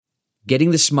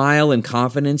Getting the smile and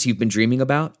confidence you've been dreaming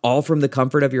about, all from the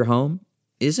comfort of your home,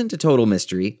 isn't a total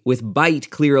mystery with Byte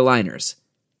clear aligners.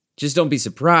 Just don't be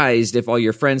surprised if all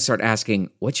your friends start asking,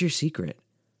 "What's your secret?"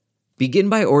 Begin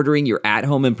by ordering your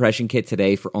at-home impression kit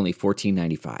today for only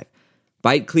 $14.95.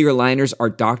 Byte clear aligners are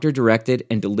doctor-directed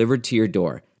and delivered to your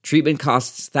door. Treatment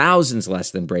costs thousands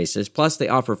less than braces, plus they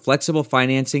offer flexible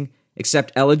financing,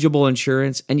 accept eligible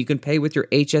insurance, and you can pay with your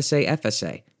HSA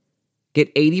FSA. Get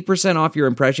 80% off your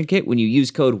impression kit when you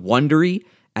use code WONDERY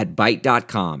at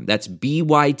Byte.com. That's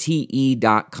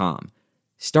BYTE.com.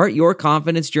 Start your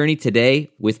confidence journey today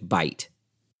with Byte.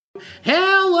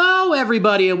 Hello,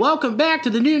 everybody, and welcome back to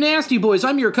the New Nasty Boys.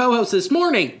 I'm your co-host this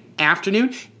morning,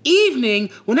 afternoon, evening,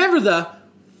 whenever the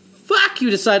fuck you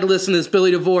decide to listen to this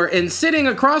Billy DeVore. And sitting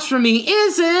across from me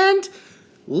isn't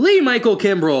Lee Michael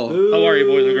Kimbrell. Ooh. How are you,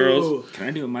 boys and girls? Can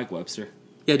I do a Mike Webster?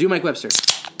 Yeah, do Mike Webster.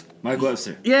 Mike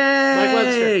Webster. Yay!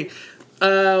 Mike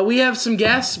Webster. We have some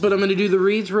guests, but I'm going to do the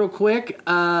reads real quick.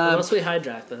 Unless we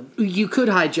hijack them. You could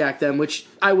hijack them, which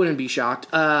I wouldn't be shocked.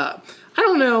 I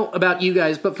don't know about you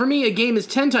guys, but for me, a game is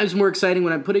 10 times more exciting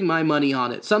when I'm putting my money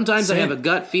on it. Sometimes I have a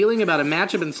gut feeling about a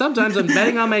matchup, and sometimes I'm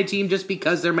betting on my team just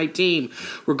because they're my team.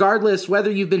 Regardless, whether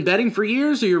you've been betting for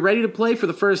years or you're ready to play for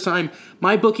the first time,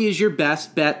 MyBookie is your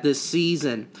best bet this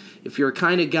season. If you're a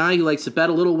kind of guy who likes to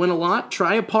bet a little, win a lot,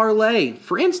 try a parlay.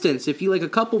 For instance, if you like a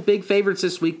couple big favorites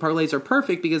this week, parlays are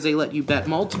perfect because they let you bet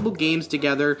multiple games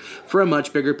together for a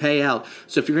much bigger payout.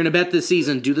 So if you're going to bet this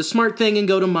season, do the smart thing and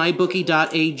go to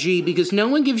mybookie.ag because no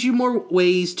one gives you more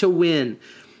ways to win.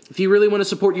 If you really want to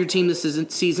support your team this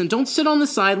season, don't sit on the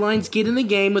sidelines. Get in the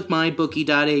game with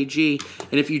mybookie.ag.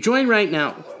 And if you join right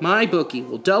now, MyBookie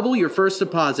will double your first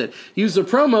deposit. Use the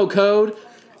promo code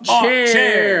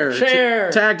Chair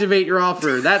to activate your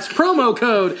offer. That's promo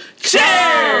code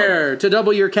Chair to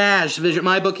double your cash. Visit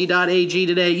mybookie.ag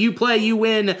today. You play, you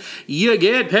win, you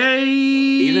get paid.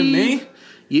 Even me?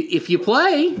 If you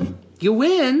play, you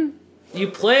win. You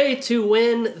play to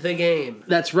win the game.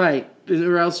 That's right.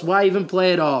 Or else why even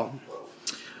play at all?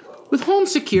 With home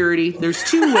security, there's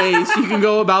two ways you can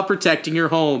go about protecting your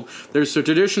home. There's the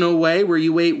traditional way where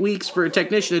you wait weeks for a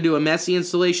technician to do a messy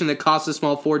installation that costs a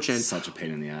small fortune. Such a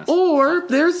pain in the ass. Or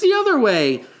there's the other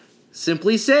way,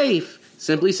 sLEEpless.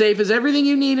 sLEEpless is everything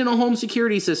you need in a home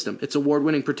security system. It's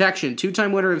award-winning protection,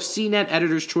 2-time winner of CNET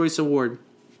Editor's Choice Award.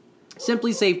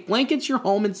 sLEEpless blankets your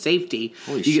home in safety.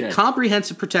 You get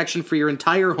comprehensive protection for your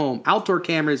entire home, outdoor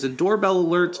cameras and doorbell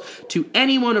alerts to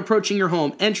anyone approaching your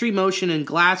home, entry, motion, and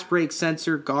glass break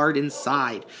sensor guard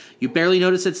inside. You barely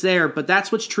notice it's there, but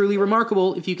that's what's truly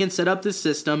remarkable if you can set up this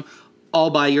system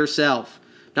all by yourself.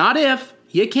 Not if,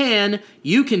 you can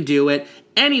do it.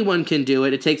 Anyone can do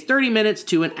it. It takes 30 minutes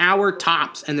to an hour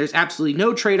tops, and there's absolutely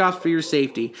no trade-offs for your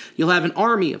safety. You'll have an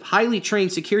army of highly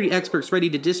trained security experts ready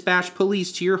to dispatch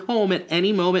police to your home at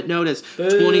any moment notice,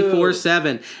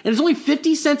 24/7. And it's only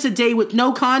 50 cents a day with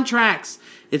no contracts.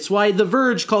 It's why The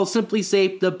Verge calls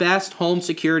sLEEpless the best home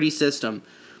security system.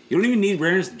 You don't even need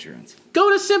renter's insurance. Go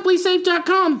to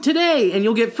sLEEpless.com today, and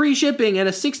you'll get free shipping and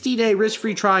a 60-day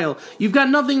risk-free trial. You've got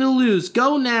nothing to lose.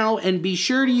 Go now, and be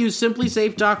sure to use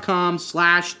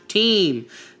sLEEpless.com/team.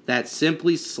 That's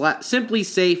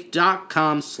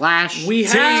sLEEpless.com/team. We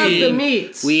have the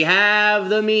meats. We have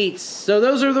the meats. So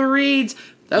those are the reads.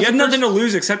 You have nothing to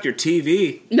lose except your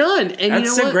TV. None. And that's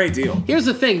you know what? A great deal. Here's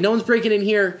the thing. No one's breaking in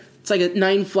here. It's like a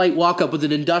 9-flight walk-up with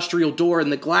an industrial door,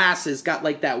 and the glass has got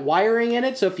like that wiring in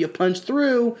it, so if you punch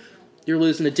through, you're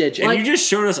losing a digit. And you just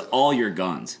showed us all your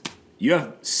guns. You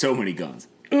have so many guns.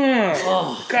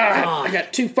 Oh, God. I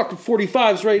got 2 fucking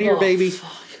 45s right here, baby.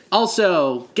 Fuck.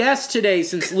 Also, guest today,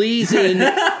 since Lee's in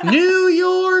New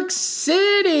York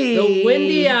City. The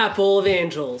windy apple of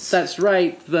angels. That's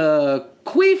right. The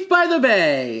Queef by the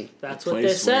Bay. That's what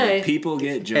they say. People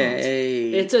get jumped.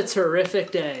 Hey. It's a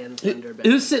terrific day in Thunder Bay.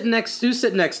 Who's sitting next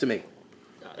to me?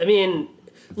 I mean,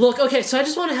 look, okay, so I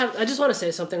just want to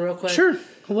say something real quick. Sure.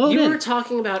 You were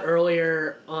talking about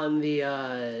earlier on the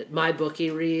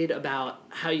MyBookie read about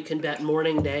how you can bet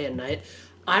morning, day, and night.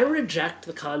 I reject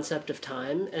the concept of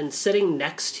time, and sitting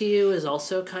next to you is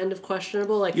also kind of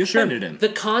questionable. Like, you offended him. The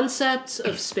concepts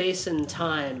of space and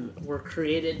time were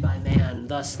created by man,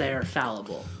 thus they are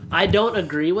fallible. I don't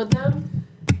agree with them,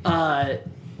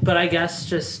 but I guess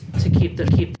just to keep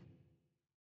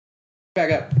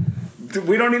back up.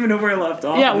 We don't even know where it left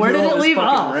off. Yeah, where did it leave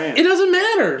off? Rant. It doesn't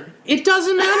matter. It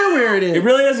doesn't matter where it is. It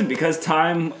really doesn't because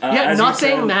time.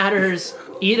 Nothing matters.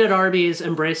 Eat at Arby's,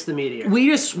 embrace the meteor. We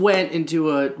just went into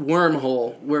a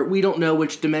wormhole where we don't know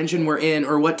which dimension we're in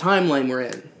or what timeline we're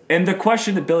in. And the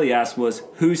question that Billy asked was,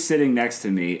 who's sitting next to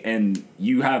me? And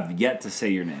you have yet to say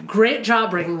your name. Great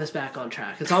job bringing this back on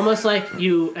track. It's almost like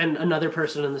you and another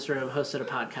person in this room hosted a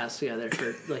podcast together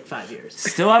for like 5 years.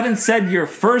 Still haven't said your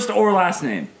first or last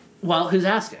name. Well, who's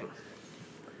asking?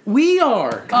 We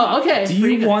are. Oh, okay. Do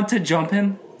you want to jump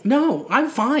in? No, I'm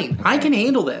fine. I can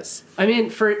handle this. I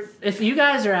mean, if you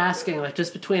guys are asking, like,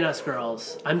 just between us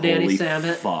girls, I'm Danny Holy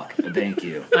Samet. fuck. Thank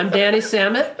you. I'm Danny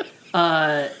Samet.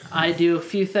 I do a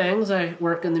few things. I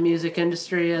work in the music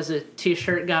industry as a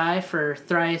t-shirt guy for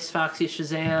Thrice, Foxy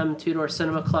Shazam, Two Door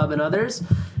Cinema Club, and others.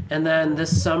 And then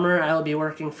this summer, I will be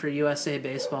working for USA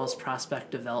Baseball's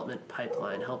prospect development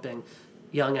pipeline, helping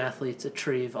young athletes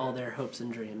achieve all their hopes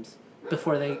and dreams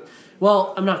before they...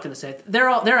 Well, I'm not going to say it. They're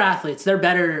athletes. They're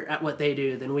better at what they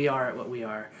do than we are at what we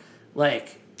are.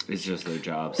 Like... It's just their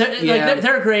jobs.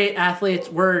 They're great athletes.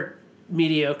 We're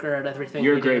mediocre at everything.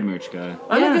 You're a great merch guy.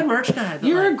 I'm a good merch guy.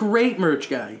 You're a great merch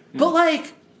guy. But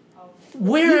like,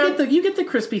 where you get the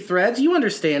crispy threads. You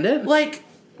understand it. Like,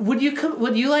 would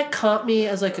you like comp me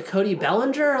as like a Cody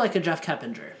Bellinger or like a Jeff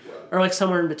Keppinger or like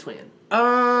somewhere in between?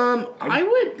 I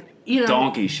would.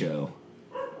 Donkey show.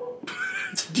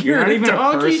 You're not even a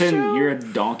person. Show? You're a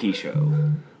donkey show.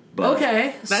 But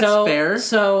Okay, that's fair.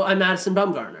 So I'm Madison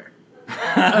Bumgarner.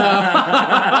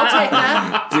 I'll take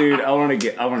that, dude. I want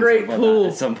to Great talk about pool.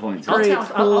 that at some point.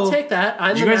 I'll take that.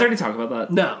 Did you guys already talk about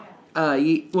that? No.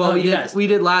 We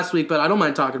did last week, but I don't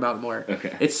mind talking about it more.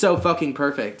 Okay. It's so fucking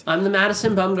perfect. I'm the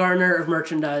Madison Bumgarner of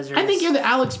merchandisers. I think you're the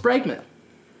Alex Bregman.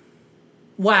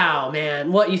 Wow,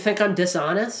 man. What, you think I'm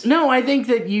dishonest? No, I think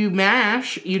that you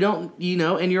mash, you don't,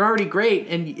 and you're already great,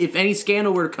 and if any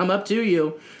scandal were to come up to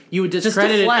you, you would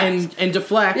discredit it and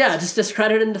deflect. Yeah, just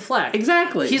discredit and deflect.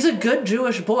 Exactly. He's a good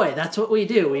Jewish boy. That's what we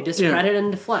do. We discredit and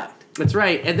deflect. That's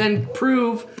right. And then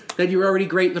prove that you were already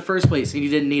great in the first place and you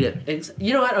didn't need it.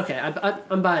 You know what? Okay,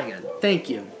 I'm buying in.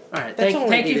 Thank you. All right,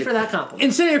 Thank you for that compliment.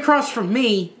 And sitting across from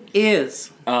me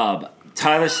is...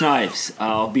 Tyler Snipes.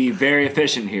 I'll be very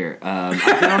efficient here.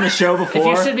 I've been on the show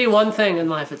before. If you should be one thing in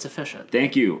life, it's efficient.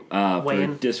 Thank you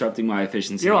for disrupting my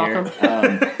efficiency You're here.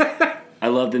 welcome. I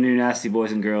love the new Nasty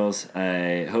Boys and Girls.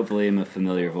 I hopefully am a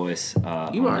familiar voice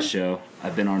on the show.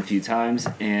 I've been on a few times,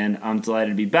 and I'm delighted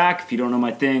to be back. If you don't know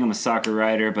my thing, I'm a soccer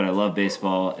writer, but I love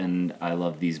baseball, and I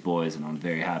love these boys, and I'm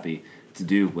very happy to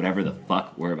do whatever the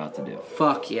fuck we're about to do.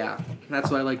 Fuck yeah. That's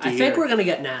what I like to hear. I think we're going to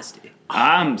get nasty.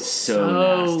 I'm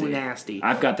so nasty.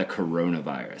 I've got the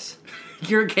coronavirus.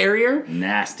 You're a carrier?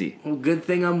 Nasty. Well, good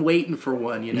thing I'm waiting for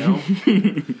one,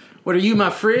 What are you, my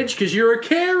fridge? Because you're a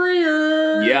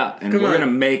carrier. Yeah, and we're going to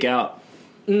make out.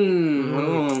 I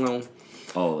don't know.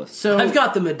 All of us. So I've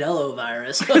got the Modelo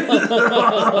virus.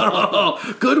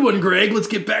 Good one, Greg. Let's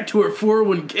get back to our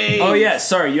 401k. Oh, yeah.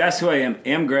 Sorry, you asked who I am.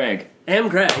 Am Greg. Am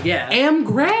Greg, yeah. Am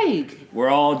Greg. We're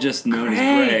all just known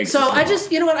as Greg. So I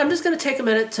just, you know what? I'm just going to take a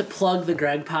minute to plug the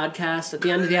Greg podcast. At the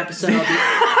end of the episode,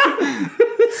 I'll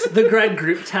be... the Greg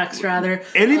group text, rather.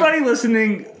 Anybody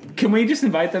listening, can we just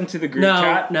invite them to the group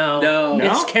chat? No.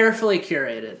 It's carefully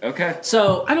curated. Okay.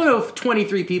 So... I don't know if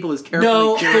 23 people is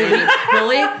carefully curated.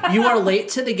 Billy, you are late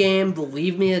to the game.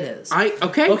 Believe me, it is.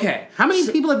 Okay. How many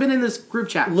people have been in this group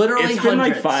chat? Literally It's been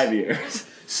hundreds. like 5 years.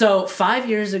 So 5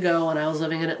 years ago, when I was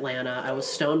living in Atlanta, I was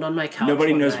stoned on my couch.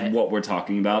 Nobody knows night. what we're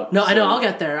talking about. No, I know. I'll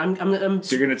get there. I'm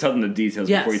So you're going to tell them the details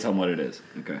before you tell them what it is.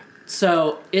 Okay.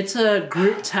 So it's a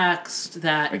group text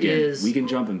that is... we can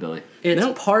jump in, Billy.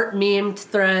 It's part memed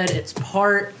thread, it's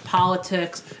part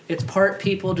politics, it's part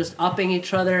people just upping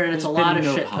each other, and it's a lot of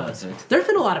shit posts. There's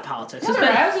been a lot of politics.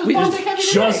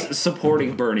 Just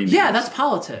supporting Bernie. Yeah, that's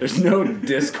politics. There's no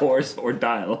discourse or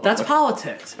dialogue. That's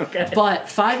politics. Okay. But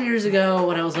 5 years ago,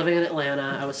 when I was living in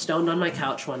Atlanta, I was stoned on my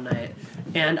couch one night,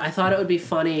 and I thought it would be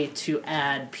funny to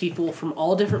add people from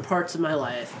all different parts of my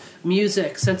life.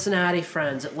 Music, Cincinnati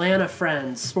friends, Atlanta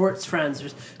friends, sports friends.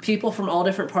 There's people from all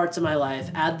different parts of my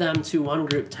life. Add them to one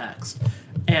group text.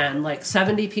 And like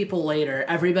 70 people later,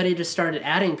 everybody just started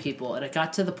adding people. And it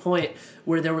got to the point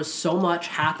where there was so much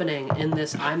happening in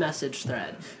this iMessage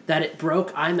thread that it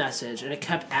broke iMessage and it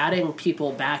kept adding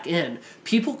people back in.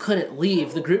 People couldn't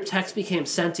leave. The group text became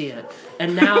sentient.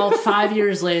 And now 5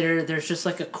 years later, there's just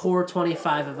like a core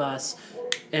 25 of us.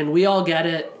 And we all get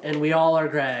it. And we all are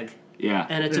Greg. Yeah.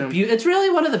 And it's it's really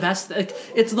one of the best.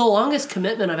 It's the longest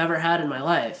commitment I've ever had in my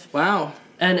life. Wow.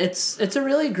 And it's a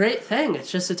really great thing.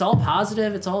 It's all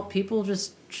positive. It's all people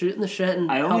just shooting the shit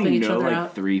and helping each other out. I only know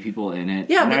like 3 people in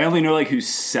it. Yeah, and but I only know like who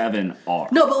 7 are.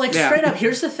 No, but like straight up,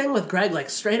 here's the thing with Greg.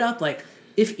 Like straight up, like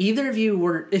if either of you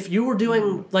were, if you were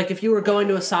going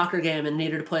to a soccer game and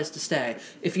needed a place to stay,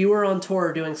 if you were on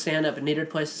tour doing stand-up and needed a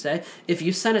place to stay, if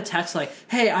you sent a text like,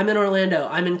 hey, I'm in Orlando,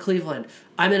 I'm in Cleveland,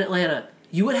 I'm in Atlanta,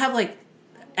 you would have like,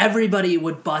 everybody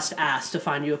would bust ass to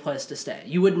find you a place to stay.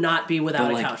 You would not be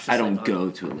without a couch to sleep on. I don't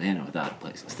go to Atlanta without a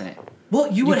place to stay.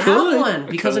 Well, you would have one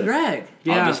because of Greg.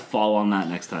 Yeah. I'll just fall on that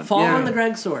next time. Fall on the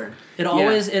Greg sword. It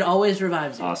always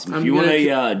revives you. Awesome. If you want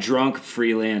a drunk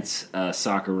freelance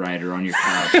soccer writer on your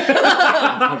couch,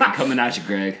 I'm coming at you,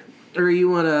 Greg. Or you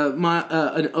want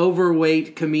an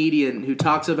overweight comedian who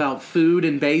talks about food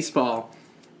and baseball,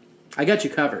 I got you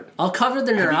covered. I'll cover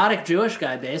the neurotic Jewish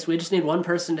guy base. We just need one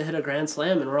person to hit a grand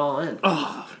slam and we're all in.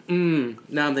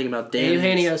 Now I'm thinking about Dan.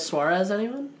 Eugenio Suarez,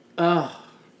 anyone?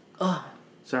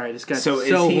 Sorry, this guy's so is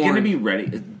he going to be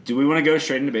ready? Do we want to go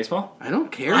straight into baseball? I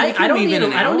don't care. I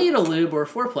don't need a lube or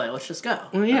foreplay. Let's just go.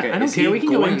 Well, yeah, okay, I don't care. We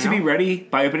can go in to be ready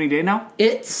by opening day now?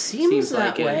 It seems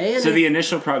that like way. it. So the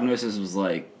initial prognosis was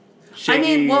like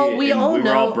shaky. We all were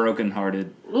know all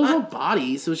brokenhearted. It was no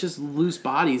bodies. It was just loose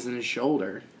bodies in his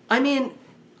shoulder. I mean,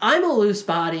 I'm a loose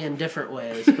body in different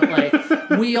ways, but like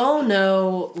we all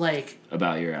know, like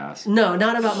about your ass. No,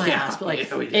 not about my ass, but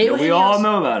like we all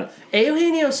know about it.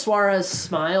 Eugenio Suarez's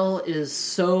smile is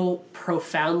so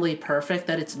profoundly perfect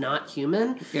that it's not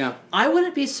human. Yeah, I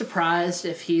wouldn't be surprised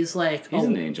if he's like he's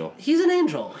an angel. He's an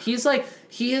angel. He's like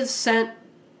he is sent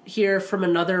here from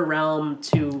another realm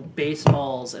to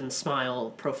baseballs and smile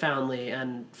profoundly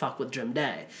and fuck with Jim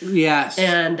Day. Yes.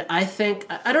 And I think,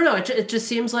 I don't know, it just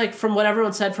seems like from what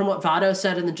everyone said, from what Votto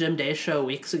said in the Jim Day show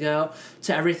weeks ago,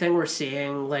 to everything we're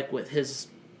seeing, like with his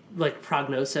like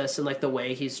prognosis and like the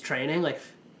way he's training, like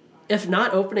if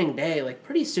not opening day, like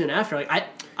pretty soon after, like I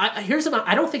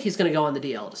don't think he's going to go on the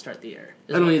DL to start the year.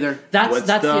 I don't either. What's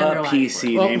that's the underlying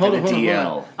PC name for the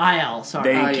DL? IL,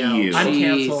 sorry. Thank you. I'm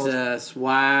canceled. Jesus,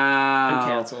 wow. I'm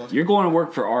canceled. You're going to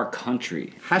work for our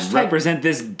country. Represent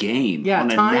this game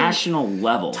on a national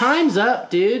level. Time's up,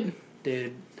 dude.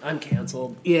 Dude, I'm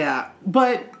canceled. Yeah,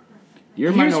 but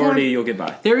you're a minority, you'll get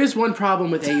by. There is one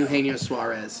problem with Eugenio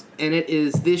Suarez, and it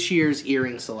is this year's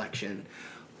earring selection.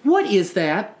 What is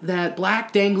that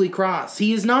black dangly cross?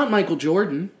 He is not Michael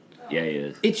Jordan. Yeah, he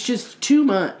is. It's just too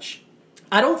much.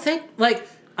 I don't think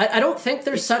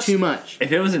there's such too much.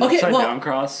 If it was an upside down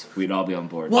cross, we'd all be on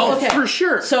board. Well, okay, for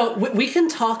sure. So we can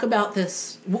talk about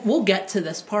this. We'll get to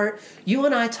this part. You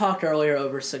and I talked earlier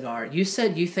over cigar. You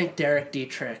said you think Derek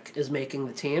Dietrich is making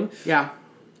the team. Yeah.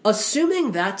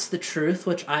 Assuming that's the truth,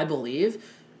 which I believe,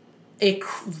 a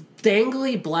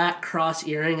dangly black cross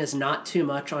earring is not too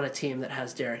much on a team that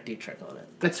has Derek Dietrich on it.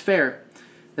 That's fair.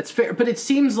 But it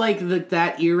seems like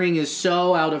that earring is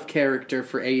so out of character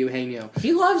for Eugenio.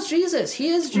 He loves Jesus. He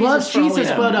is Jesus. Loves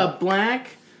Jesus, but a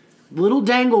black little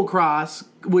dangle cross,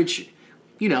 which,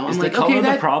 I'm is like, the color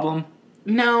okay, the problem?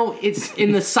 No, it's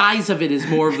in the size of it is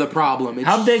more of the problem. It's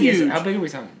How big huge. is it? How big are we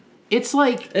talking? It's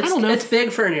like, I don't know. It's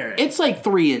big for an earring. It's like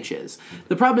 3 inches.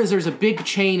 The problem is there's a big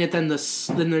chain and then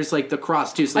there's like the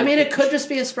cross too. So I mean, it could just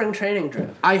be a spring training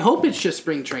drip. I hope it's just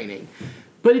spring training.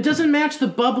 But it doesn't match the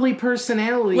bubbly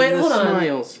personality and the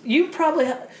smiles. You probably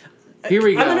Here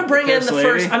we go. I'm going to bring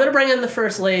in the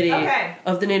first lady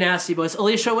of the new Nasty Boys.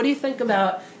 Alicia, what do you think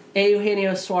about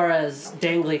Eugenio Suarez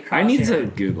dangly cross? I need to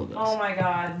Google this. Oh my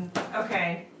god.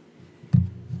 Okay.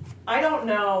 I don't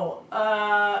know.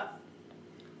 I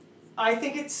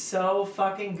think it's so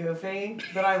fucking goofy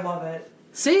that I love it.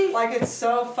 See? Like, it's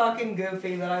so fucking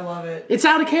goofy that I love it. It's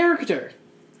out of character.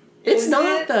 It's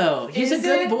not, though. He's a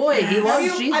good boy. He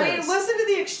loves Jesus. I mean, listen to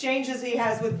the exchanges he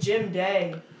has with Jim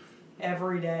Day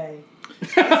every day.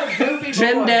 He's a goofy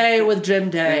Jim boy. Day with Jim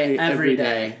Day every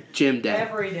day. Jim Day.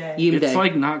 Every day. It's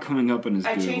like not coming up in his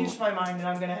I Google. changed my mind and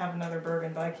I'm going to have another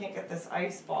bourbon, but I can't get this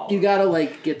ice ball. You gotta,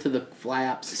 get to the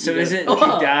flaps. So is it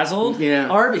dazzled? Yeah.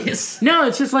 Arby's. No,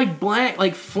 it's just like black,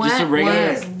 like flat. Just a regular-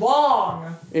 It is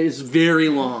long. It is very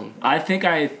long. I think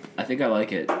I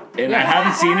like it. And I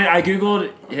haven't seen it. I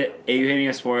Googled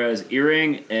Eugenio Suarez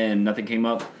earring and nothing came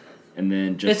up. And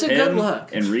then just It's a good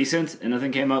look. And recent and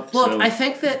nothing came up. Look, so. I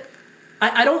think that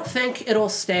I don't think it'll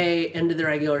stay into the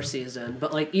regular season,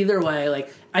 but either way,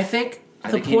 I think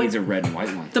he needs a red and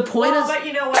white one. The point is, but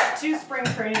you know what? 2 spring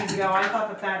trainings ago, I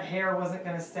thought that hair wasn't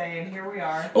going to stay, and here we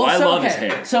are. Well, I love his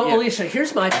hair. So, yeah. Alicia,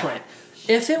 here's my point.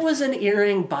 If it was an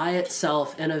earring by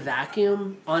itself in a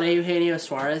vacuum on Eugenio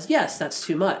Suarez, yes, that's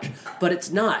too much. But it's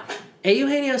not.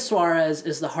 Eugenio Suarez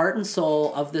is the heart and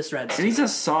soul of this Reds And team. he's a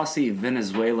saucy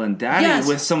Venezuelan daddy Yes.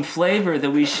 with some flavor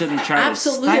that we shouldn't try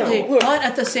Absolutely, to steal. but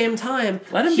at the same time,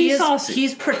 Let him be saucy.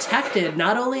 He's protected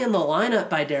not only in the lineup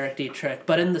by Derek Dietrich,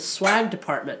 but in the swag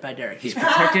department by Derek He's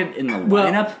Dietrich. protected in the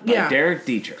lineup by Derek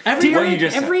Dietrich. What you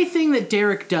just said. Everything that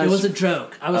Derek does. It was a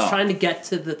joke. I was trying to get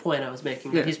to the point I was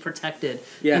making. Yeah. He's protected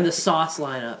Yeah. in the sauce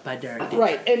lineup by Derek Dietrich.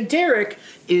 Right, and Derek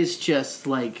is just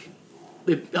like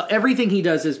everything he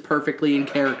does is perfectly in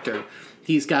character.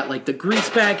 He's got like the grease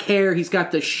back hair, he's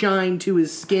got the shine to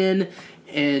his skin,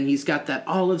 and he's got that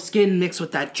olive skin mixed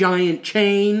with that giant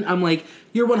chain. I'm like,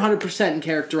 you're 100% in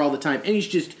character all the time, and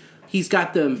he's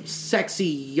got the sexy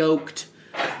yoked,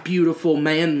 beautiful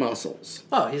man muscles.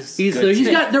 Oh,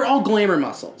 They're all glamour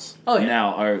muscles. Oh yeah.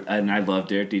 Now, and I love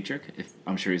Derek Dietrich.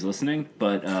 I'm sure he's listening,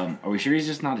 but are we sure he's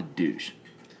just not a douche?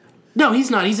 No,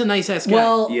 he's not. He's a nice ass guy.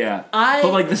 Well, Yeah,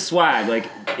 but like the swag, like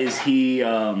is he?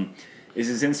 Is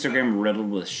his Instagram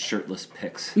riddled with shirtless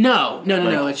pics? No.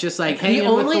 It's just like hanging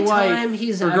the with only the wife time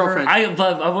he's or ever girlfriend. I've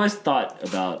always thought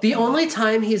about the only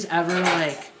time he's ever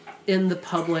like in the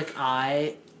public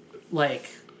eye, like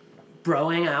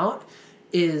broing out,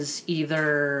 is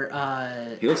either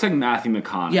he looks like Matthew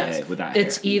McConaughey with that hair.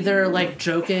 It's either like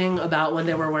joking about when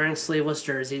they were wearing sleeveless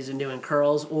jerseys and doing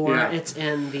curls, or it's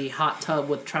in the hot tub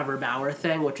with Trevor Bauer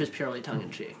thing, which is purely tongue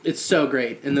in cheek. It's so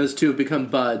great, and those two have become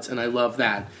buds, and I love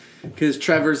that because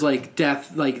Trevor's like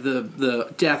death, like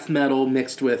the death metal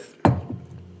mixed with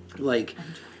like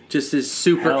just his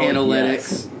super Hell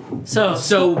analytics. yes.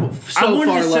 So I wanted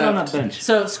far to sit on left. that bench.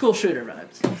 So school shooter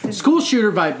vibes. School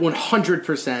shooter vibe,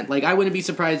 100%. Like I wouldn't be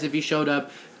surprised if he showed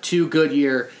up to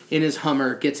Goodyear in his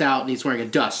Hummer, gets out, and he's wearing a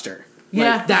duster.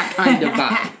 Yeah. Like, that kind of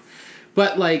vibe.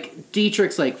 But like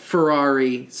Dietrich's like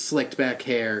Ferrari, slicked back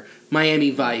hair,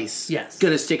 Miami Vice. Yes.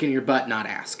 Gonna stick in your butt, not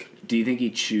ask. Do you think he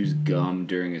chews gum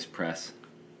during his press?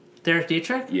 Derek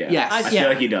Dietrich? Yeah. Yes. I feel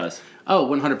like he does. Oh,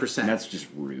 100%. And that's just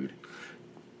rude.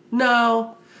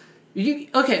 No.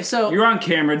 So You're on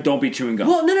camera, don't be chewing gum.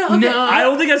 well, no. Okay. No. I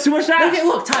don't think that's too much to ask. Okay,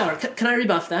 look, Tyler, can I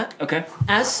rebuff that? Okay.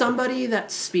 As somebody that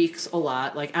speaks a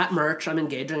lot, like at merch, I'm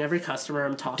engaging every customer,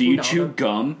 I'm talking Do you to chew them.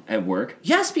 gum at work?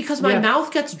 Yes, because my Yeah.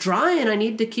 mouth gets dry and I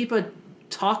need to keep a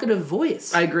talkative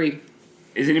voice. I agree.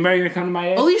 Is anybody going to come to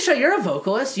my aid? Alicia, you're a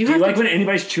vocalist. Do you like when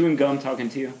anybody's chewing gum talking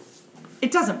to you?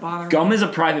 It doesn't bother me. Gum is a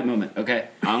private moment, okay?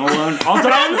 I'm alone. I'll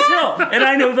die on this hill, and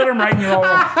I know that I'm right and you're all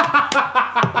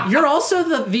wrong. You're also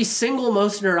the single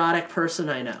most neurotic person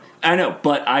I know. I know,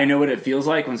 but I know what it feels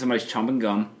like when somebody's chomping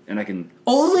gum, and I can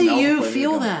Only smell the you flavor of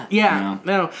feel gum. that. Yeah,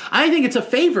 no. I think it's a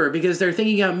favor because they're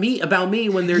thinking about me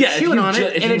when they're chewing on it,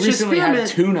 If and you it's just recently had spearmint.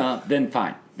 tuna, then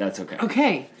fine. That's okay.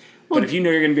 Okay. But if you know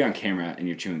you're going to be on camera and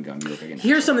you're chewing gum, you look like an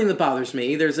Here's something that bothers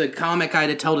me. There's a comic I had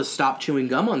to tell to stop chewing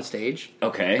gum on stage.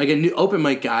 Okay. Like a new open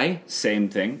mic guy. Same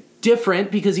thing.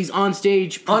 Different because he's on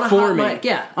stage On a hot performing. mic,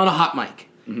 yeah. On a hot mic.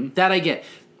 That I get.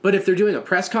 But if they're doing a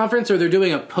press conference or they're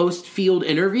doing a post-field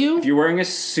interview... If you're wearing a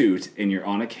suit and you're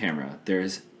on a camera,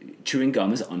 chewing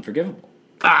gum is unforgivable.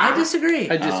 I disagree.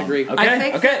 I disagree.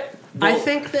 Okay. I Well,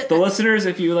 think that the listeners,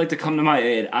 if you would like to come to my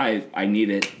aid, I need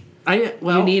it.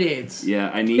 you need AIDS.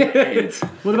 Yeah, I need AIDS.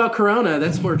 What about Corona?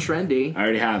 That's more trendy. I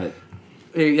already have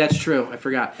it. That's true. I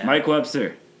forgot. Mike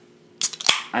Webster.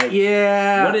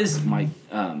 Yeah. What is Mike?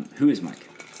 Who is Mike?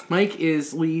 Mike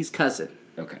is Lee's cousin.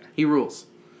 Okay. He rules.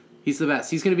 He's the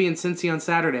best. He's going to be in Cincy on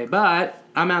Saturday, but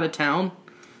I'm out of town,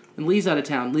 and Lee's out of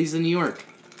town. Lee's in New York.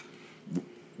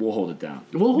 We'll hold it down.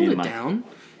 We'll Me hold and it Mike. down.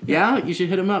 Yeah, you should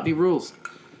hit him up. He rules.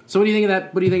 So what do you think of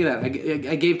that? What do you think of that?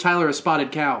 I gave Tyler a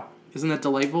spotted cow. Isn't that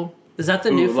delightful? Is that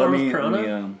the new Ooh, form let me- of Corona?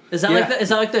 let me, is that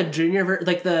yeah. like the junior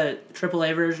like the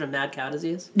AAA version of mad cow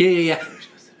disease? Yeah. You're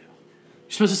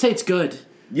supposed to say it's good.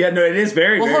 Yeah, no, it is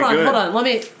very, Well, very good. hold on. Let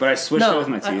me. But I switched it with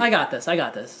my teeth. I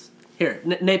got this. Here,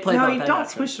 Nate, play. No, bump, you I don't got it.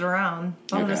 swish it around.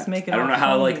 Don't Okay. just make it. I don't know all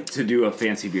how foamy. to do a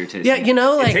fancy beer tasting. Yeah, you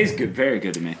know, like it tastes good, very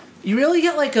good to me. you really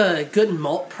get like a good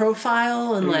malt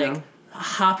profile and like go. a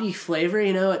hoppy flavor.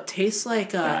 You know, it tastes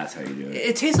like That's how you do it.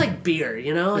 it tastes like beer.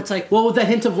 You know, it's like Well, with a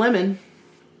hint of lemon.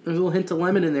 There's a little hint of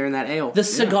lemon in there in that ale. the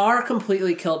cigar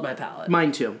completely killed my palate.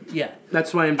 Mine too. Yeah.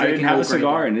 That's why I'm I drinking. didn't have a Old Grey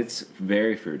cigar, Gold. and it's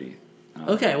very fruity.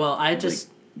 Okay, well, I just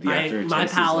the aftertaste my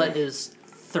is palate like- is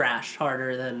thrashed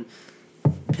harder than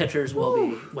pitchers will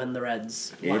be when the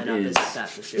Reds It line up is. as that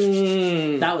this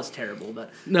year. That was terrible, but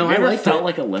No, Have you I ever like felt it.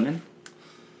 like a lemon?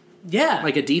 yeah,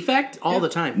 Like a defect all the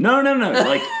time. No,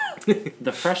 like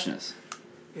the freshness.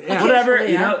 Yeah. Whatever, yeah.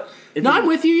 you know. No, I'm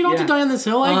with you. You don't have to Yeah. die on this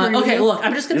hill. I agree with okay, you. look,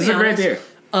 I'm just gonna This be is a great honest. beer.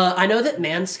 I know that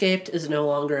Manscaped is no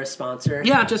longer a sponsor.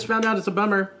 Yeah, just found out it's a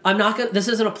bummer. I'm not gonna. This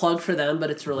isn't a plug for them, but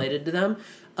it's related to them.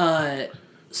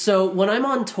 So when I'm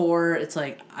on tour, it's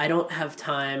like I don't have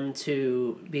time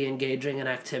to be engaging in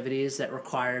activities that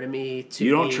require me to.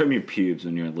 You don't trim your pubes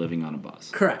when you're living on a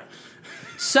bus. Correct.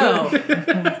 So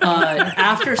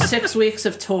after 6 weeks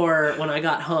of tour, when I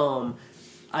got home,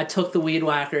 I took the weed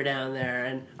whacker down there,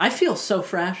 and I feel so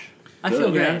fresh. I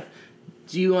feel great. Yeah.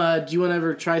 Do you want to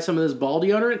ever try some of this ball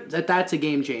deodorant? That's a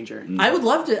game changer. I would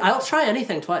love to. I'll try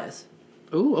anything twice.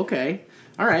 Ooh, okay.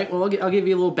 All right. Well, I'll give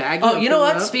you a little bag. Oh, you know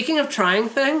what? Speaking of trying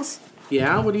things,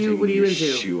 yeah. What are you into?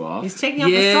 Shoe off. He's taking off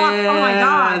his sock. Oh my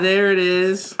god. There it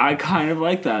is. I kind of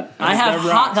like that. I have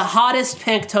the hottest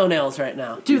pink toenails right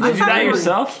now. Dude, Did you do that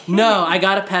yourself? No, I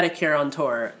got a pedicure on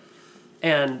tour,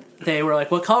 and they were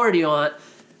like, "What color do you want?"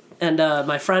 And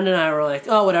my friend and I were like,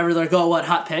 "Oh, whatever." They're like, "Oh, what,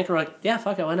 hot pink?" And we're like, "Yeah,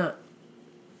 fuck it, why not?"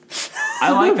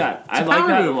 I like that. I like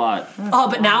that a lot. Oh,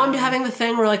 but now I'm having the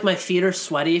thing where like my feet are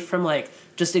sweaty from like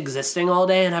just existing all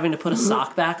day and having to put a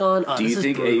sock back on. Oh, Do you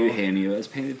think Eugenio has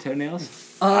painted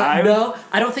toenails? No,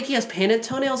 I don't think he has painted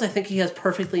toenails. I think he has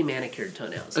perfectly manicured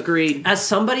toenails. Agreed. As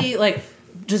somebody like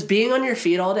just being on your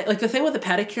feet all day, like the thing with the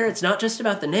pedicure, it's not just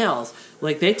about the nails.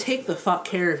 Like they take the fuck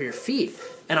care of your feet.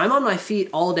 And I'm on my feet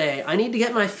all day. I need to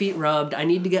get my feet rubbed. I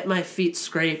need to get my feet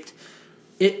scraped.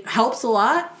 It helps a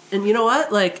lot. And you know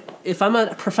what? Like, if I'm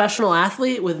a professional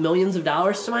athlete with millions of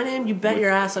dollars to my name, you bet your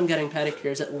ass I'm getting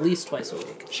pedicures at least twice a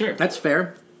week. Sure. That's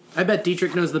fair. I bet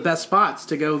Dietrich knows the best spots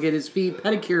to go get his feet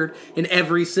pedicured in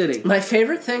every city. My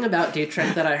favorite thing about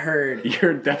Dietrich that I heard...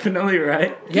 You're definitely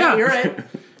right. Yeah, you're right.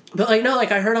 But, like, no,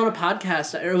 like, I heard on a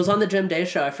podcast, it was on the Jim Day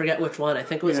Show, I forget which one, I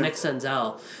think it was Nick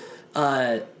Senzel.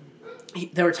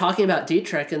 They were talking about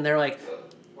Dietrich, and they're like,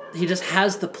 he just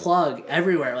has the plug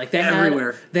everywhere. Like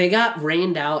they got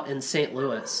rained out in St.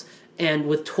 Louis, and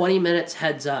with 20 minutes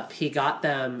heads up, he got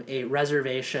them a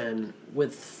reservation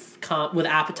with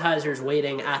appetizers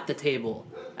waiting at the table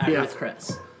at Ruth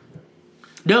Chris.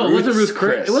 No, it wasn't Ruth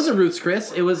Chris. It wasn't Ruth's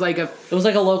Chris. It was like a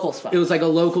local spot. It was like a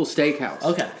local steakhouse.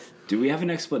 Okay. Do we have an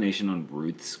explanation on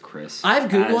Ruth's Chris? I've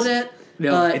Googled it.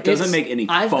 No, it doesn't make any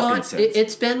fucking sense.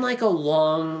 It's been like a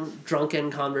long, drunken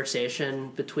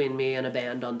conversation between me and a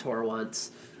band on tour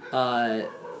once. I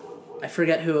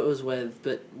forget who it was with,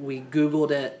 but we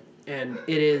Googled it, and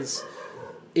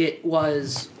it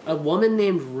was a woman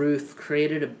named Ruth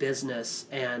created a business,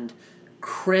 and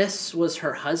Chris was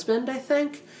her husband, I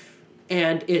think,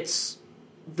 and it's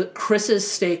the Chris's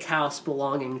Steakhouse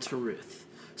belonging to Ruth.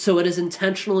 So it is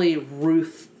intentionally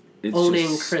Ruth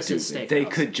owning Chris's Steakhouse. They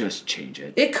could just change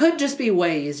it. It could just be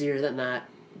way easier than that,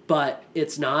 but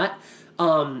it's not.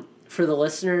 For the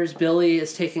listeners, Billy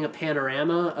is taking a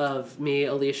panorama of me,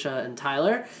 Alicia, and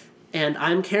Tyler, and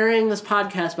I'm carrying this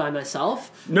podcast by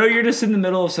myself. No, you're just in the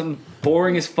middle of something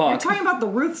boring as fuck. You're talking about the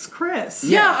Ruth's Chris.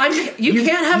 Yeah, you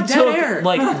can't have dead air.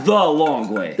 Like the long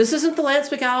way. This isn't the Lance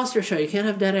McAllister show. You can't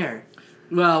have dead air.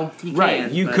 Well, you right.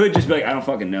 can, You could just be like, I don't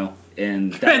fucking know.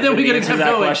 And then we can accept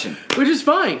that question. Which is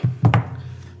fine.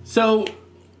 So,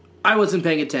 I wasn't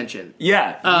paying attention.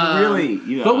 Yeah,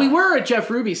 but we were at Jeff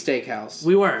Ruby's Steakhouse.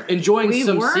 We were. Enjoying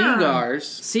some cigars.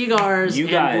 Cigars you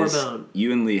and guys, Bourbon.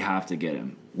 You and Lee have to get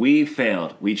him. We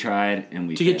failed. We tried, and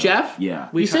we To failed. get Jeff? Yeah.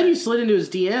 You said you slid into his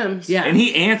DMs. Yeah. And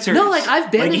he answers. No, like,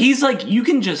 I've been... Like, he's like, you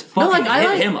can just fucking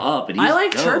hit him up, and he's I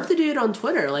dope. chirped the dude on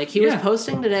Twitter. Like, he was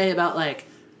posting today about, like,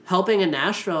 helping in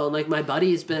Nashville, and, like, my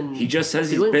buddy's been... He just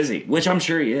says he's busy, which I'm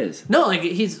sure he is. No, like,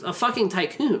 he's a fucking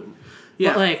tycoon.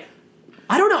 Yeah. But, like,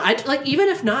 I don't know. Even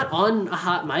if not on a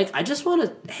hot mic, I just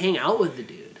want to hang out with the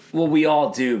dude. Well, we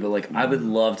all do, but, like, I would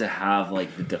love to have,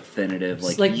 like, the definitive,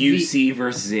 like UC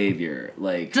versus Xavier.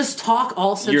 Like, just talk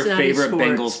all Cincinnati your favorite sports.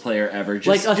 Bengals player ever.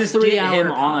 Like a just 3 get hour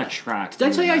him on a track. Did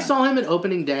I tell you I saw him at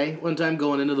opening day one time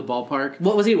going into the ballpark?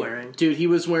 What was he wearing? Dude, he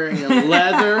was wearing a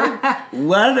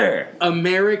leather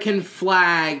American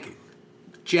flag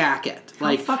jacket.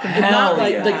 Like, hell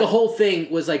like the whole thing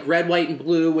was like red, white, and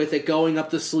blue with it going up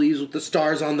the sleeves with the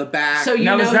stars on the back. So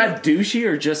now, is that douchey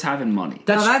or just having money?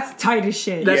 That's tight as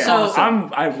shit. That's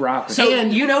awesome. I rock with So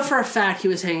that. you know for a fact he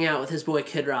was hanging out with his boy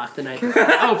Kid Rock the night before.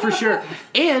 Oh, for sure.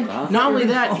 And not only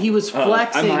that, he was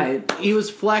flexing. I might. He was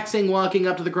flexing walking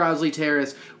up to the Crosley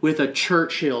Terrace with a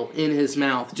Churchill in his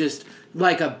mouth, just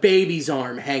like a baby's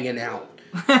arm hanging out.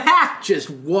 Just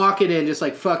walking in, just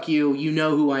like, fuck you, you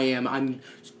know who I am. I'm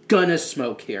gonna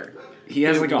smoke here. He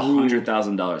has like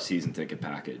 $100,000 season ticket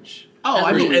package. Oh,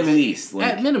 at least. Like,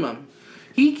 at minimum.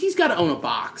 He's got to own a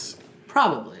box.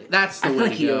 Probably. That's the I way feel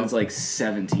like to he go. owns like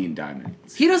 17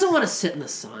 diamonds. He doesn't want to sit in the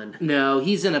sun. No,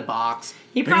 he's in a box.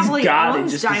 He But he's probably got it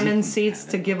owns just 'cause diamond seats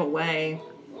to give away.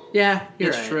 Yeah,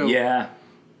 you're It's right. true. Yeah.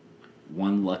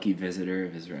 One lucky visitor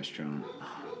of his restaurant.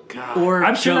 God. Or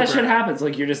I'm sure Joe that shit Brown. happens.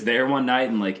 Like, you're just there one night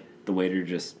and like, the waiter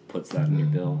just puts that in your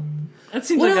bill. That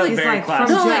seems like a very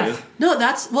classic move. No,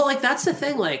 that's the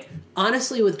thing. Like,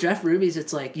 honestly, with Jeff Ruby's,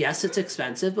 it's like, yes, it's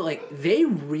expensive, but like they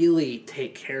really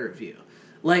take care of you.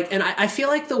 Like, and I feel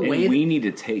like we need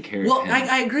to take care of him. Well,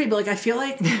 I agree, but like I feel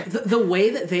like the way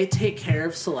that they take care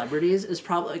of celebrities is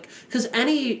probably like, because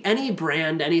any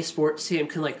brand, any sports team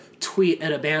can like tweet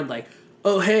at a band like,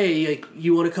 oh hey, like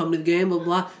you want to come to the game, blah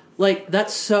blah. Like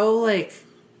that's so like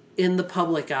in the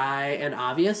public eye and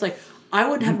obvious. Like I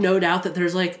would have no doubt that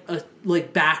there's like a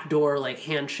like backdoor like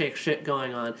handshake shit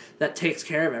going on that takes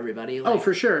care of everybody. Like, oh,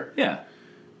 for sure. Yeah.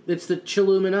 It's the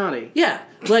Chilluminati. Yeah,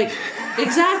 like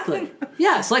exactly.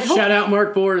 Yes, like shout out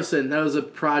Mark Borison. That was a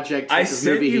project. I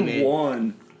sent you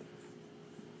one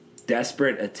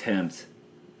desperate attempt.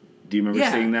 Do you remember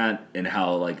seeing that and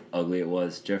how like ugly it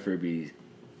was? Jeff Ruby,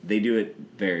 they do it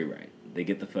very right. They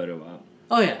get the photo up.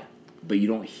 Oh yeah, but you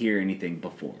don't hear anything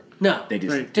before. No, they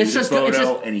just do the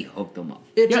photo and he hooked them up.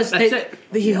 He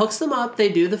hooks them up. They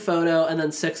do the photo, and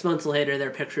then 6 months later, their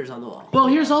picture's on the wall. Well,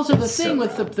 here's also the thing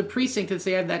with the precinct is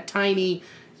they have that tiny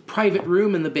private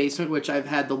room in the basement, which I've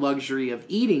had the luxury of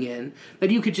eating in, that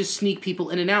you could just sneak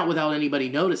people in and out without anybody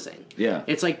noticing. Yeah,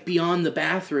 it's like beyond the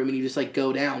bathroom, and you just like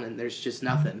go down, and there's just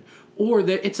nothing. Or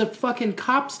it's a fucking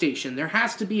cop station. There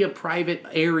has to be a private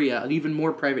area, an even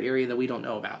more private area that we don't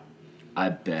know about. I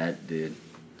bet, dude.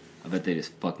 I bet they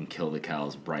just fucking kill the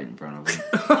cows right in front of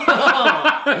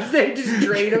them. They just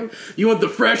drain them. You want the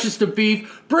freshest of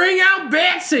beef? Bring out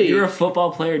Betsy! You're a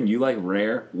football player and you like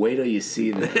rare? Wait till you see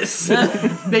this.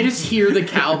 They just hear the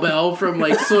cowbell from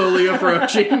like slowly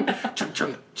approaching. Chung,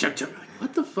 chung, chung, chung.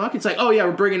 What the fuck? It's like, oh yeah,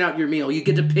 we're bringing out your meal. You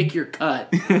get to pick your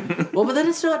cut. Well, but then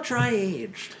it's not dry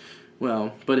aged.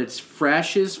 Well, but it's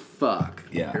fresh as fuck.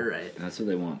 Yeah. You're right. That's what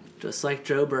they want. Just like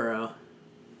Joe Burrow.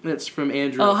 It's from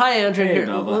Andrew. Oh, hi, Andrew. Hey, here,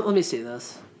 let me see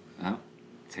this. Oh,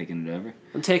 taking it over?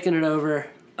 I'm taking it over.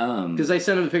 Because I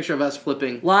sent him a picture of us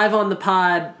flipping. Live on the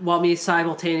pod while me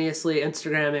simultaneously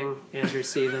Instagramming Andrew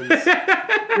Stevens.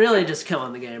 Really just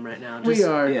killing the game right now. We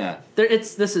are. Yeah.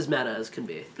 This is meta as can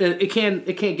be. It can't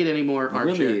get any more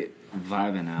Archer. Really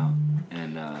vibing out.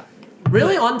 And,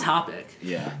 really on topic.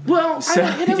 Yeah. Well,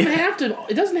 it doesn't have to.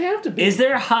 It doesn't have to be. Is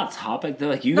there a hot topic though?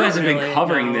 Like you guys have been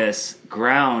covering this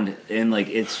ground, and like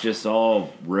it's just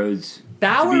all roads.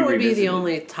 Bauer would be the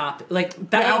only topic. Like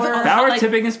Bauer like,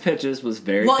 tipping his pitches was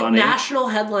very funny. National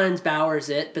headlines, Bauer's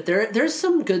it, but there's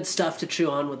some good stuff to chew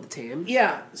on with the team.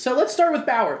 Yeah. So let's start with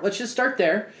Bauer. Let's just start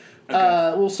there.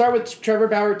 Okay. We'll start with Trevor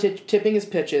Bauer tipping his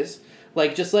pitches.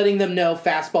 Like, just letting them know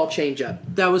fastball changeup.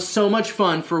 That was so much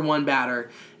fun for one batter.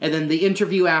 And then the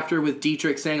interview after with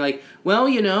Dietrich saying, like, well,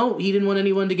 he didn't want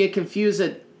anyone to get confused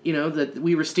that, that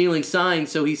we were stealing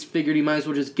signs, so he figured he might as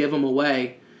well just give them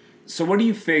away. So what do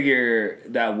you figure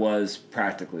that was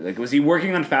practically? Like, was he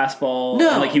working on fastball?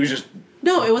 No. And, like, he was just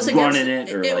no, it was running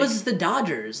against, it? Or it was the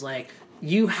Dodgers. Like,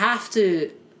 you have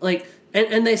to, like,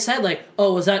 and they said, like,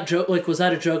 oh, was that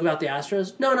a joke about the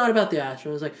Astros? No, not about the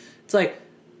Astros. Like, it's like,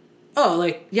 oh,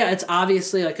 like, yeah, it's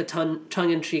obviously, like, a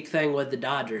tongue-in-cheek thing with the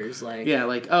Dodgers. Like, yeah,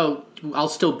 like, oh, I'll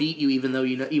still beat you even though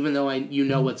you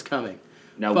know what's coming.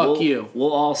 Now,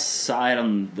 we'll all side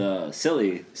on the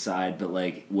silly side, but,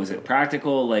 like, was it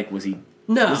practical? Like, was he...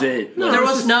 No. Was it... No,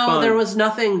 there was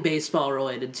nothing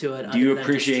baseball-related to it. Do you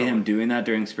appreciate him doing that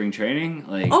during spring training?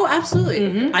 Like, oh, absolutely.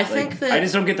 Mm-hmm. I think that... I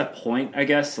just don't get the point, I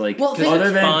guess. Like, well,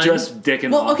 other than just dicking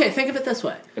off. Well, okay, think of it this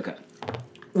way. Okay.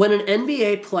 When an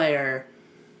NBA player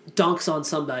dunks on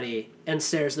somebody and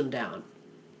stares them down,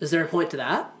 is there a point to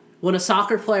that? When a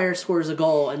soccer player scores a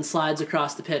goal and slides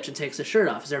across the pitch and takes his shirt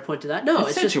off, is there a point to that? No,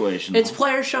 it's situational. It's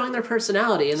players showing their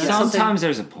personality, and that's sometimes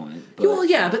there's a point. But well,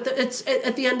 yeah, but it's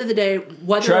at the end of the day,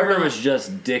 whether Trevor or not, was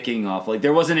just dicking off. Like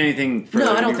there wasn't anything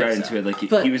further to be right into it. Like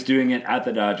he was doing it at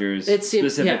the Dodgers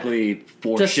specifically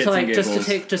for shits and giggles.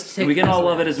 Just to take. We can all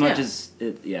love it as much as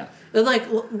it. Yeah. Like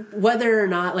whether or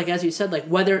not, like as you said, like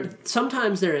whether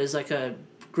sometimes there is like a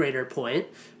greater point,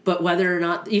 but whether or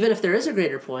not, even if there is a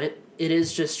greater point, it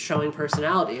is just showing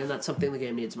personality, and that's something the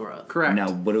game needs more of. Correct. Now,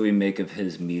 what do we make of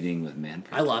his meeting with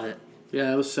Manfred? I love it.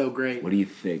 Yeah, it was so great. What do you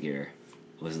figure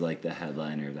was like the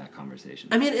headliner of that conversation?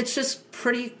 I mean, it's just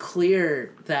pretty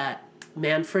clear that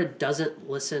Manfred doesn't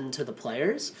listen to the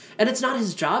players, and it's not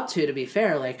his job to be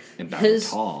fair. Like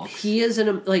he is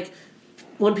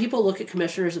when people look at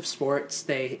commissioners of sports,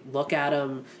 they look at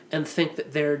them and think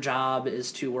that their job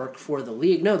is to work for the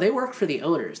league. No, they work for the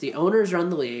owners. The owners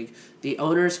run the league. The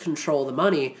owners control the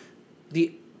money.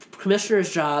 The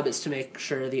commissioner's job is to make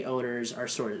sure the owners are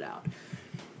sorted out.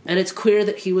 And it's clear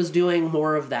that he was doing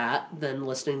more of that than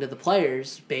listening to the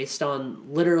players based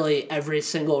on literally every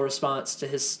single response to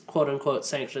his quote-unquote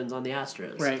sanctions on the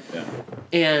Astros. Right. Yeah.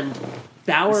 And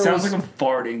Bauer Sounds like I'm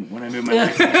farting when I move my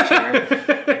legs in the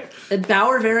chair. And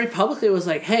Bauer very publicly was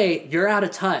like, hey, you're out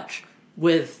of touch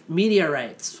with media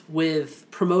rights, with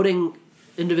promoting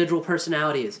individual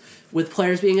personalities, with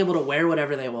players being able to wear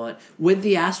whatever they want, with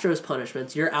the Astros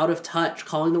punishments. You're out of touch,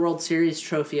 calling the World Series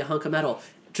trophy a hunk of metal.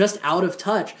 Just out of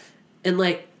touch. And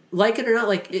like it or not,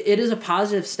 it is a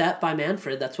positive step by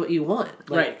Manfred. That's what you want.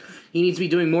 Right. He needs to be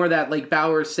doing more of that. Like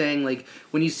Bauer's saying, like,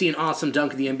 when you see an awesome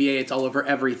dunk in the NBA, it's all over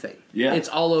everything. Yeah. It's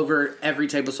all over every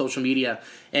type of social media.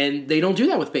 And they don't do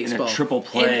that with baseball. And a triple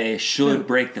play should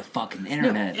break the fucking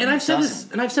internet. And I've said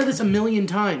this a million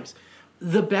times.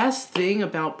 The best thing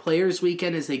about Players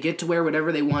Weekend is they get to wear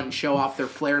whatever they want and show off their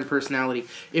flair and personality.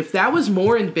 If that was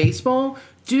more in baseball,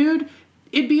 dude,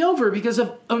 it'd be over because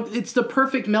of it's the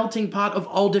perfect melting pot of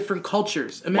all different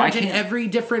cultures. Imagine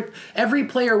every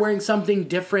player wearing something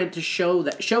different to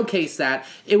showcase that.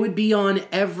 It would be on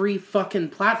every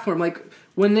fucking platform. Like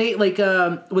when they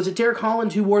was it Derek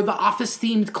Holland who wore the Office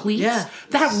themed cleats? Yeah.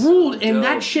 That ruled, and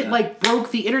that shit broke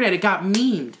the internet. It got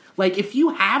memed. Like, if you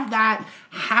have that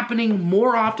happening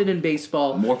more often in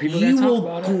baseball, more people you talk will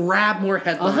about grab more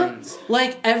headlines.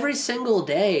 Like, every single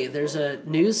day, there's a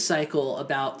news cycle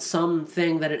about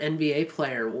something that an NBA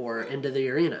player wore into the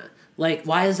arena. Like,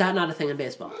 why is that not a thing in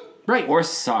baseball? Right. Or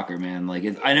soccer, man. Like,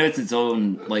 I know it's its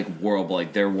own, world,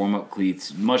 but, their warm-up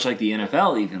cleats, much like the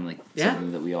NFL even,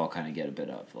 something that we all kind of get a bit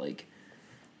of. Like,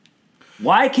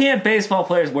 why can't baseball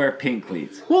players wear pink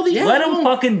cleats? Well, let them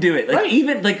fucking do it. Right.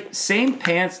 Even same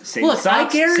pants, same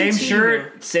socks, same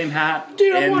shirt, same hat.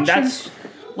 Dude,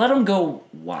 let them go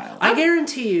wild. I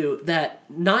guarantee you that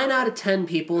 9 out of 10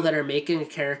 people that are making a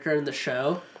character in the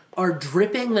show are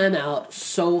dripping them out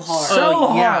so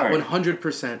hard. Yeah,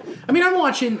 100%. I mean,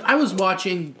 I was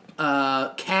watching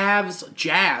Cavs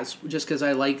Jazz just because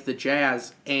I like the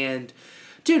Jazz, and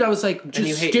dude, I was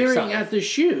just staring at the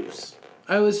shoes.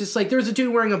 I was just like, there's a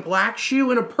dude wearing a black shoe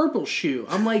and a purple shoe.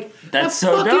 I'm like, that's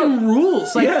so fucking dope.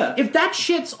 Rules. If that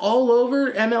shit's all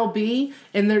over MLB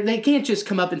and they can't just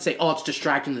come up and say, oh, it's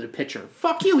distracting to the pitcher.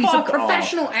 Fuck you. He's a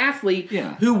professional athlete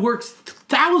who works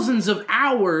thousands of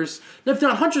hours, if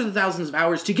not hundreds of thousands of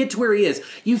hours, to get to where he is.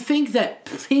 You think that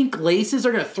pink laces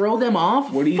are going to throw them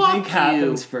off? What do you think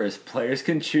happens first? Players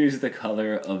can choose the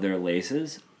color of their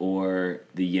laces, or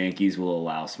the Yankees will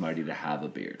allow somebody to have a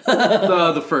beard?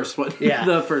 The first one. Yeah.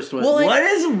 The first one. Well, what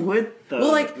is with the...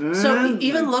 Well, so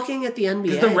even looking at the NBA...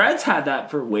 Because the Reds had that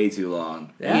for way too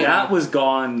long. Yeah. That was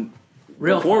gone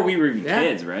before we were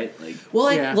kids, right?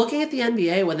 Looking at the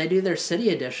NBA, when they do their city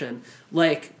edition,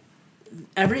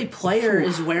 every player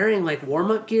is wearing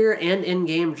warm-up gear and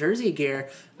in-game jersey gear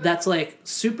that's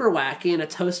super wacky and a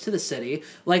toast to the city.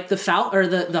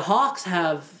 The Hawks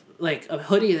have a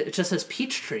hoodie that just says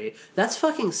Peachtree. That's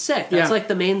fucking sick. That's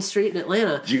the main street in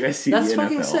Atlanta. Did you guys see That's the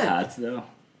fucking NFL sick. hats though?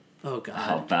 Oh god,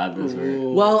 how bad those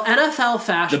were. Well, NFL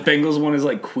fashion. The Bengals one is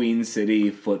Queen City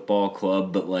Football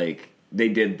Club, but they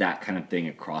did that kind of thing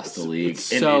across the league. It's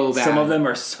so bad. Some of them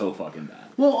are so fucking bad.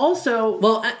 Well,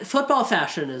 football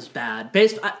fashion is bad.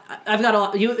 I've got a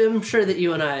lot. I'm sure that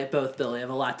you and I both, Billy, have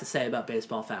a lot to say about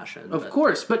baseball fashion. Of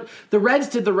course, but the Reds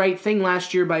did the right thing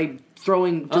last year by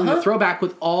doing the throwback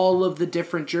with all of the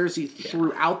different jerseys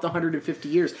throughout the 150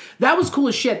 years. That was cool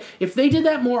as shit. If they did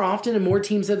that more often and more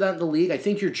teams did that in the league, I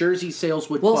think your jersey sales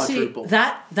would quadruple. See,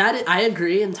 that I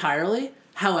agree entirely.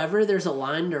 However, there's a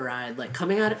line to ride.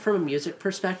 Coming at it from a music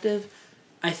perspective,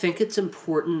 I think it's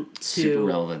important to super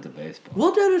relevant to baseball.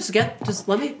 Well, no, just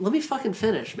let me fucking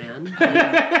finish, man.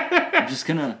 I'm just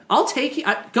gonna. I'll take you.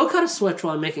 Go cut a switch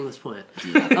while I'm making this point.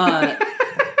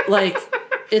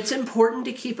 It's important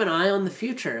to keep an eye on the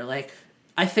future.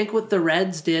 I think what the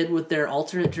Reds did with their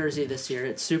alternate jersey this year,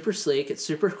 it's super sleek, it's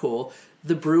super cool.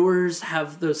 The Brewers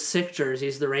have those sick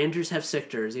jerseys. The Rangers have sick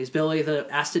jerseys. Billy, the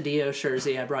Astudillo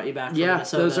jersey I brought you back from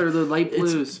Minnesota. Those are the light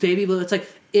blues. It's baby blue. It's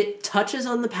it touches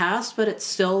on the past, but it's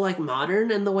still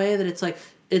modern in the way that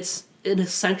it's an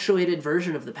accentuated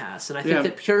version of the past. And I think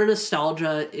that pure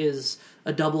nostalgia is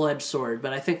a double-edged sword.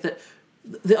 But I think that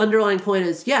the underlying point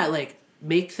is,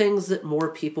 make things that more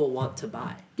people want to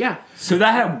buy. Yeah. So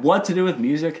that had what to do with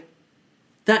music?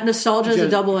 That nostalgia is a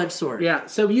double-edged sword. Yeah,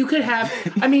 so you could have...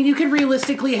 you could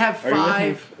realistically have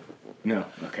 5... No,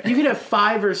 okay. You could have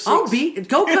 5 or 6...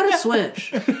 Go cut a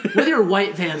switch with your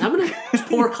white Vans. I'm going to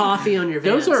pour coffee on your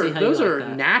Vans. Those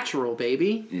are natural,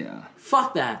 baby. Yeah.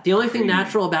 Fuck that. The only thing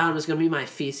natural about them is going to be my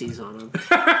feces on them.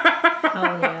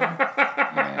 Oh,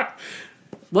 yeah.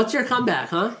 What's your comeback,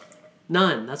 huh?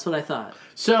 None. That's what I thought.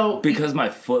 So Because my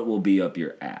foot will be up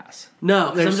your ass. No,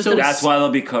 because I'm just still- gonna. That's why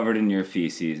they'll be covered in your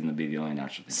feces, and they'll be the only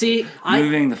natural thing. See,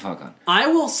 Moving the fuck on. I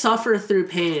will suffer through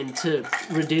pain to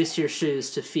reduce your shoes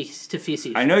to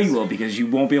feces. I know you will, because you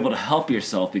won't be able to help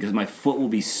yourself, because my foot will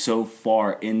be so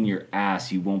far in your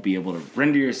ass, you won't be able to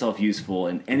render yourself useful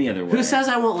in any other way. Who says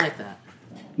I won't like that?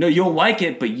 No, you'll like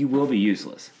it, but you will be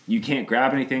useless. You can't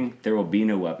grab anything. There will be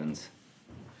no weapons.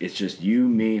 It's just you,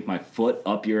 me, my foot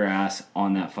up your ass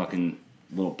on that fucking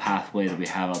little pathway that we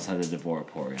have outside the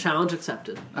Devoraporium. Challenge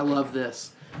accepted. I love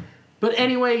this. But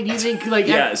anyway, do you think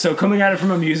Yeah, so coming at it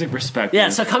from a music perspective. Yeah,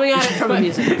 so coming at it from a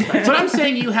music perspective. But I'm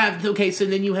saying you have so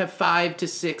then you have 5 to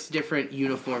 6 different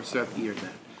uniforms throughout the year then.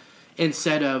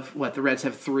 Instead of the Reds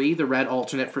have 3, the red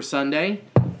alternate for Sunday,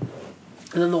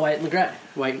 And then the white and the gray.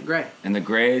 white and gray. And the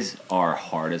grays are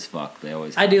hard as fuck. They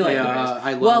always I do like Yeah, the grays.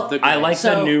 I love the gray. I like the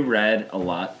So- new red a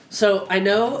lot. So I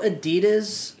know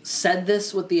Adidas said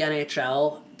this with the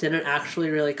NHL, didn't actually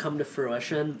really come to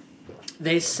fruition.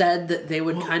 They said that they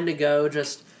would kind of go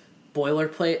just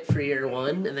boilerplate for year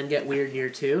 1 and then get weird year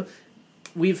 2.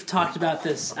 We've talked about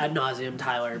this ad nauseum,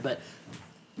 Tyler, but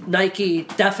Nike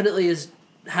definitely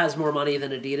has more money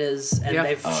than Adidas, and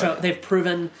Yep. they've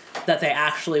proven that they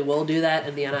actually will do that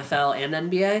in the NFL and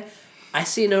NBA. I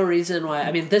see no reason why.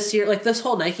 I mean, this year, this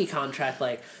whole Nike contract,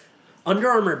 Under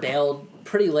Armour bailed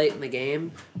pretty late in the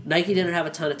game. Nike didn't have a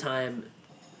ton of time.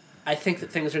 I think that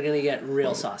things are going to get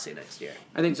real saucy next year.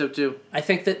 I think so too. I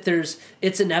think that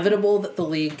it's inevitable that the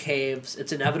league caves.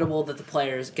 It's inevitable that the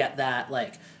players get that,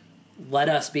 let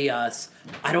us be us.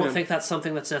 I don't think that's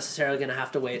something that's necessarily going to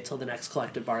have to wait till the next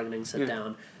collective bargaining sit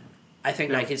down. I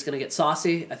think Nike's going to get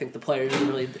saucy. I think the players are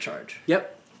going to lead the charge.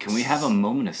 Yep. Can we have a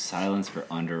moment of silence for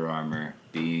Under Armour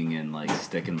being in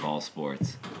stick and ball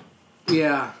sports?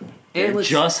 Yeah. And They're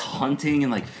just hunting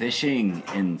and fishing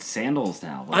in sandals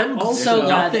now. I'm also so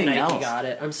glad that nothing Nike else. got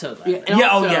it. I'm so glad. Yeah, and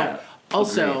Yeah,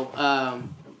 Also,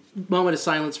 moment of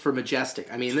silence for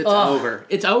Majestic. I mean, it's over.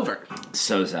 It's over.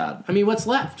 So sad. I mean, what's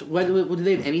left? What do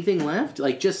they have? Anything left?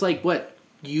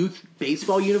 Youth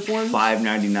baseball uniforms?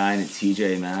 $5.99 at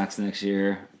TJ Maxx next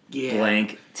year. Yeah.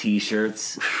 Blank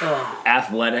T-shirts.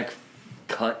 Athletic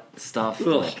cut stuff.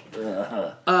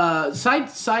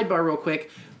 Sidebar, real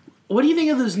quick. What do you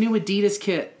think of those new Adidas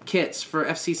kits for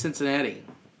FC Cincinnati?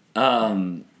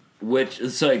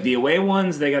 The away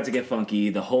ones, they got to get funky.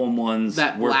 The home ones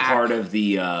That were black. part of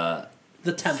the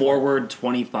template. Forward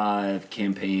 25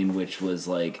 campaign, which was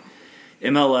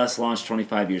MLS launched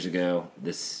 25 years ago.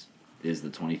 This is the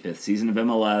 25th season of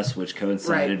MLS, which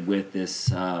coincided with this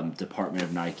department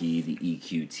of Nike, the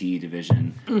EQT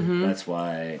division. Mm-hmm. That's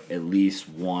why at least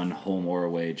one home or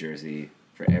away jersey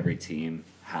for every team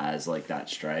has that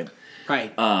stripe.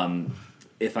 Right.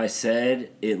 If I said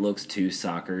it looks too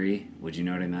soccer-y, would you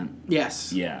know what I meant?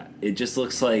 Yes. Yeah, it just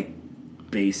looks like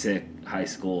basic high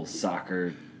school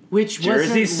soccer Which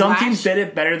jersey. wasn't Some teams last- did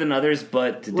it better than others,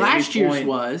 but today's Last year's point,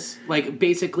 was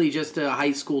basically just a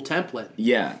high school template.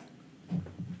 yeah.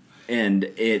 And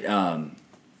it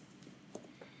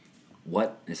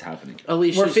what is happening?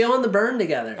 Alicia's, We're feeling the burn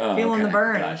together. Oh, Feeling the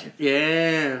burn. Gotcha.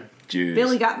 Yeah. Jews.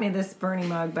 Billy got me this Bernie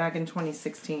mug back in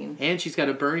 2016. And she's got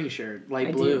a Bernie shirt, light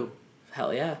I blue. do.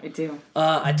 Hell yeah. I do.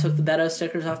 I took the Beto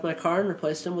stickers off my car and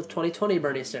replaced them with 2020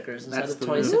 Bernie stickers instead That's of the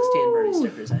 2016 Bernie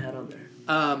stickers I had on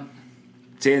there.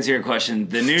 To answer your question,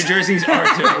 the new jerseys are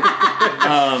dope.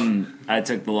 I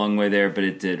took the long way there, but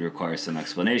it did require some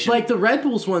explanation. The Red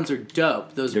Bulls ones are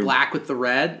dope. Those black with the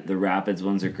red. The Rapids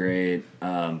ones are great.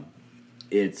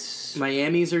 It's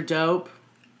Miami's are dope.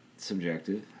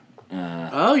 subjective.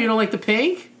 Oh, you don't like the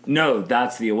pink? No,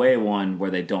 that's the away one where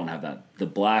they don't have that. The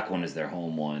black one is their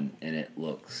home one, and it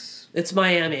looks It's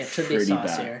Miami. It should be pretty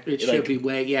saucier. bad. It should be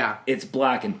way, yeah. It's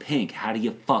black and pink. How do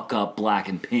you fuck up black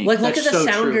and pink? Look That's at the so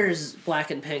true. Sounders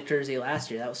black and pink jersey last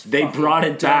year. That was they fucking brought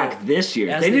it back dope. this year.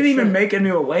 As They they didn't even should. make a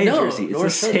new away No, jersey. It's nor the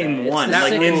should same they. It's one. the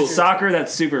same In jersey. soccer,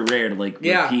 that's super rare to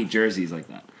Yeah. repeat jerseys like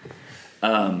that.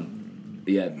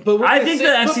 Yeah, But we're I gonna think say-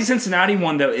 the FC Cincinnati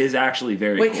one though is actually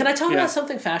very. Wait, cool. can I talk Yeah. about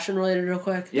something fashion related real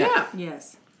quick? Yeah.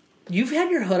 Yes. You've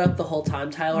had your hood up the whole time,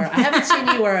 Tyler. I haven't seen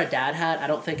you wear a dad hat. I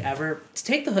don't think ever.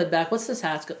 Take the hood back. What's this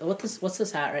hat? What's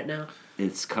this hat right now?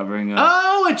 It's covering up.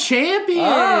 Oh, a champion!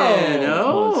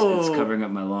 Well, it's covering up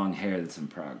my long hair that's in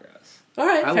progress. All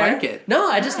right, I fair. like it. No,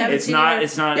 I just haven't It's seen not- you wear-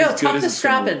 it's not Yo, as good tuck as the it's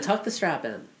strap gonna in. look. Tuck the strap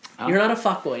in. You're not a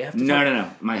fuckboy. You have to. No.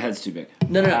 My head's too big.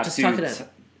 No, I have just tuck it in.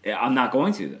 Yeah, I'm not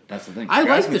going to. That's the thing. I You're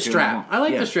like asking the me to, and strap. won't. I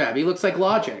like Yeah. the strap. He looks like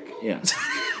Logic. Yeah.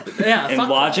 Yeah, And fuck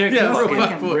Logic Yeah,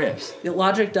 fucking fuck. rips.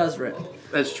 Logic does rip.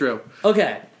 That's true.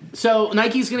 Okay, So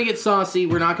Nike's going to get saucy.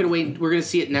 We're not going to wait. We're going to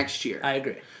see it next year. I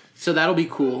agree. So that'll be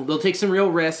cool. They'll take some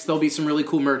real risks. There'll be some really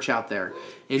cool merch out there.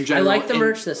 In general, I like the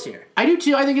merch this year. I do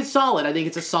too. I think it's solid. I think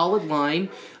it's a solid line.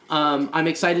 I'm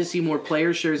excited to see more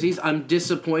players' jerseys. I'm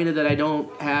disappointed that I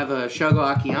don't have a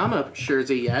Shogo Akiyama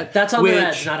jersey yet. That's on the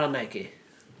Reds, not on Nike.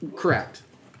 Correct.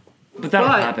 But that'll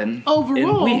happen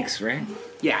overall, in weeks, right?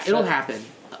 Yeah, it'll happen.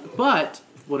 But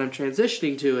what I'm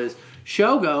transitioning to is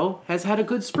Shogo has had a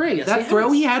good spring. Yes, that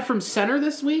throw he had from center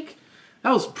this week,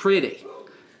 that was pretty.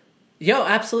 Yo,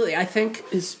 absolutely. I think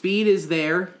his speed is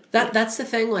there. That's the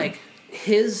thing. Like,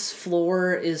 his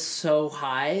floor is so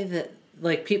high that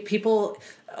like people,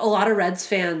 a lot of Reds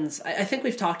fans. I think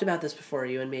we've talked about this before,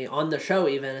 you and me, on the show.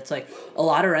 Even it's like a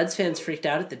lot of Reds fans freaked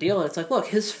out at the deal, and it's like, look,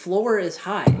 his floor is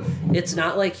high. It's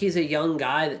not like he's a young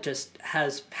guy that just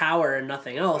has power and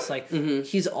nothing else. Like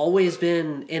he's always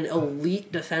been an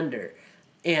elite defender.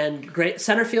 And great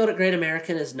center field at Great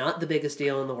American is not the biggest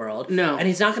deal in the world. No. And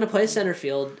he's not going to play center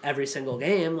field every single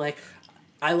game. Like,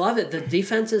 I love it. The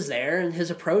defense is there, and his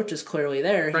approach is clearly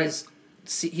there. Right.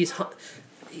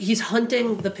 He's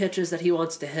hunting the pitches that he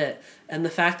wants to hit, and the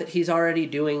fact that he's already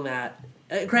doing that.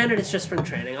 Granted, it's just spring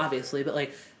training, obviously, but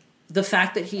like the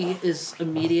fact that he is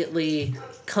immediately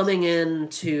coming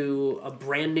into a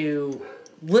brand new,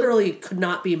 literally could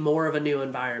not be more of a new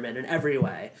environment in every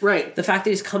way. Right. The fact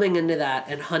that he's coming into that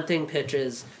and hunting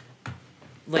pitches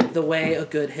like the way a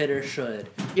good hitter should.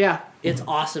 Yeah. It's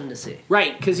awesome to see.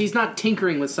 Right, because he's not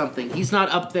tinkering with something. He's not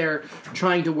up there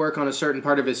trying to work on a certain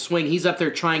part of his swing. He's up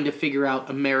there trying to figure out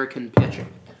American pitching.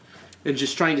 And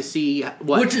just trying to see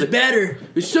what... Which is better.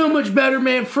 It's so much better,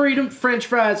 man. Freedom, French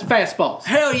fries, fastballs.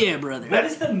 Hell yeah, brother. What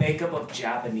is the makeup of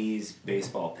Japanese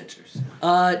baseball pitchers?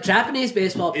 Japanese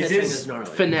baseball pitching is gnarly.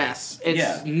 Finesse.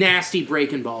 It's nasty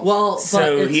breaking balls. Well,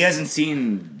 so he hasn't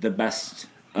seen the best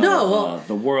of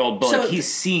the world, but like he's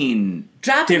seen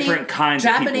different kinds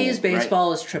of people. Japanese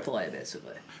baseball is AAA,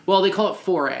 basically. Well, they call it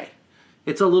 4A.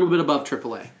 It's a little bit above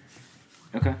AAA.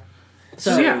 Okay.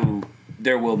 So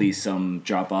there will be some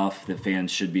drop off that fans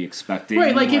should be expecting.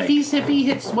 Right, like if he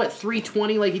hits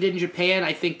 320 like he did in Japan,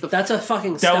 I think that's a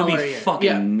fucking stellar that would be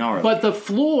fucking gnarly. But the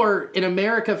floor in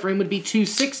America for him would be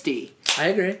 260. I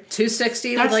agree.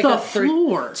 260. That's like the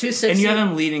floor. 260. And you have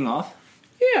him leading off.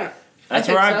 Yeah, that's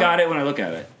where I've got it when I look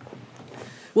at it.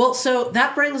 Well, so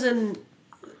that brings in.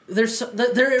 There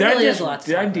really is a lot to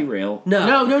Did I derail?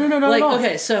 No. Like,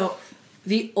 okay, so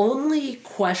the only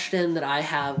question that I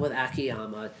have with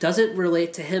Akiyama doesn't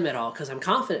relate to him at all because I'm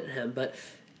confident in him, but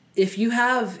if you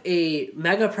have a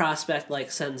mega prospect like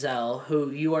Senzel, who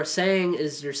you are saying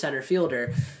is your center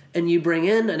fielder, and you bring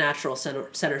in a natural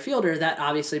center fielder, that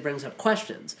obviously brings up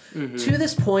questions. Mm-hmm. To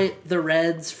this point, the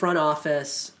Reds front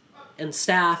office and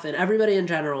staff and everybody in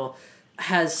general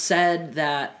has said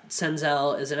that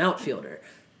Senzel is an outfielder.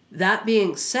 That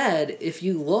being said, if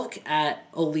you look at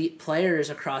elite players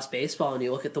across baseball and you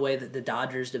look at the way that the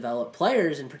Dodgers develop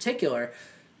players in particular,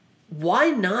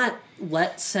 why not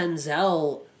let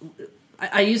Senzel...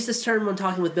 I used this term when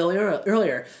talking with Billy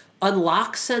earlier.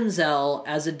 Unlock Senzel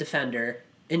as a defender,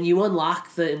 and you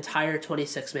unlock the entire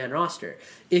 26-man roster.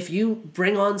 If you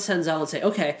bring on Senzel and say,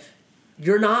 okay,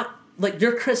 you're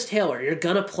Chris Taylor, you're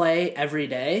going to play every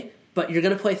day, but you're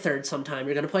going to play third sometime,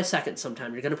 you're going to play second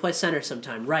sometime, you're going to play center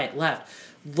sometime, right, left.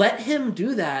 Let him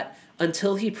do that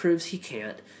until he proves he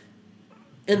can't.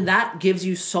 And that gives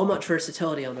you so much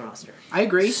versatility on the roster. I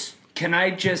agree. Can I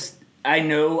just...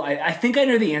 I think I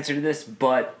know the answer to this,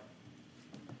 but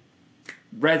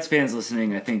Reds fans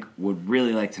listening, I think, would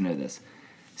really like to know this.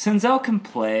 Senzel can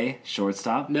play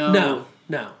shortstop? No.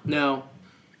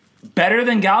 Better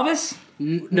than Galvis?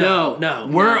 No.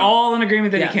 We're all in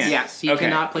agreement that he can. Yes, he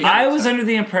cannot play shortstop. I shortstop. was under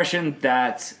the impression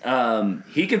that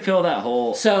he could fill that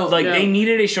hole. So, they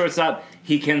needed a shortstop.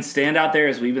 He can stand out there,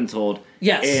 as we've been told.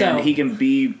 Yes, and he can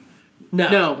be...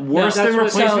 worse than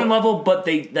replacement level, but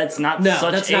that's not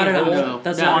such a hole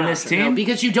on this team. No,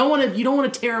 because you don't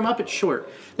want to tear him up at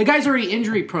short. The guy's already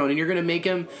injury prone, and you're going to make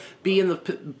him be in the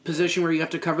position where you have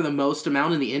to cover the most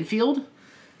amount in the infield.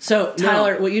 So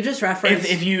Tyler, what you just referenced,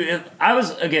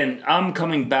 I'm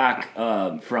coming back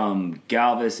from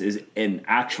Galvis is an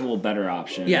actual better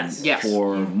option. Yes.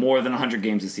 For more than 100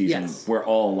 games a season. Yes. We're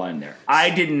all aligned there. I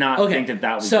did not think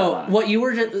that was so. the line. What you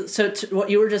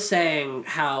were just saying,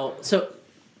 so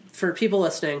for people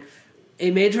listening,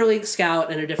 a major league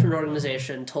scout in a different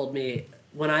organization told me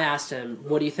when I asked him,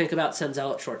 "What do you think about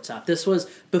Senzel at shortstop?" This was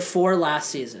before last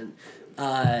season.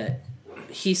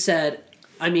 He said,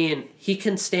 I mean, he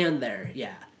can stand there,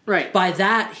 yeah. Right. By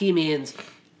that, he means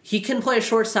he can play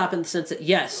shortstop in the sense that,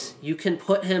 yes, you can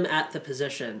put him at the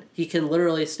position. He can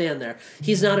literally stand there.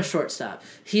 He's not a shortstop.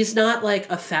 He's not like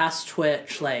a fast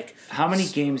twitch, like... How many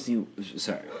games do you...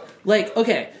 Sorry. Like,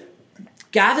 okay,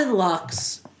 Gavin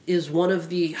Lux is one of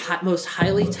the most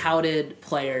highly touted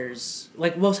players,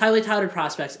 like most highly touted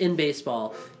prospects in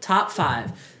baseball, top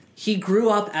 5. He grew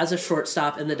up as a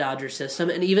shortstop in the Dodgers system,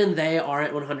 and even they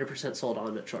aren't 100% sold on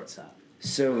him at shortstop.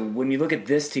 So when you look at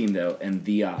this team, though, and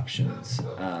the options,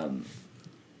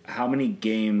 how many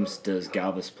games does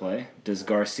Galvis play? Does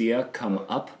Garcia come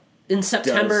up? In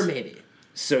September, maybe.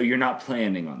 So you're not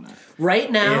planning on that?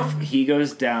 Right now... If he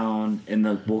goes down,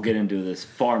 we'll get into this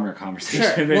farmer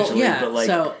conversation eventually,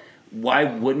 but why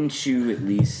wouldn't you at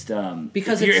least...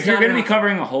 because if you're going to be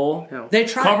covering a hole, they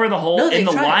tried. Cover the hole in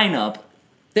the lineup.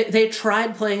 They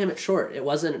tried playing him at short. It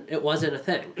wasn't a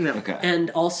thing. No. Okay. And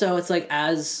also, it's like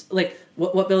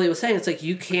what Billy was saying. It's like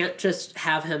you can't just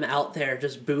have him out there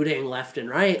just booting left and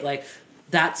right. Like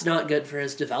that's not good for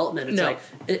his development. It's like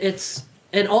it's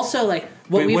and also like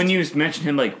when you mentioned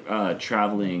him like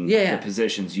traveling the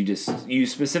positions, you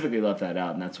specifically left that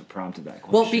out, and that's what prompted that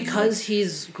question. Well, because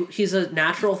he's a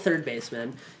natural third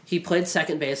baseman. He played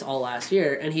second base all last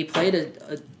year, and he played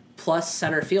a plus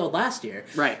center field last year.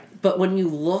 Right. But when you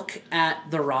look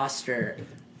at the roster,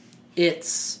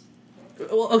 it's...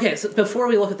 Well, okay, so before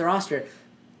we look at the roster,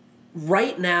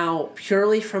 right now,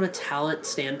 purely from a talent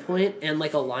standpoint and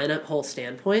like a lineup whole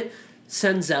standpoint,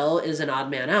 Senzel is an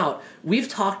odd man out. We've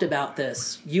talked about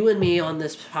this, you and me on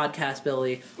this podcast,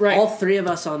 Billy, all 3 of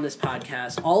us on this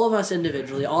podcast, all of us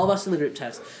individually, all of us in the group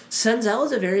text. Senzel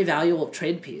is a very valuable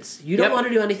trade piece. You don't want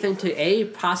to do anything to A,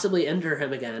 possibly injure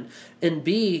him again, and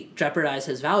B, jeopardize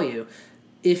his value.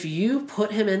 If you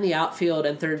put him in the outfield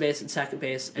and third base and second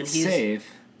base, and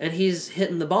he's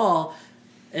hitting the ball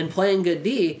and playing good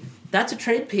D, that's a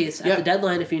trade piece at the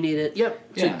deadline if you need it.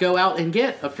 To go out and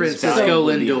get a Francisco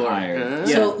Lindor.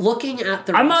 So looking at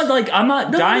the I'm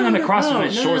not dying on the cross from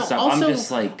his shortstop. Also, I'm just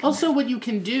like... Also, what you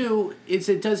can do is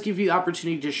it does give you the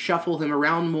opportunity to shuffle him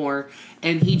around more,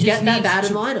 and he just get that needs bat in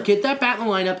to the lineup. Get that bat in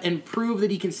the lineup and prove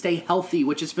that he can stay healthy,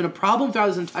 which has been a problem throughout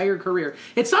his entire career.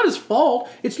 It's not his fault.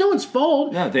 It's no one's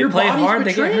fault. No, they Your play body's hard,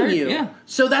 they get betraying hurt. you. Yeah.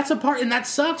 So that's a part, and that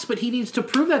sucks, but he needs to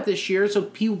prove that this year so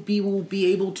he will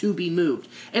be able to be moved.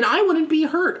 And I wouldn't be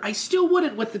hurt. I still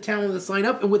wouldn't with the talent of this lineup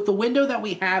and with the window that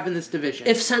we have in this division.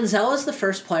 If Senzel is the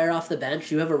first player off the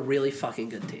bench, you have a really fucking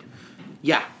good team.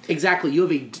 Yeah, exactly.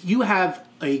 You have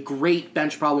a great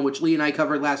bench problem, which Lee and I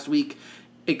covered last week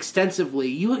extensively.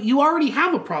 You already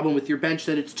have a problem with your bench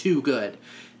that it's too good.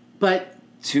 But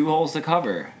 2 holes to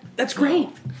cover. That's great.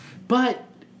 But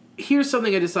here's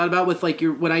something I just thought about with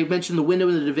when I mentioned the window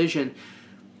in the division.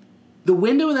 The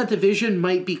window in that division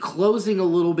might be closing a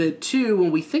little bit, too,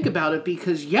 when we think about it,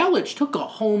 because Yelich took a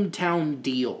hometown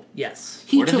deal. Yes.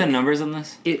 What are the numbers on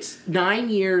this? It's 9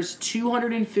 years,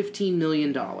 $215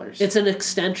 million. It's an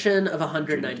extension of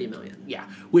 $190 million. Yeah,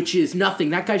 which is nothing.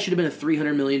 That guy should have been a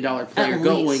 $300 million player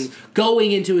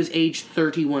going into his age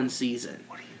 31 season.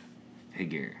 What do you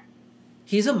figure?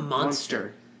 He's a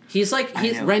monster. He's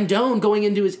Rendon going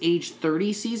into his age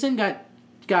 30 season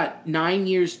got 9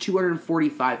 years,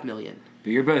 $245 million. But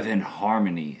you're both in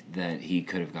harmony that he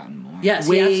could have gotten more. Yes,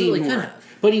 he absolutely could have.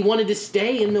 But he wanted to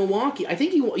stay in Milwaukee. I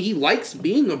think he likes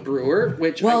being a Brewer.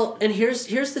 And here's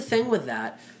the thing with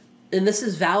that, and this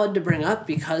is valid to bring up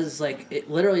because it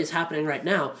literally is happening right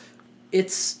now. It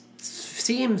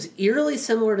seems eerily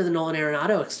similar to the Nolan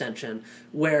Arenado extension,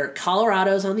 where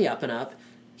Colorado's on the up and up.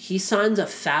 He signs a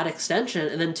fat extension,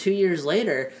 and then 2 years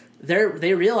later,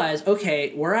 they realize,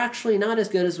 okay, we're actually not as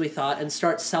good as we thought, and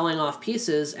start selling off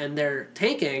pieces, and they're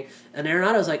tanking. And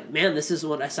Arenado's like, man, this is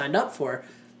what I signed up for.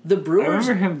 The Brewers...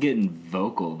 I remember him getting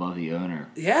vocal about the owner.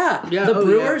 Yeah. The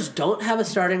Brewers don't have a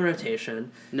starting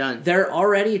rotation. None. They're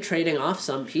already trading off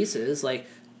some pieces.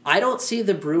 I don't see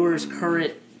the Brewers'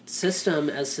 current system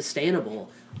as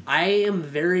sustainable. I am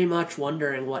very much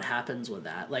wondering what happens with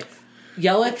that.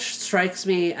 Yelich strikes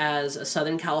me as a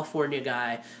Southern California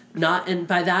guy. And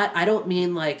by that I don't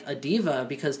mean a diva,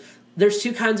 because there's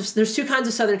two kinds of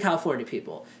Southern California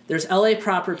people. There's LA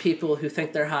proper people who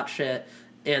think they're hot shit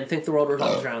and think the world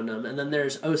revolves around them, and then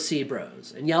there's OC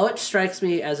bros. And Yelich strikes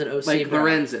me as an OC bro. Like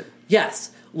Lorenzen.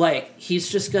 Yes. He's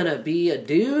just gonna be a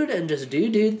dude and just do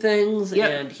dude things,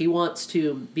 and he wants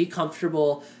to be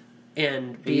comfortable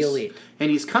and be elite. And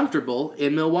he's comfortable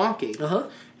in Milwaukee. Uh-huh.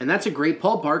 And that's a great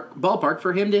ballpark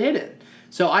for him to hit in.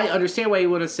 So I understand why you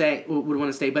would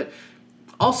want to stay, but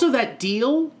also that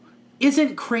deal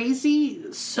isn't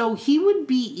crazy, so he would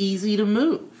be easy to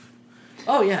move.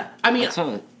 Oh yeah, I mean, that's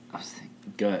what I was thinking.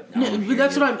 Good. No, but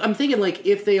that's what I'm thinking.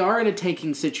 If they are in a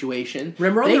tanking situation,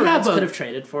 remember the Reds could have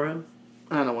traded for him.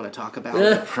 I don't want to talk about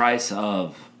the price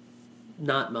of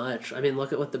not much. I mean,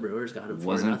 look at what the Brewers got him for.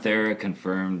 Wasn't there a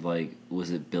confirmed, like, was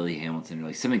it Billy Hamilton or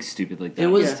like something stupid like that? It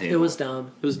was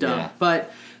dumb. It was dumb. Yeah.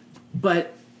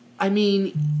 But I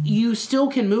mean, you still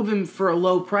can move him for a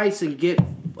low price and get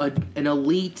an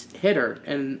elite hitter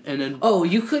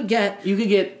you could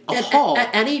get a haul at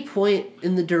any point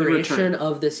in the duration return.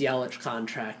 of this Yelich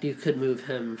contract. You could move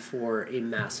him for a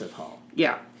massive haul.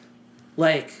 Yeah.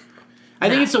 Like, I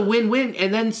think it's a win-win,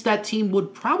 and then that team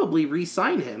would probably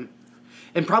re-sign him,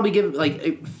 and probably give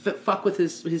fuck with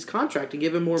his contract and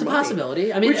give him more money. It's a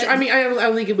possibility. I mean, I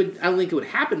don't think it would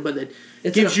happen, but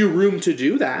it gives you room to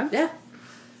do that.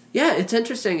 Yeah, it's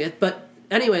interesting. But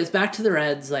anyways, back to the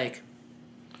Reds. Like,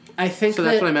 I think so.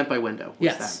 That's what I meant by window.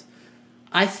 Yes,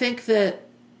 I think that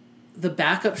the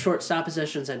backup shortstop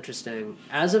position is interesting.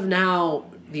 As of now,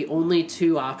 the only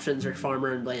two options are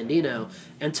Farmer and Blandino.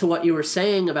 And to what you were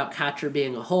saying about catcher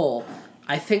being a hole,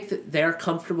 I think that they're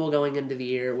comfortable going into the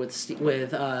year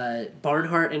with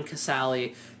Barnhart and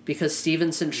Casale because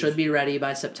Stevenson should be ready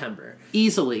by September.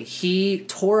 Easily. He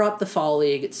tore up the fall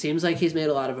league. It seems like he's made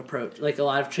a lot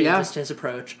of changes to his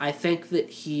approach. I think that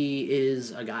he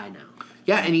is a guy now.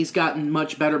 Yeah, and he's gotten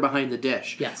much better behind the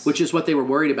dish. Yes. Which is what they were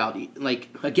worried about. Like,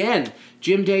 again,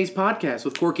 Jim Day's podcast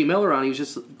with Corky Miller on,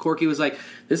 Corky was like,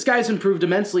 this guy's improved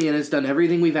immensely and has done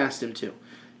everything we've asked him to.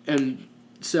 And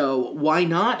so why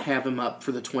not have him up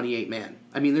for the 28-man?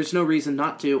 I mean, there's no reason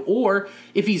not to. Or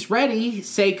if he's ready,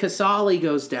 say Casale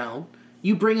goes down,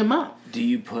 you bring him up. Do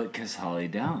you put Casale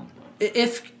down?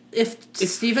 If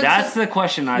Stevenson... That's the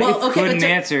question I couldn't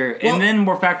answer. And then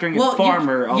we're factoring in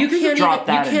Farmer. I'll drop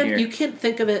that in here. You can't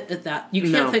think of it at that.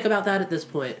 You can't think about that at this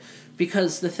point.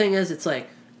 Because the thing is, it's like,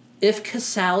 if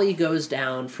Casale goes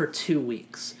down for 2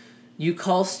 weeks, you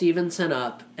call Stevenson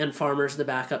up, and Farmer's the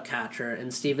backup catcher,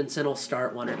 and Stevenson will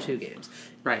start 1 or 2 games.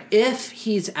 Right. If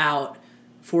he's out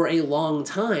for a long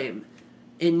time,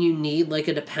 and you need like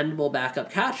a dependable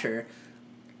backup catcher,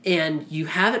 and you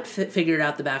haven't figured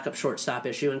out the backup shortstop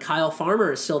issue, and Kyle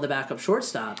Farmer is still the backup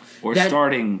shortstop. Or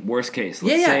starting, worst case.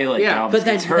 Let's say Galvis but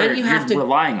gets hurt, then you have you're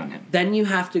relying on him. Then you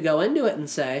have to go into it and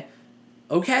say,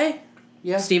 okay,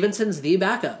 Stevenson's the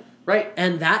backup. Right.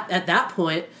 And at that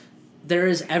point, there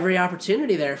is every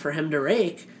opportunity there for him to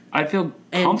rake. I feel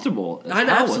comfortable.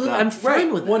 I'm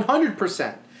fine with it.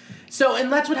 100%. So,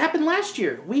 and that's what happened last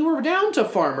year. We were down to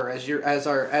Farmer as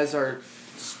our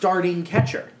starting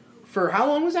catcher. For how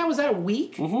long was that? Was that a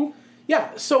week? Mm-hmm. Yeah.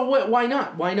 So why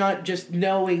not? Why not just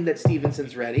knowing that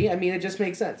Stevenson's ready? I mean, it just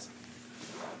makes sense.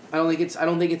 I don't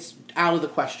think it's out of the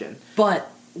question.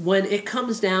 But when it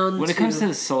comes down when it comes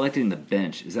to selecting the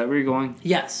bench, is that where you're going?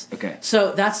 Yes. Okay.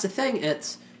 So that's the thing.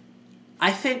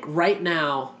 I think right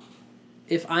now,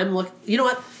 if I'm you know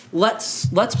what? Let's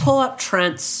pull up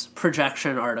Trent's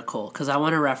projection article because I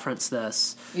want to reference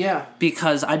this. Yeah.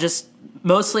 Because I just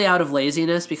mostly out of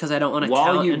laziness because I don't want to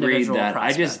count individual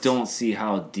prospects. I just don't see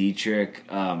how Dietrich,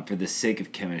 for the sake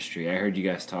of chemistry, I heard you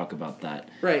guys talk about that.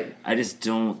 Right. I just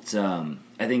don't.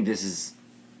 I think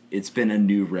it's been a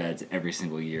new Reds every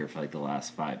single year for like the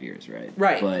last 5 years, right?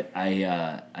 Right. But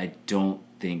I don't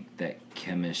think that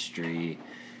chemistry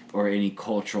or any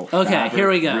cultural fabric here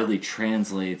we go. really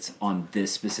translates on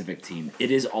this specific team. It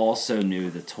is also new.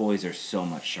 The toys are so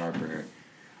much sharper.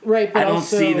 Right, but I don't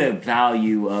see the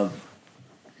value of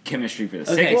chemistry for the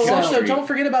sake of chemistry. Also, don't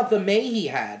forget about the May he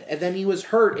had, and then he was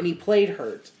hurt, and he played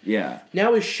hurt. Yeah.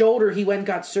 Now his shoulder, he went and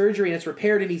got surgery, and it's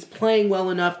repaired, and he's playing well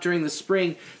enough during the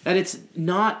spring that it's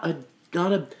not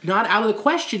out of the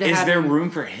question to have. Is there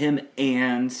room for him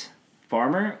and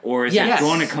Farmer, or is it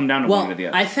going to come down to one or the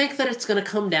other? I think that it's going to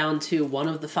come down to one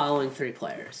of the following 3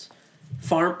 players: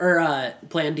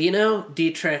 Blandino,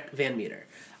 Dietrich, Van Meter.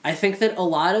 I think that a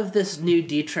lot of this new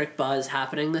Dietrich buzz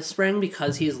happening this spring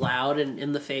because he's loud and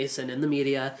in the face and in the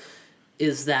media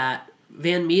is that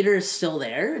Van Meter is still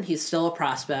there and he's still a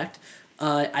prospect.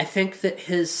 I think that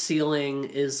his ceiling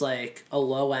is like a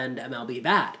low-end MLB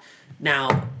bat.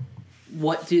 Now,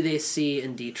 what do they see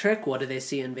in Dietrich? What do they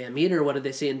see in Van Meter? What do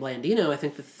they see in Blandino? I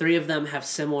think the 3 of them have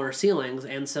similar ceilings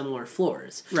and similar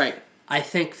floors. Right. I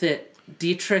think that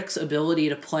Dietrich's ability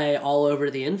to play all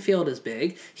over the infield is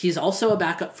big. He's also a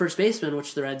backup first baseman,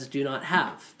 which the Reds do not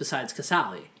have, besides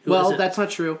Casale. Well, that's not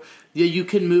true. You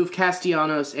can move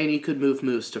Castellanos and you could move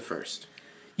Moose to first.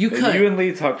 You could. You and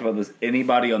Lee talked about this.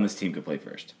 Anybody on this team could play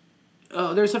first.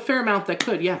 Oh, there's a fair amount that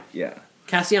could, yeah. Yeah.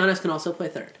 Castellanos can also play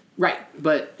third. Right,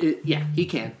 but he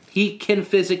can. He can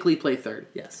physically play third.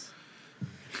 Yes.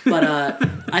 But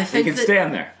I think he can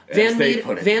stand there. Van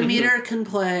Meter can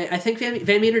play. I think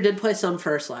Van Meter did play some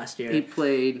first last year. He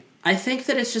played. I think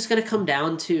that it's just going to come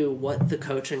down to what the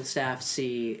coaching staff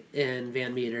see in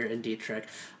Van Meter and Dietrich.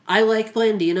 I like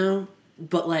Blandino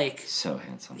but like so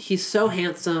handsome. He's so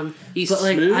handsome. He's but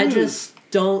like smooth. I just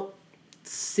don't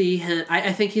see him.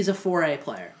 I think he's a 4A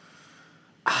player.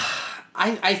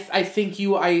 I think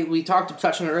we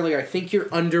touched on it earlier. I think you're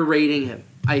underrating him.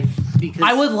 Because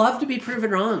I would love to be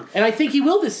proven wrong, and I think he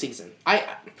will this season. I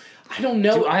don't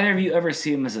know. Do either of you ever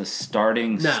see him as a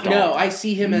starting star? No, I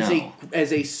see him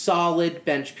as a solid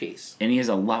bench piece. And he has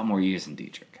a lot more years than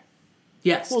Dietrich.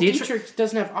 yes. Well, Dietrich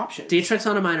doesn't have options. Dietrich's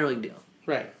on a minor league deal.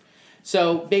 Right.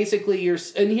 So basically,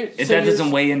 If that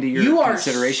doesn't weigh into your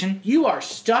consideration? You are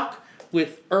stuck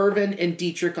with Irvin and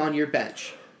Dietrich on your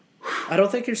bench. I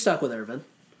don't think you're stuck with Irvin.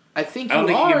 I think I don't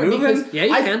you think you are can move because him. Yeah,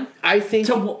 you can. I think.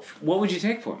 So what would you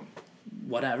take for him?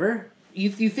 Whatever. You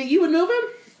think you would move him?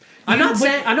 I'm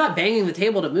not banging the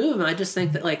table to move him. I just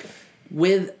think that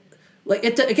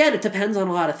it depends on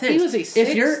a lot of things. He was a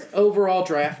sixth overall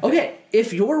draft pick. Okay,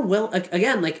 if you're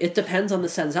it depends on the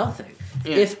Senzel thing.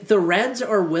 Yeah. If the Reds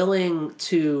are willing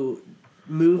to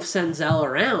move Senzel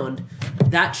around,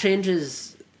 that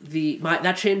changes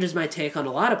my take on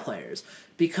a lot of players.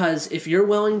 Because if you're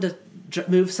willing to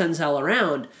move Senzel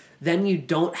around, then you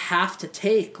don't have to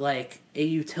take like a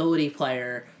utility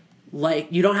player.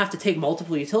 Like you don't have to take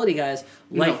multiple utility guys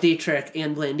like Dietrich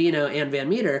and Blandino and Van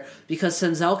Meter because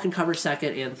Senzel can cover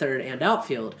second and third and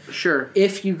outfield. Sure.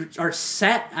 If you are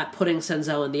set at putting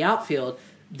Senzel in the outfield,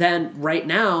 then right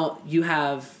now you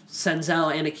have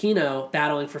Senzel and Aquino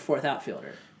battling for fourth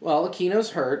outfielder. Well,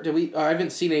 Aquino's hurt. I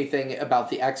haven't seen anything about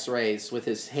the X-rays with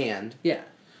his hand. Yeah.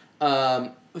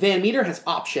 Van Meter has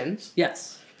options.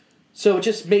 Yes. So it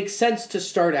just makes sense to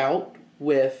start out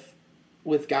with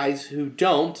guys who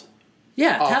don't.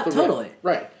 Yeah, totally.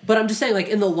 Right. But I'm just saying, like,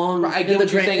 in the long... Right, I get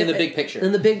what you're saying in the big picture.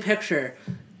 In the big picture,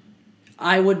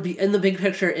 I would be... In the big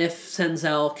picture, if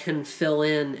Senzel can fill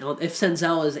in... If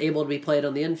Senzel is able to be played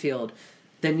on the infield,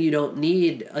 then you don't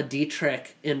need a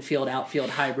Dietrich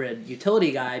infield-outfield hybrid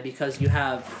utility guy because you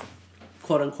have,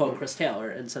 quote-unquote, Chris Taylor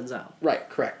and Senzel. Right,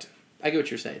 correct. I get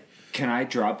what you're saying. Can I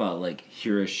drop a,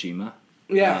 Hiroshima?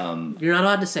 Yeah. You're not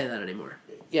allowed to say that anymore.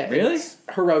 Yeah. Really? It's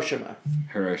Hiroshima.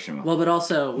 Well, but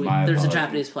also, there's a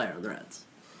Japanese player on the Reds.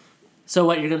 So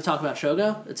what, you're going to talk about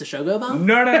Shogo? It's a Shogo bomb?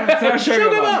 No, it's not a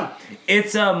Shogo bomb.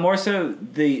 It's more so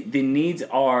the needs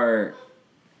are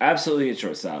absolutely at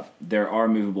shortstop. There are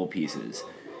movable pieces.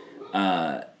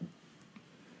 Does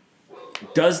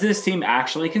this team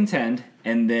actually contend?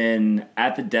 And then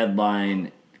at the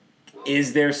deadline,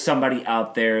 is there somebody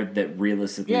out there that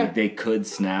realistically they could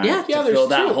snag to fill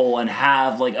that hole and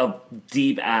have like a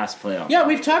deep ass playoff? Yeah,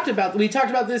 we talked about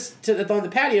this on the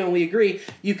patio, and we agree.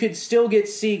 You could still get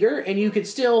Seager, and you could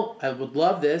still, I would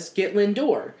love this, get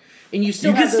Lindor, and you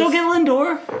still get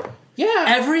Lindor. Yeah,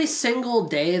 every single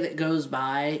day that goes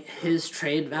by, his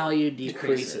trade value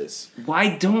decreases.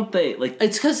 Why don't they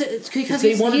It's because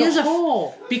they wanted a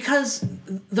haul. Because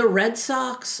the Red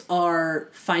Sox are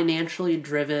financially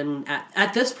driven.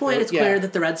 At this point, it's clear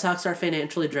that the Red Sox are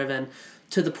financially driven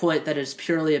to the point that it's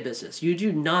purely a business. You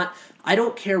do not. I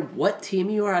don't care what team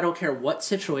you are. I don't care what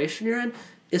situation you're in.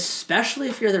 Especially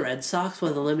if you're the Red Sox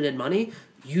with unlimited money,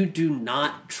 you do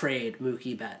not trade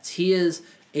Mookie Betts. He is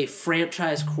a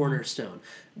franchise cornerstone.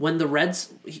 When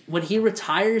he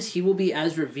retires, he will be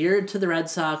as revered to the Red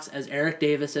Sox as Eric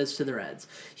Davis is to the Reds.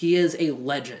 He is a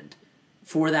legend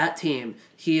for that team.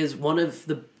 He is one of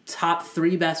the top 4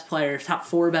 best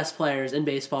players in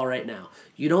baseball right now.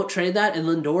 You don't trade that, and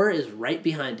Lindor is right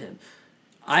behind him.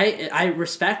 I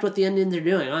respect what the Indians are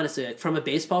doing, honestly. Like, from a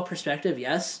baseball perspective,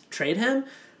 yes, trade him,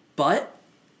 but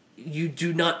you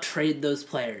do not trade those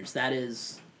players. That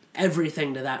is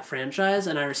everything to that franchise,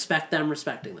 and I respect them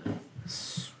respecting them.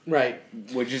 Right.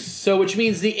 Which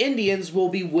means the Indians will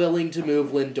be willing to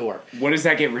move Lindor. What does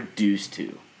that get reduced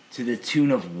to? To the tune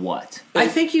of what? I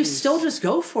think you still just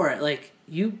go for it. Like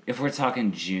if we're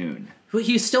talking June.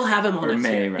 You still have him on next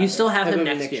May, year. rather. You still have him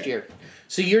next year.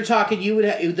 So you're talking,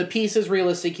 the pieces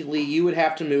realistically, you would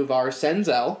have to move our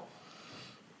Senzel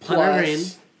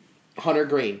plus Hunter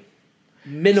Green.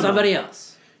 Minimum. Somebody else.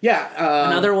 Yeah.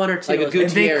 Another one or two. Like a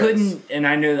Gutierrez. If they couldn't, and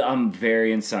I know that I'm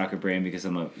very in soccer brain because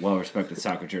I'm a well-respected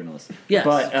soccer journalist. Yes,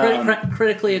 but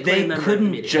critically acclaimed they member couldn't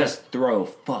of the media. just throw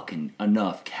fucking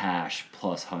enough cash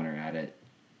plus Hunter at it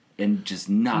and just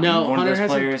not no, one Hunter of those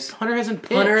players. Hunter hasn't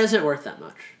pitched. Hunter isn't worth that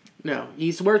much. No,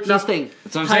 he's worth nothing.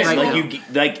 That's what I'm saying. Right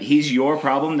Like he's your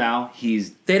problem now.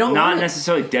 He's not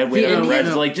necessarily dead weight on the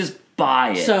Reds. Like just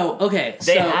buy it. So okay,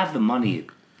 they have the money.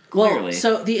 Clearly. Well,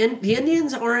 so the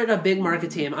Indians aren't a big market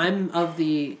team. I'm of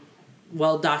the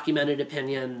well-documented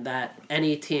opinion that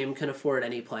any team can afford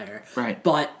any player. Right.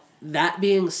 But that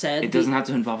being said, it doesn't have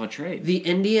to involve a trade. The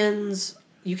Indians,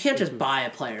 you can't just buy a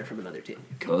player from another team.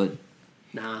 Could.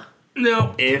 Nah.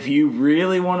 No. If you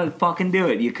really want to fucking do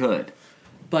it, you could.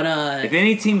 But if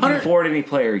any team can afford any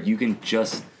player, you can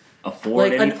just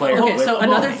afford any player. Okay, so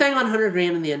another money. thing on Hunter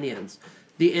Green and the Indians.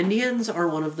 The Indians are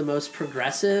one of the most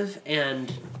progressive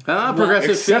and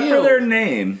progressive except for their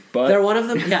name, but they're one of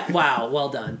them. Yeah, wow, well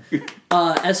done.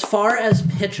 As far as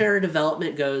pitcher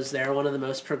development goes, they're one of the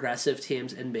most progressive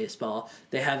teams in baseball.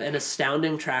 They have an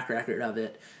astounding track record of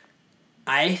it.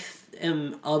 I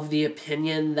am of the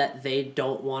opinion that they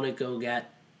don't want to go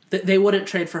get. They wouldn't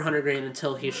trade for Hunter Green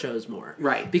until he shows more.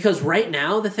 Right. Because right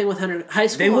now, the thing with high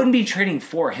school... They wouldn't be trading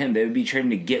for him. They would be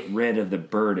trading to get rid of the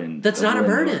burden. That's not a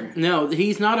burden. No,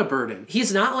 he's not a burden.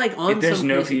 He's not like on if there's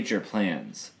no future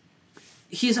plans.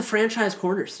 He's a franchise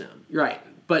cornerstone. Right.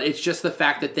 But it's just the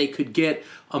fact that they could get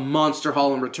a monster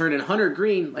haul in return, and Hunter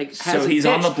Green so he's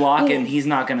on the block, and he's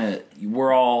not gonna.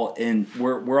 We're all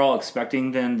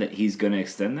expecting then that he's gonna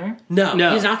extend there.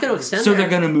 No, he's not gonna extend. So they're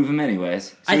gonna move him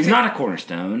anyways. So he's not a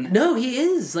cornerstone. No, he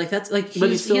is. That's like but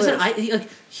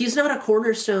he's not a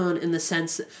cornerstone in the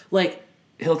sense that,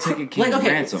 he'll take a king's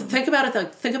ransom. Think about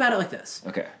it like this.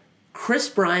 Okay. Chris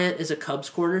Bryant is a Cubs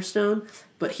cornerstone,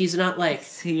 but he's not like...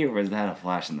 Or was that a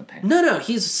flash in the pan? No,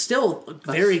 he's still a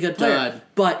very good player.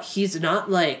 But he's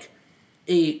not like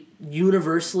a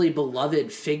universally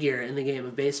beloved figure in the game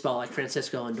of baseball like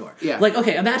Francisco Lindor. Yeah.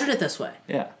 Imagine it this way.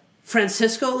 Yeah.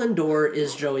 Francisco Lindor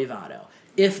is Joey Votto.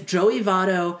 If Joey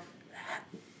Votto,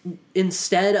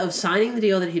 instead of signing the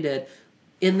deal that he did,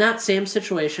 in that same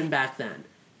situation back then,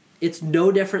 it's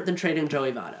no different than trading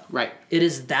Joey Votto. Right. It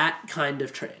is that kind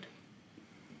of trade.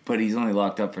 But he's only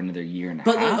locked up for another year and a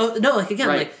half.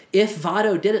 But if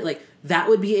Votto did it, that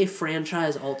would be a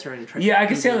franchise-altering trade. Yeah, I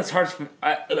can see how that's hard.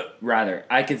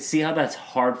 I can see how that's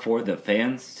hard for the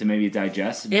fans to maybe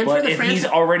digest. And but if he's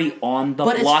already on the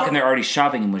block and they're already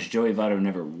shopping him, which Joey Votto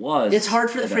never was, it's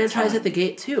hard for the franchise at the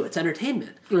gate too. It's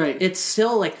entertainment. Right. It's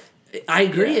still I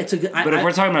agree. Yeah. It's a good. But if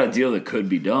we're talking about a deal that could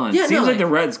be done, it seems like the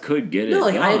Reds could get it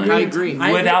done. I agree.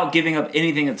 Without giving up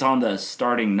anything that's on the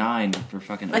starting 9 for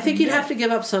fucking. I think you'd have to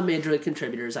give up some major league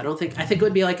contributors. I think it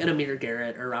would be like an Amir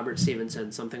Garrett or Robert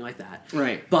Stevenson, something like that.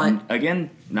 Right. But again,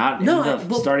 not in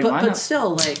the starting lineup. But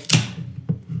still,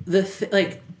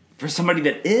 for somebody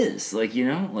that is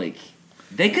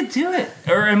they could do it.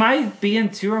 Or am I being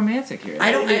too romantic here?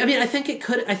 I think it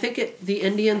could. I think the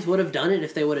Indians would have done it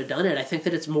if they would have done it. I think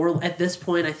that it's more at this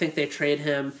point. I think they trade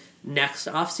him next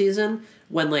offseason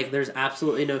when there's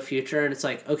absolutely no future, and it's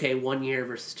 1 year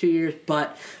versus 2 years.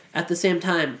 But at the same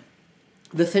time,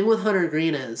 the thing with Hunter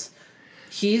Green is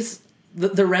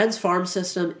the Reds farm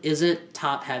system isn't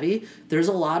top heavy. There's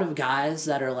a lot of guys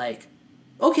that are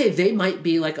they might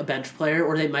be a bench player,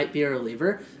 or they might be a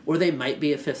reliever, or they might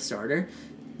be a fifth starter.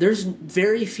 There's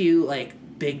very few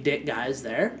big dick guys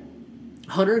there.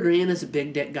 Hunter Green is a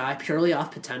big dick guy purely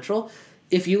off potential.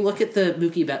 If you look at the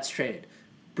Mookie Betts trade,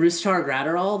 Bruce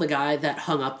Gratterall, the guy that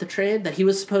hung up the trade, that he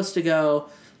was supposed to go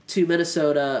to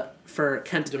Minnesota for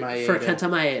Kenta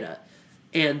Maeda,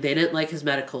 and they didn't like his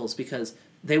medicals because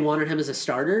they wanted him as a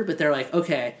starter, but they're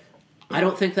okay, I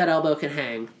don't think that elbow can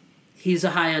hang. He's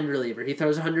a high-end reliever. He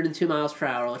throws 102 miles per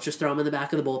hour. Let's just throw him in the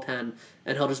back of the bullpen,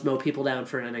 and he'll just mow people down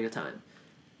for an inning at a time.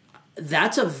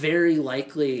 That's a very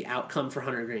likely outcome for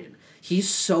Hunter Green. He's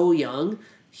so young.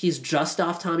 He's just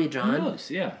off Tommy John. Who knows?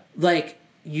 Yeah.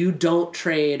 You don't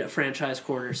trade a franchise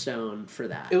cornerstone for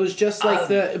that. It was just that's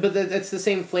the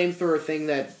same flamethrower thing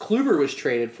that Kluber was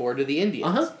traded for to the Indians.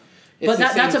 Uh-huh. But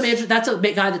that's a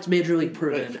guy that's major league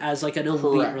proven as an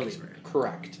elite reliever.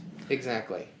 Correct.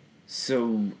 Exactly.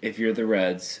 So, if you're the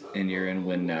Reds and you're in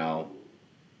win now,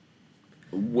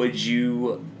 would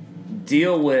you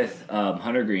deal with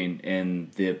Hunter Green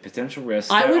and the potential risks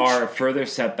that are further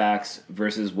setbacks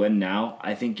versus win now?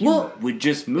 I think you would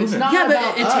just move him. Yeah,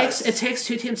 but it takes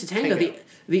two teams to tango.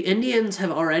 The Indians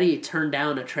have already turned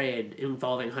down a trade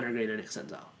involving Hunter Green and Nick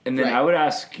Senzel. And then I would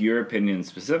ask your opinion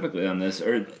specifically on this,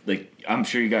 or I'm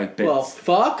sure you got bits. Well,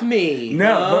 fuck me.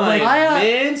 No,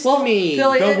 but me.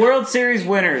 Billy, the World Series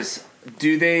winners,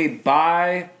 do they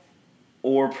buy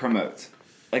or promote?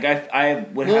 I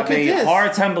would have a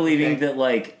hard time believing that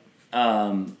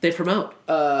they promote.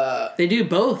 They do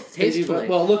both tastefully.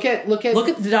 Well, look at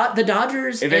the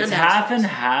Dodgers. If it's half and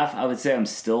half, I would say I'm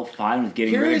still fine with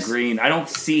getting rid of Green. I don't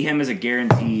see him as a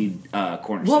guaranteed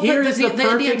cornerstone. Well, but the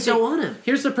Indians don't want him.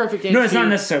 Here's the perfect answer. No, it's not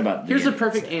necessarily about. Here's the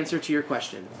perfect answer to your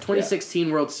question.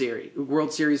 2016 World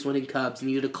Series winning Cubs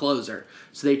needed a closer,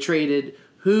 so they traded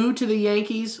who to the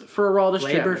Yankees for Aroldis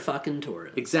Chapman? fucking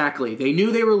Torres. Exactly. They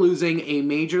knew they were losing a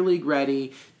major league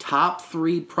ready top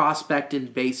 3 prospect in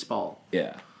baseball.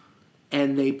 Yeah.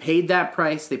 and they paid that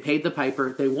price. They paid the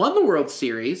piper. They won the World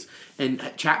Series,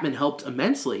 and Chapman helped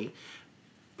immensely.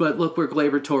 But look where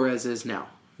Gleyber Torres is now.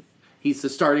 He's the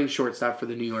starting shortstop for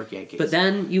the New York Yankees. But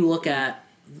then you look at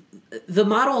the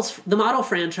models. The model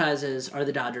franchises are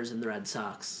the Dodgers and the Red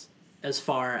Sox as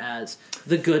far as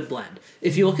the good blend.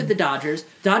 If you look at the Dodgers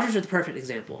are the perfect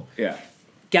example. Yeah.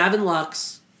 Gavin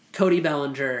Lux, Cody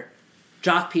Bellinger,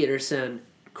 Jock Peterson,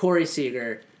 Corey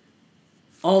Seager,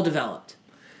 all developed.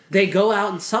 They go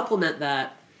out and supplement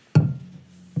that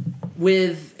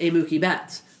with a Mookie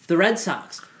Betts. The Red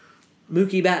Sox,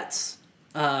 Mookie Betts,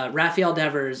 Rafael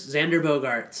Devers, Xander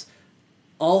Bogaerts,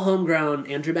 all homegrown,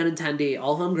 Andrew Benintendi,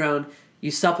 all homegrown.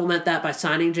 You supplement that by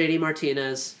signing J.D.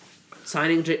 Martinez,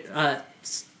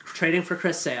 trading for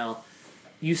Chris Sale.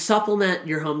 You supplement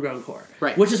your homegrown core,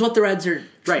 right? Which is what the Reds are,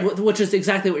 right? Which is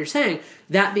exactly what you're saying.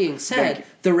 That being said,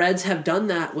 the Reds have done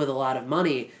that with a lot of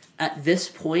money. At this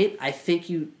point, I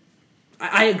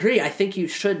agree. I think you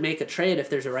should make a trade if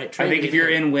there's a right trade. I think if you're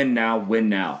in, win now.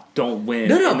 Don't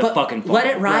win in the but fucking fall. Let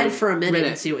it ride for a minute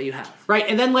and see what you have. Right,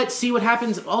 and then let's see what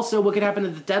happens. Also, what could happen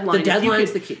at the deadline. The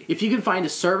deadline's the key. If you can find a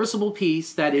serviceable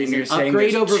piece that is an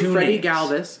upgrade over Freddie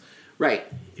Galvis, right.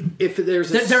 If there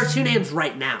are two names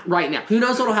right now. Who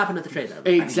knows what will happen at the trade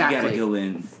deadline? Exactly. You gotta go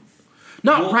in.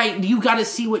 Right. You got to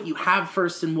see what you have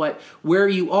first and where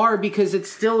you are, because it's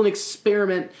still an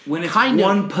experiment. When it's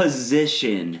one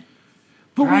position.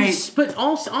 But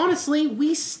also, honestly,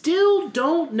 we still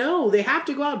don't know. They have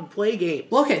to go out and play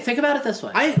games. Well, okay, think about it this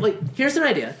way. Here's an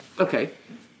idea. Okay.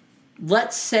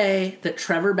 Let's say that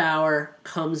Trevor Bauer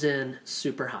comes in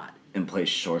super hot. And plays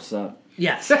shortstop?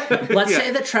 Yes. Let's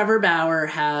say that Trevor Bauer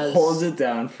holds it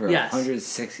down for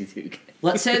 162 games.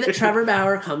 Let's say that Trevor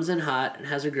Bauer comes in hot and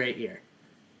has a great year.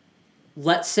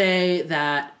 Let's say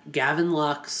that Gavin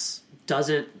Lux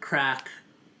doesn't crack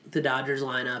the Dodgers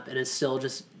lineup and is still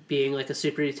just being like a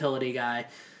super utility guy.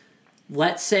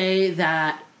 Let's say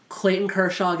that Clayton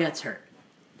Kershaw gets hurt.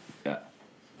 Yeah.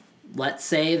 Let's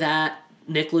say that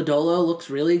Nick Lodolo looks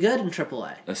really good in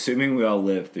AAA. Assuming we all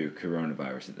live through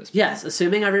coronavirus at this point. Yes,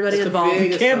 assuming everybody involved.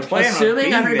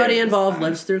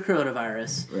 Lives through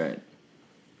coronavirus. Right.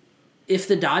 If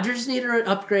the Dodgers need an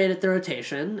upgrade at the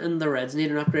rotation and the Reds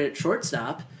need an upgrade at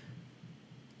shortstop,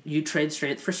 you trade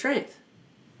strength for strength.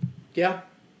 Yeah.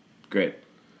 Great.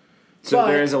 So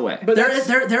there is a way. But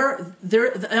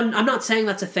I'm not saying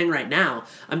that's a thing right now.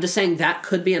 I'm just saying that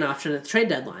could be an option at the trade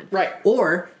deadline. Right.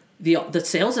 Or the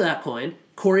sales of that coin,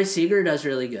 Corey Seager does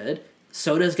really good.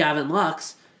 So does Gavin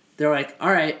Lux. They're like,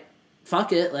 all right,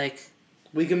 fuck it. Like,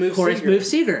 we can move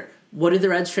Seager. What did the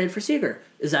Reds trade for Seager?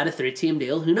 Is that a 3-team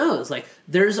deal? Who knows? Like,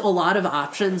 there's a lot of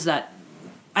options that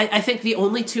I think the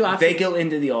only two options. They go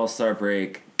into the All-Star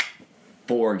break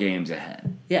 4 games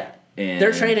ahead. Yeah. And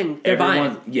they're trading. They're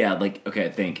buying. Yeah, I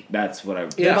think that's what I.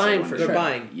 They're buying for sure. They're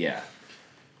buying. Yeah.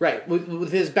 Right.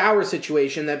 With his Bauer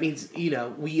situation, that means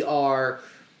we are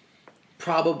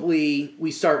probably we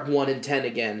start 1-10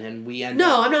 again, and we end.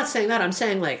 No, I'm not saying that. I'm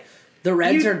saying like the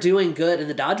Reds are doing good and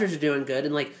the Dodgers are doing good,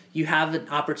 and like you have an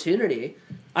opportunity.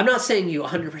 I'm not saying you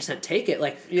 100% take it,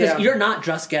 like because you're not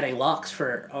just getting Lux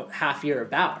for a half year of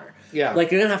Bauer. Yeah.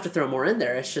 Like you're gonna have to throw more in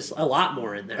there. It's just a lot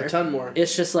more in there. A ton more.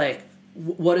 It's just like.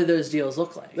 What do those deals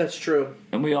look like? That's true.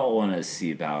 And we all want to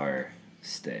see Bauer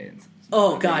stay.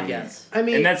 Oh, God, yes. I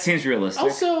mean... And that seems realistic.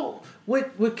 Also,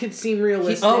 what could seem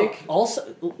realistic...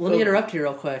 Let me interrupt you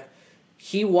real quick.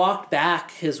 He walked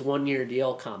back his 1-year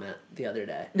deal comment the other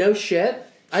day. No shit?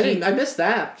 I missed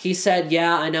that. He said,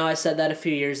 yeah, I know I said that a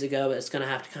few years ago, but it's going to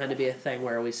have to kind of be a thing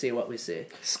where we see what we see.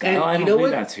 Skyline, you know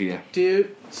what? That to you.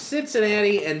 Dude,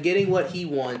 Cincinnati and getting what he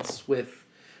wants with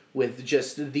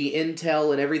just the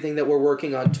intel and everything that we're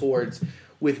working on towards,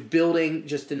 with building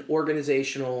just an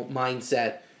organizational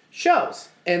mindset, shows.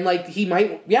 And like he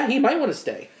might want to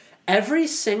stay. Every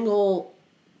single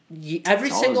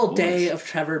day of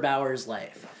Trevor Bauer's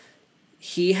life,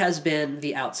 he has been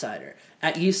the outsider.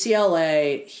 At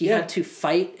UCLA, he had to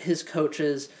fight his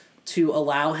coaches to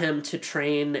allow him to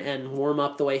train and warm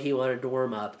up the way he wanted to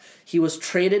warm up. He was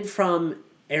traded from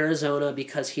Arizona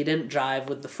because he didn't jive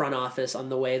with the front office on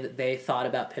the way that they thought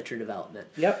about pitcher development.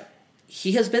 Yep.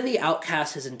 He has been the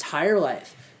outcast his entire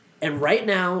life. And right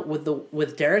now,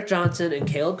 with Derek Johnson and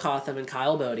Caleb Cotham and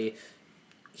Kyle Bodie,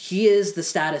 he is the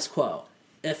status quo.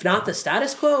 If not the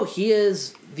status quo, he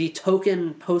is the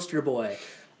token poster boy.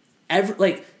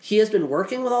 He has been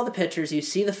working with all the pitchers. You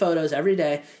see the photos every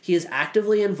day. He is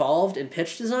actively involved in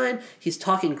pitch design. He's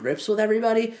talking grips with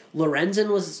everybody. Lorenzen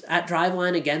was at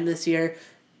Driveline again this year.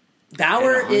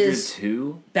 Bauer is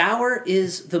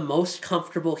the most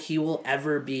comfortable he will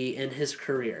ever be in his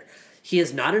career. he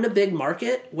is not in a big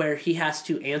market where he has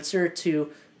to answer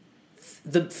to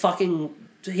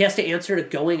he has to answer to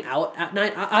going out at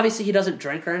night. Obviously, he doesn't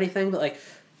drink or anything, but like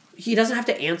he doesn't have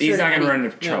to answer. He's not going to run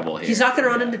into trouble here. He's not going to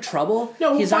run into trouble.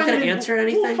 No, he's not going to answer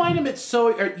anything. We'll find him at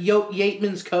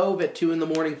Yateman's Cove at 2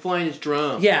 a.m. flying his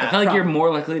drum. Yeah, I feel like you're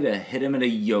more likely to hit him at a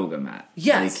yoga mat.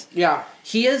 Yes. Yeah.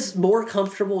 He is more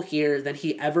comfortable here than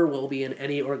he ever will be in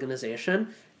any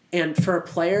organization. And for a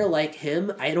player like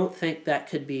him, I don't think that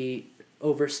could be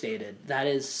overstated. That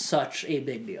is such a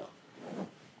big deal.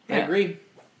 I agree.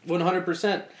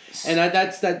 100%. And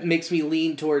that makes me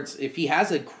lean towards, if he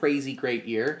has a crazy great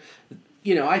year,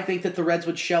 I think that the Reds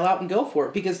would shell out and go for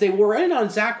it because they were in on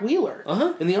Zach Wheeler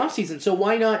in the offseason. So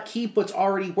why not keep what's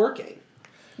already working?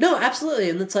 No, absolutely.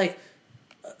 And it's like,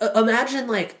 imagine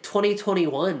like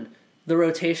 2021, the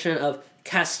rotation of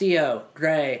Castillo,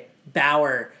 Gray,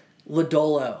 Bauer,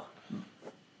 Lodolo,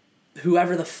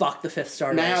 whoever the fuck the fifth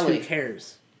starter is, who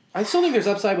cares? I still think there's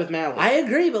upside with Malley. I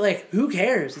agree, but like, who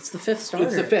cares? It's the fifth starter.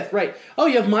 It's the fifth, right. Oh,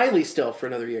 you have Miley still for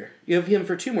another year. You have him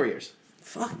for 2 more years.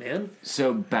 Fuck, man.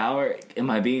 So Bauer, am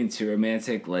I being too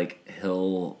romantic? Like,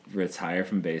 he'll retire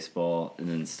from baseball and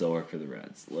then still work for the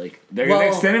Reds. Like, they're going to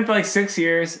extend him for like 6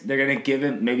 years. They're going to give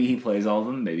him, maybe he plays all of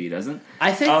them, maybe he doesn't.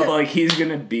 I think but like, he's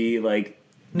going to be like...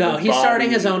 No, he's starting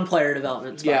his own player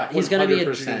development spot. Yeah, he's going to be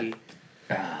a G.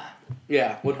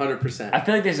 Yeah, 100%. I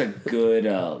feel like there's a good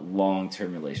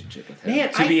long-term relationship with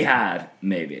him be had,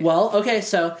 maybe. Well, okay,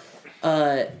 so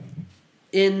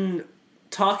in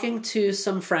talking to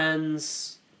some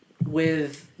friends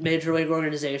with major league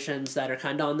organizations that are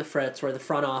kind of on the fritz, where the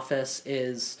front office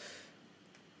is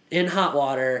in hot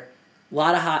water, a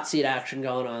lot of hot seat action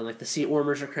going on, like the seat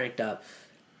warmers are cranked up.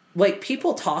 Like,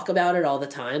 people talk about it all the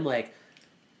time, like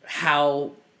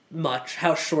how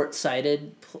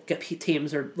short-sighted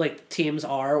teams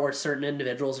are, or certain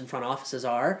individuals in front offices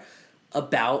are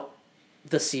about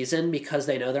the season because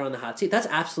they know they're on the hot seat. That's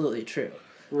absolutely true.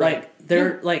 Right.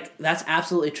 Like that's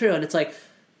absolutely true. And it's like,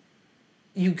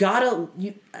 you gotta,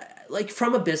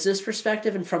 from a business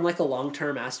perspective and from like a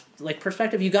long-term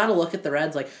perspective, you gotta look at the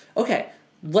Reds like, okay,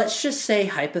 let's just say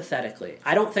hypothetically,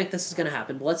 I don't think this is going to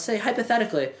happen, but let's say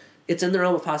hypothetically, it's in the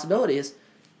realm of possibilities,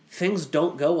 things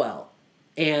don't go well.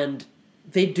 And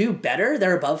they do better.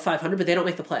 They're above 500, but they don't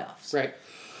make the playoffs. Right.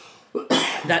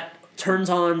 That turns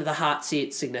on the hot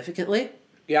seat significantly.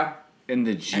 Yeah. And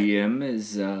the GM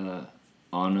is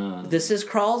on a... This is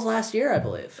Kral's last year, I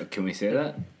believe. Can we say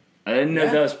that? I didn't know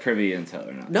that was privy intel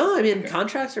or not. No, I mean,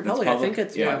 contracts are public. I think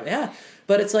it's... Yeah.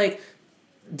 But it's like,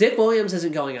 Dick Williams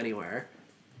isn't going anywhere.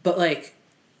 But like,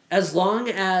 as long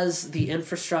as the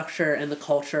infrastructure and the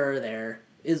culture are there,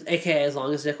 aka as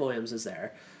long as Dick Williams is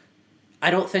there, I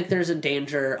don't think there's a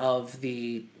danger of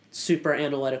the super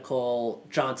analytical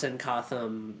Johnson,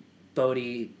 Cotham,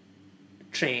 Bodie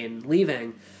chain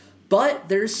leaving. But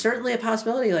there's certainly a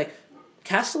possibility, like,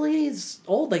 Castellini's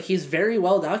old. Like, he's very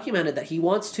well documented that he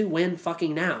wants to win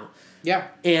fucking now. Yeah.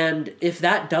 And if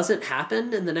that doesn't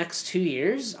happen in the next 2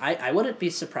 years, I wouldn't be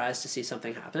surprised to see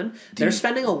something happen. They're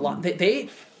spending a lot.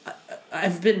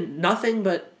 I've been nothing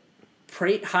but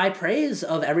high praise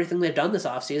of everything they've done this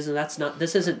offseason.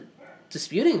 This isn't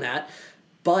disputing that,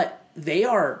 but they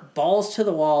are balls to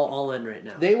the wall all in right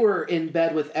now. They were in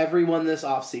bed with everyone this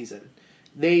offseason.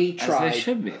 They tried as they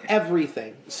should be.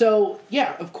 Everything. So,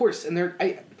 yeah, of course. And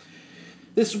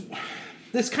this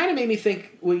kind of made me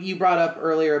think what you brought up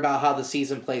earlier about how the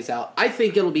season plays out. I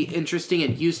think it'll be interesting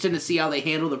in Houston to see how they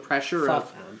handle the pressure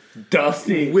of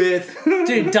Dusty.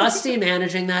 Dude, Dusty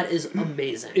managing that is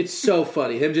amazing. It's so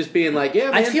funny. Him just being like,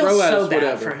 yeah, man, I feel throw at so us, bad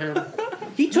whatever. for him.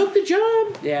 He took the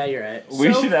job. Yeah, you're right.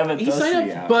 We should have a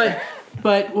Dusty out.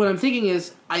 But what I'm thinking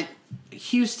is,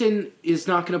 Houston is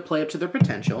not going to play up to their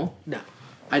potential. No.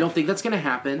 I don't think that's going to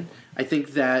happen. I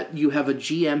think that you have a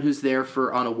GM who's there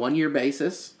on a 1-year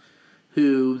basis,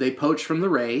 who they poached from the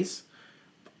Rays.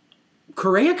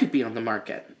 Correa could be on the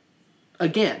market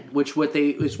again, which was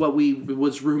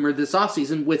rumored this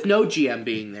offseason with no GM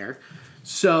being there.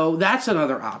 So that's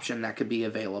another option that could be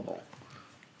available.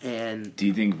 And do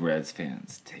you think Reds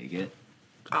fans take it?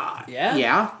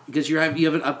 Yeah, because you have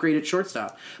an upgraded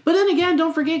shortstop. But then again,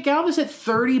 don't forget Galvis hit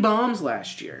 30 bombs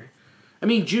last year. I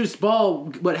mean, juiced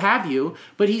ball, what have you,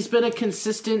 but he's been a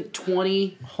consistent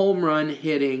 20 home run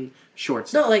hitting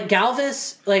shortstop. No, like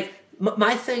Galvis, like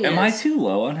my thing Am I too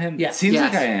low on him? Yes. Seems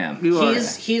like I am.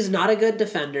 He's not a good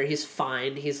defender. He's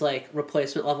fine. He's like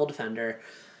replacement level defender.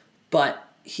 But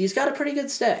he's got a pretty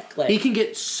good stick. Like, he can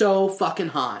get so fucking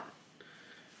hot.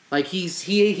 Like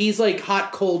he's like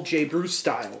hot cold Jay Bruce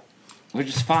style. Which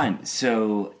is fine.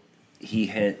 So he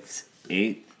hits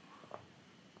 8th.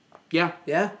 Yeah.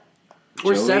 Yeah.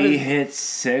 Or Joey seventh. hit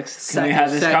sixth. Can Second. we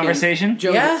have this Second. conversation?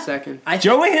 Joey Yeah. hit second.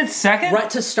 Joey hit second? Right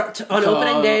to start on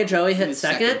opening day, Joey hit he's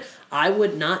second. second. I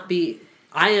would not be.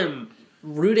 I am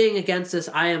rooting against this.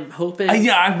 I am hoping.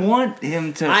 I want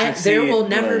him to succeed. There will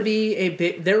never but be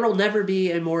There will never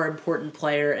be a more important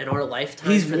player in our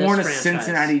lifetime. He's for worn a this franchise.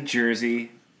 Cincinnati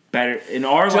jersey better in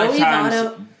our Joey lifetimes.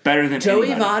 Votto- Better than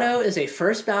Joey anybody. Votto is a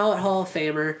first ballot Hall of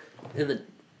Famer in the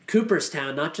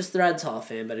Cooperstown, not just the Reds Hall of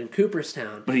Fame, but in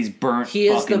Cooperstown. But he's burnt. He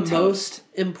is the fucking toast. most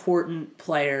important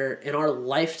player in our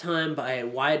lifetime by a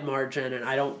wide margin, and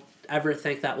I don't ever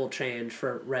think that will change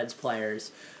for Reds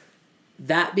players.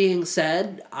 That being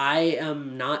said, I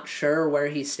am not sure where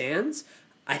he stands.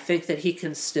 I think that he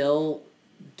can still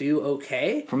do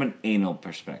okay. From an anal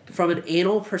perspective. From an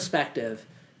anal perspective,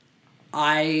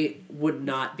 I would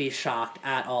not be shocked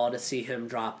at all to see him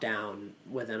drop down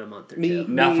within a month or two.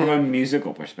 Not from a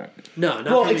musical perspective. No, not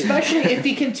Well, from especially if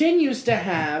he continues to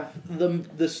have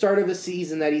the start of a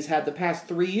season that he's had the past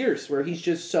 3 years, where he's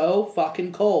just so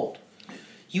fucking cold.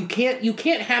 You can't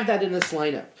have that in this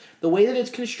lineup. The way that it's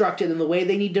constructed and the way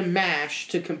they need to mash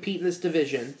to compete in this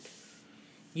division,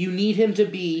 you need him to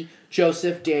be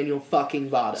Joseph Daniel fucking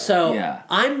Votto. So Yeah.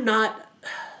 I'm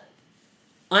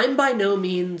by no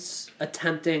means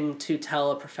attempting to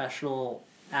tell a professional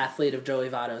athlete of Joey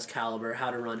Votto's caliber how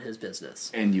to run his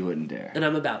business, And you wouldn't dare. and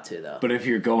I'm about to though. But if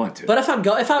you're going to. But if you're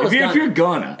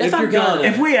gonna.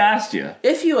 If we asked you.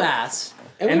 if you asked,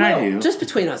 And I do. just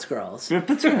between us girls, But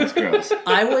between us girls.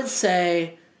 I would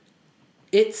say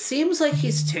it seems like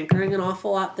he's tinkering an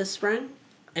awful lot this spring,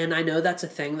 and I know that's a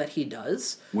thing that he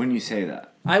does. When you say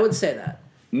that. I would say that.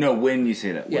 No, when you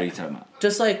say that. What Yeah. are you talking about?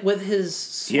 Just like with his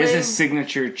swing, He has his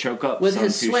signature choke up. with sun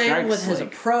his two swing, strikes, with his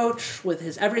like, approach, with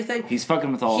his everything. He's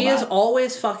fucking with all He that. is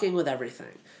always fucking with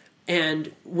everything.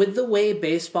 And with the way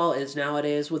baseball is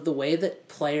nowadays, with the way that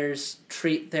players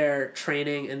treat their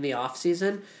training in the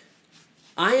offseason,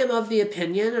 I am of the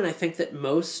opinion, and I think that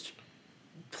most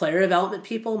player development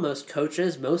people, most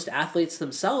coaches, most athletes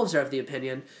themselves are of the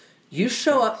opinion, you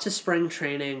show up to spring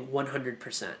training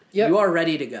 100%. Yep. You are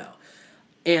ready to go.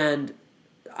 And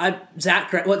what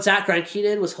Zach Greinke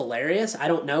did was hilarious. I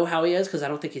don't know how he is because I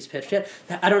don't think he's pitched yet.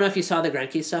 I don't know if you saw the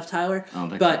Greinke stuff, Tyler,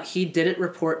 but he didn't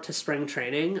report to spring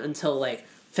training until like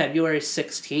February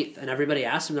 16th, and everybody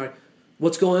asked him, they're like,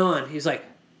 what's going on? He's like,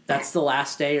 that's the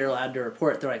last day you're allowed to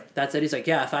report. They're like, that's it. He's like,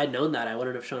 yeah, if I'd known that, I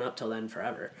wouldn't have shown up till then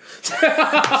forever.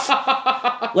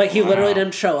 Like, he literally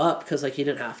didn't show up because like he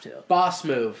didn't have to. Boss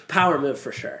move. Power move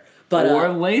for sure. But or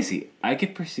lazy. I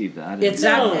could perceive that. it's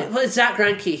Zach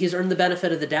Greinke. He's earned the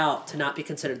benefit of the doubt to not be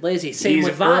considered lazy. Same He's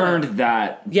with Votto. earned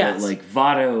that. Yes. But like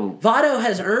Votto. Votto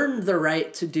has earned the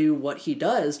right to do what he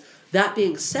does. That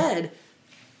being said,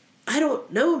 I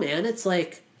don't know, man. It's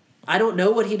like, I don't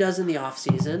know what he does in the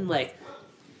offseason. Like,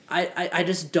 I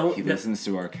just don't He know. listens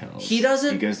to our Kells. He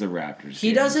doesn't- He goes to Raptors.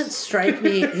 He doesn't strike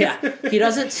me. Yeah, he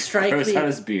doesn't strike Grows me. out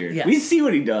his beard. Yes. We see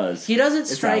what he does. He doesn't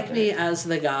It's strike out me there. as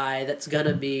the guy that's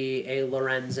gonna be a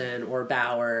Lorenzen or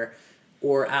Bauer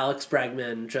or Alex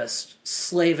Bregman just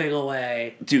slaving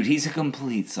away. Dude, he's a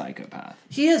complete psychopath.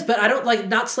 He is, but I don't like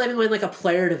not slaving away in like a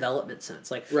player development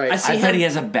sense. Like, Right. I see I him. bet he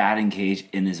has a batting cage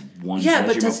in his one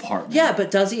bedroom apartment. Yeah,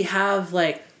 but does he have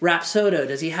like Rapsodo?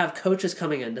 Does he have coaches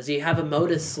coming in? Does he have a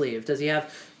Modus sleeve? Does he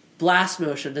have blast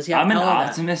motion? Does he have I'm an all of that?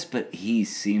 optimist, but he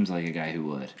seems like a guy who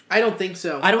would. I don't think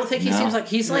so. I don't think he No. seems like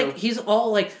he's like he's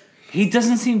all like He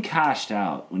doesn't seem cashed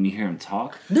out when you hear him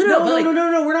talk. no, No, but no, like,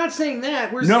 no. We're not saying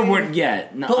that. We're No, saying we're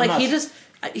yet. No, but I'm like not- he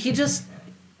just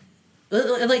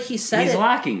like he said he's it.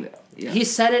 lacking though. Yeah. He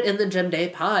said it in the Jim Day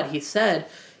pod. He said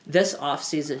this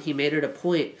offseason he made it a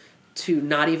point to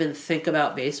not even think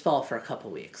about baseball for a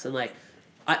couple weeks. And like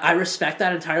I respect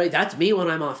that entirely. That's me when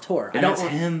I'm off tour. and I don't that's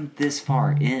want, him this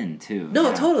far in too. No,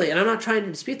 Yeah. totally. And I'm not trying to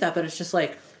dispute that, but it's just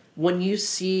like when you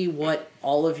see what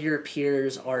all of your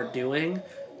peers are doing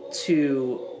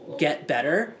to get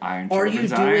better, Iron are you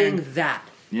sharpens doing iron. that?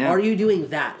 Yeah. Are you doing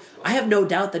that? I have no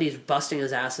doubt that he's busting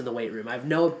his ass in the weight room. I have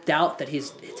no doubt that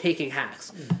he's taking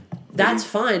hacks. That's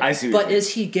fine. I see what But you're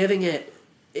is he giving it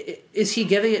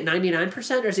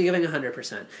 99% or is he giving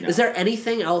 100%? Yeah. Is there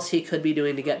anything else he could be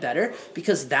doing to get better?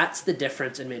 Because that's the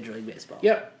difference in Major League Baseball.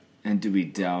 Yep. And do we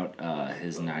doubt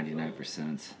his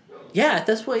 99%? Yeah, at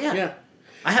this point, yeah. Yeah.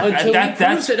 I have Until That- he proves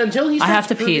that's- it. Until he. I starts have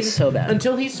to pee proving- so bad.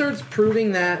 Until he starts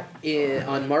proving that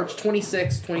on March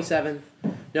 26th, 27th,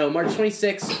 no, March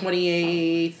 26th,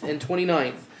 28th, and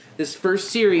 29th, this first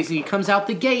series, and he comes out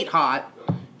the gate hot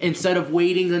instead of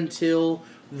waiting until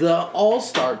the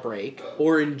All-Star break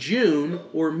or in June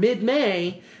or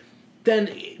mid-May,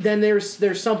 then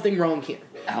there's something wrong here.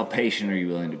 How patient are you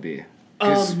willing to be?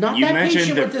 'Cause Not you that mentioned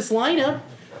patient the- with this lineup.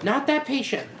 Not that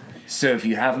patient. So if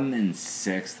you have him in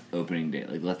 6th opening day,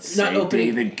 like let's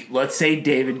say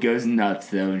David goes nuts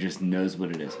though and just knows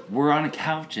what it is. We're on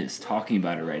couches talking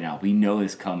about it right now. We know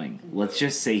it's coming. Let's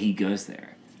just say he goes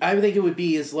there. I would think it would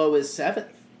be as low as 7th.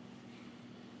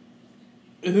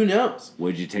 Who knows?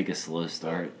 Would you take a slow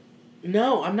start?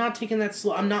 No, I'm not taking that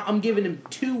slow. I'm giving him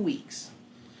 2 weeks.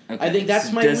 Okay. I think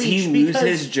that's my Does leash. he lose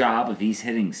his job if he's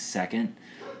hitting 2nd?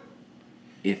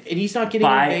 And he's not getting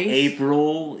by a base?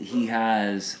 April he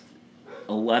has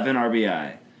 11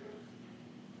 RBI,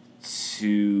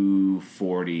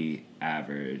 240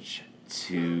 average,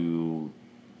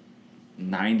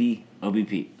 290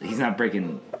 OBP. He's not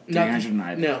breaking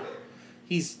 309. No.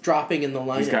 He's dropping in the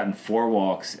lineup. He's gotten 4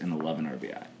 walks and 11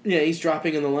 RBI. Yeah, he's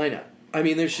dropping in the lineup. I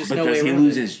mean, there's just but no way does he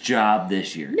lose his job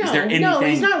this year? No, Is there anything? no,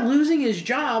 he's not losing his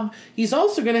job. He's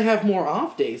also going to have more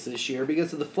off days this year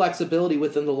because of the flexibility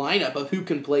within the lineup of who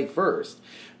can play first.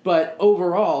 But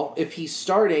overall, if he's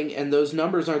starting and those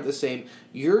numbers aren't the same,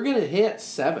 you're going to hit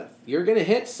 7th. You're going to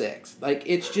hit 6th. Like,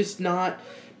 it's just not...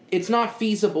 It's not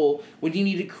feasible when you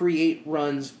need to create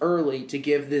runs early to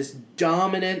give this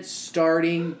dominant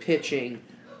starting pitching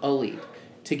a lead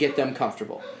to get them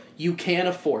comfortable. You can't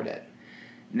afford it.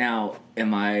 Now,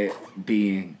 am I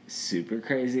being super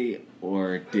crazy,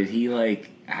 or did he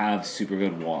have super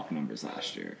good walk numbers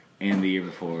last year and the year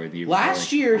before?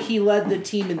 Last year, he led the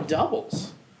team in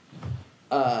doubles.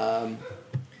 Does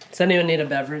anyone need a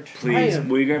beverage? Please,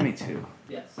 will you grab me 2?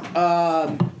 Yes.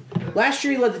 Last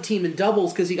year, he led the team in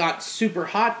doubles because he got super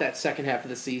hot that second half of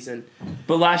the season.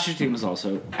 But last year's team was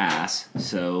also ass,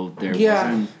 so there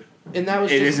wasn't... And that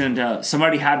was isn't...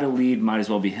 somebody had to lead, might as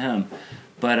well be him.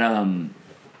 But,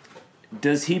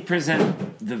 does he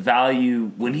present the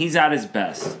value... When he's at his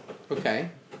best... Okay.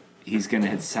 He's going to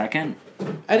hit 2nd?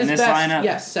 At his best, lineup?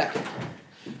 yes, 2nd.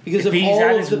 Because of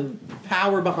all of the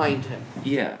power behind him.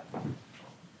 Yeah.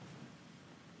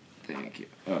 Thank you.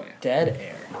 Oh, yeah. Dead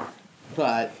air.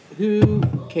 But who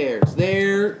cares?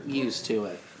 They're used to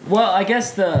it. Well, I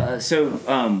guess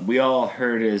we all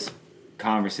heard his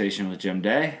conversation with Jim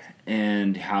Day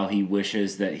and how he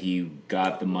wishes that he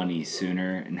got the money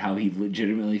sooner and how he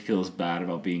legitimately feels bad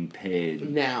about being paid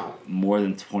now more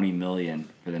than $20 million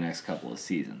for the next couple of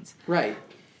seasons. Right.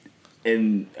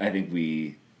 And I think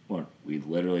we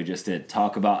literally just did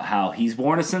talk about how he's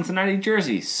worn a Cincinnati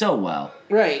jersey so well.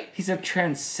 Right. He's a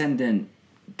transcendent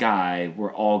guy.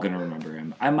 We're all going to remember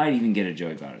him. I might even get a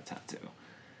Joey Votto tattoo.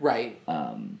 Right.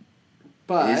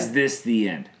 But is this the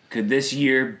end? Could this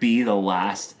year be the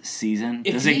last season?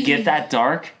 Does it get that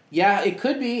dark? Yeah, it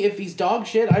could be. If he's dog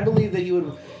shit, I believe that he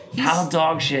would... How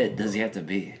dog shit does he have to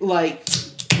be? Like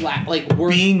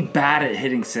worse, being bad at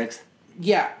hitting 6th?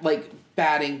 Yeah,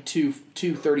 batting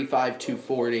 235,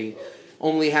 240,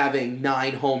 only having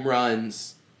 9 home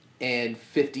runs and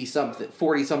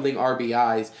 40-something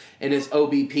RBIs, and his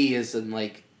OBP is in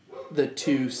the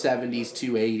 270s,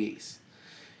 280s.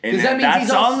 And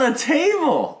that's on the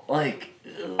table. I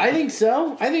think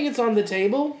so. I think it's on the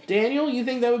table. Daniel, you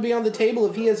think that would be on the table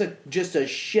if he has just a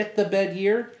shit the bed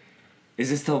year?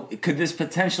 Could this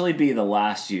potentially be the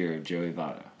last year of Joey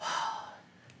Votto?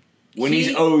 When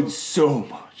he's owed so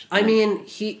much. I mean,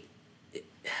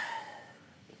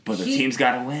 but the team's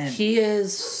got to win. He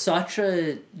is such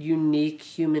a unique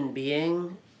human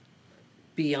being,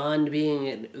 beyond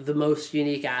being the most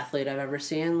unique athlete I've ever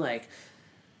seen.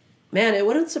 Man, it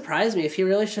wouldn't surprise me if he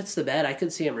really shits the bed. I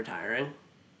could see him retiring.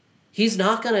 He's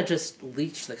not going to just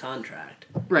leech the contract.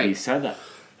 Right. He said that.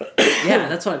 Yeah,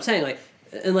 that's what I'm saying.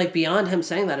 And beyond him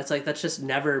saying that, it's that's just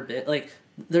never been,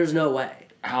 there's no way.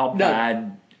 How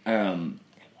bad, I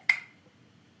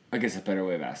guess a better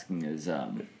way of asking is,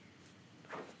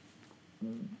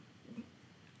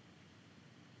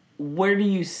 where do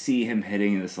you see him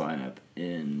hitting this lineup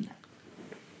in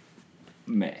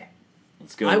May?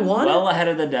 Let's go well ahead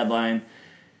of the deadline.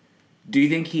 Do you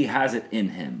think he has it in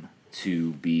him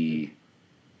to be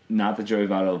not the Joey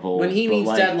Votto of old? When he means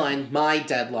deadline, my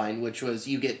deadline, which was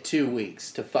you get 2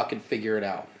 weeks to fucking figure it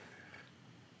out.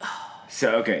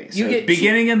 So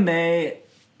beginning of May,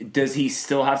 does he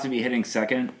still have to be hitting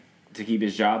 2nd to keep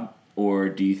his job? Or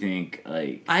do you think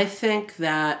I think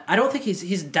that I don't think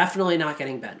he's definitely not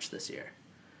getting benched this year.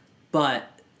 But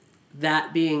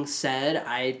that being said,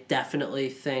 I definitely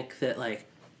think that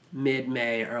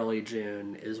mid-May, early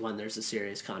June is when there's a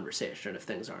serious conversation if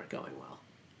things aren't going well.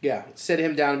 Yeah, sit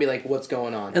him down and be like, "What's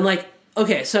going on?" And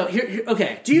okay, so here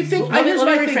okay. Do you think? Let me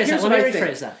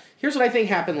rephrase that. Here's what I think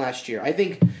happened last year. I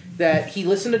think that he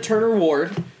listened to Turner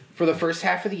Ward for the first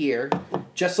half of the year,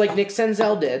 just like Nick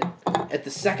Senzel did, out at the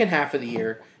second half of the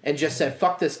year and just said,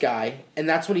 fuck this guy, and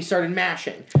that's when he started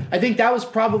mashing. I think that was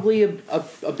probably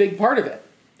a big part of it.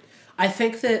 I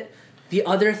think that the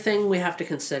other thing we have to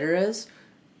consider is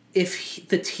if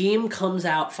the team comes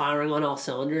out firing on all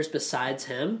cylinders besides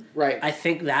him, right? I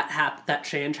think that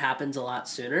change happens a lot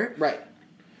sooner. Right.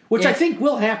 Which I think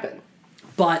will happen.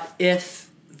 But if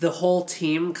the whole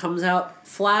team comes out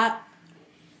flat,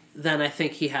 then I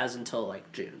think he has until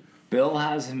like June. Bill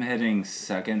has him hitting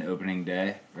second opening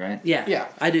day, right? Yeah. Yeah.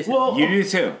 I do. Well, You do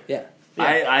too. Yeah.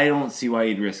 I don't see why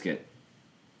you'd risk it.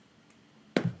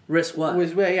 Risk what?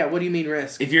 what do you mean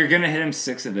risk? If you're going to hit him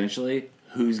 6 eventually,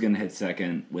 who's going to hit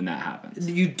second when that happens?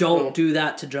 You don't do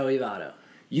that to Joey Votto.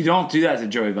 You don't do that to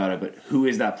Joey Votto, but who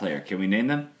is that player? Can we name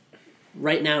them?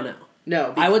 Right now, no.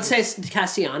 No. I would say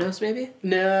Castellanos, maybe.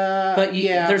 No. But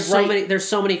there's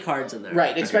so many cards in there.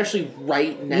 Right, especially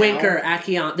right now. Winker,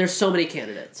 Akion, there's so many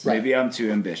candidates. Right. Maybe I'm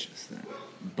too ambitious then,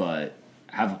 but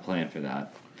have a plan for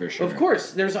that for sure. Of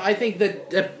course, I think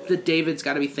that David's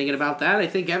got to be thinking about that. I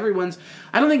don't think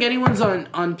anyone's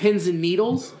on pins and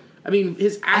needles. I mean,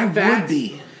 his at bats. would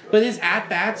be. But his at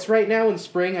bats right now in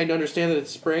spring, I understand that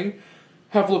it's spring,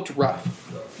 have looked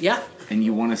rough. Yeah. And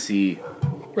you want to see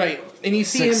Right, and you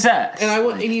see success. him,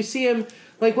 and you see him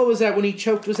like what was that when he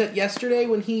choked? Was that yesterday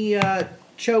when he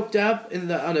choked up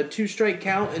on a 2-strike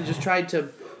count and just tried to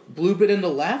bloop it into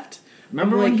left?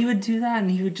 Remember when he would do that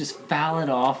and he would just foul it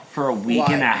off for a week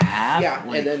and a half? Yeah,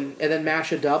 and then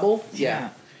mash a double. Yeah.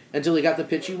 Until he got the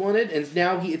pitch he wanted, and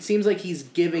now it seems like he's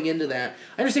giving into that.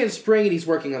 I understand it's spring and he's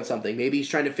working on something. Maybe he's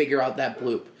trying to figure out that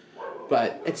bloop,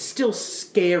 but it's still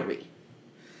scary.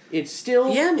 It's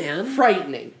still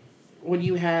frightening when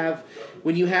you have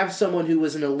someone who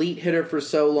was an elite hitter for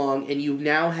so long, and you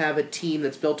now have a team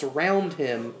that's built around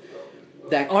him.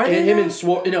 No,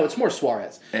 it's more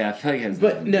Suarez. Yeah, I feel like it's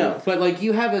but like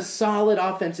you have a solid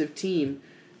offensive team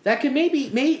that can maybe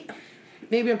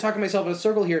I'm talking myself in a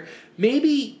circle here.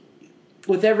 Maybe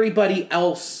with everybody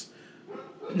else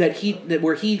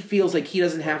where he feels like he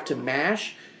doesn't have to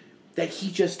mash, that he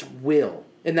just will,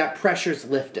 and that pressure's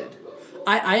lifted.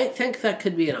 I think that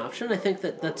could be an option. I think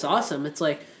that's awesome. It's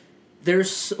like there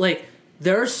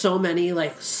are so many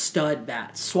like stud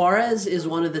bats. Suarez is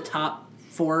one of the top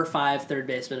 4 or 5 third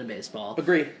basemen in baseball.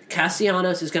 Agreed.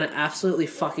 Castellanos is going to absolutely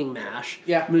fucking mash.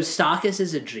 Yeah. Moustakas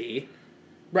is a G.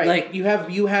 Right. Like you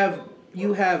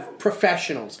have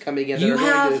professionals coming in that are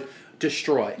going to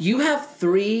destroy. You have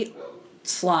 3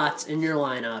 slots in your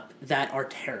lineup that are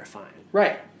terrifying.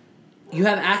 Right. You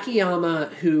have Akiyama,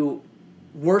 who,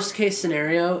 worst case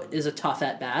scenario, is a tough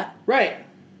at bat. Right.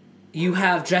 You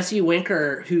have Jesse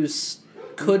Winker, who's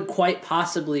could quite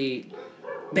possibly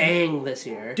bang this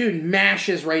year. Dude,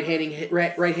 mashes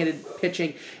right-handed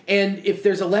pitching. And if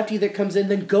there's a lefty that comes in,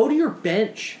 then go to your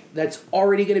bench that's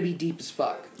already going to be deep as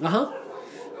fuck. Uh-huh.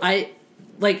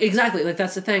 Exactly,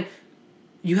 that's the thing.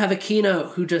 You have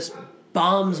Aquino who just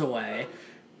bombs away.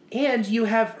 And you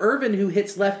have Irvin who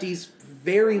hits lefties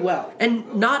very well.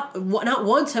 And not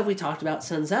once have we talked about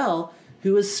Senzel,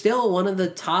 who is still one of the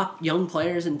top young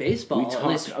players in baseball. We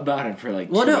talked about it for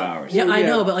 2 hours. Yeah, I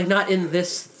know, but not in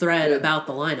this thread about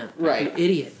the lineup. Right. You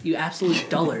idiot. You absolute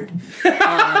dullard.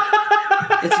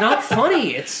 It's not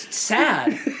funny. It's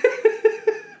sad.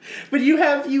 But you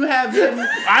have him.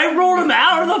 I rolled him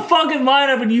out of the fucking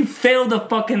lineup and you failed to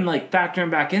fucking factor him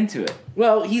back into it.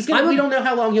 Well, we don't know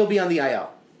how long he'll be on the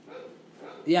IL.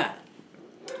 Yeah.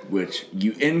 Which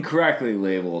you incorrectly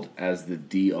labeled as the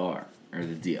DR. Or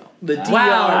the DL. The DR.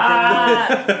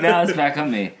 Wow. Now it's back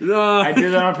on me. I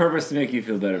did that on purpose to make you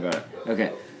feel better about it.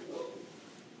 Okay.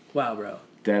 Wow, bro.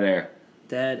 Dead air.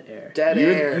 Dead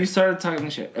air. You started talking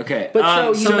shit. Okay.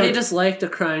 But somebody just liked a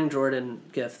crying Jordan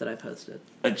gif that I posted.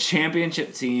 A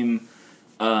championship team,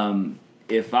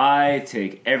 if I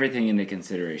take everything into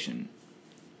consideration,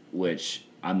 which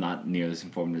I'm not nearly as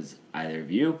informed as either of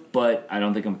you, but I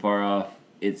don't think I'm far off,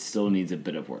 it still needs a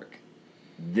bit of work.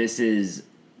 This is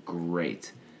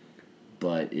great,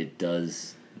 but it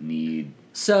does need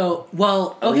a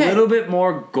little bit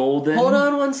more golden. Hold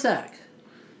on one sec.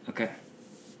 Okay.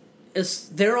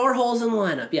 There are holes in the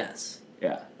lineup, yes.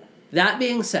 Yeah. That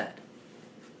being said,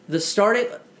 this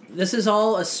is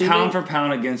all assuming pound for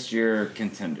pound against your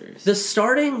contenders. The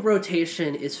starting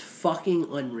rotation is fucking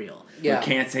unreal. Yeah. We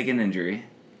can't take an injury.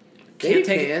 You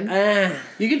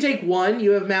can take one.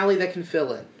 You have Malley that can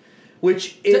fill in.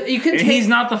 He's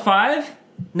not the 5?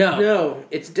 No,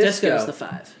 it's Disco. Disco's the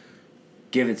 5.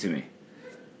 Give it to me.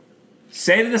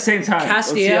 Say it at the same time.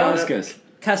 Castillo. Let's see how this goes.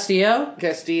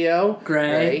 Castillo.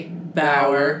 Gray.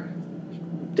 Bauer.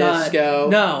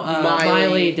 Disco.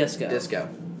 Miley. Disco. Disco.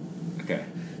 Okay.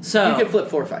 So you can flip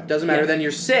 4 or 5. Doesn't matter. Then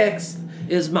your 6th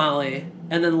is Molly,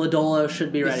 and then Lodolo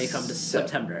should be ready come to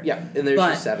September. Yeah, and there's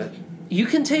your 7. You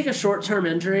can take a short-term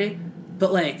injury,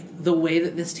 but like the way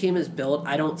that this team is built,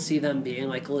 I don't see them being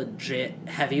like legit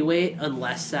heavyweight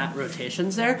unless that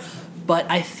rotation's there. But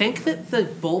I think that the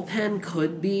bullpen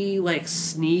could be like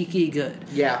sneaky good.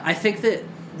 Yeah. I think that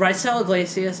Raisel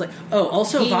Iglesias,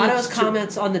 also Votto's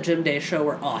comments on the Jim Day show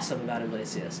were awesome about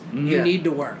Iglesias. You need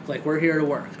to work. Like, we're here to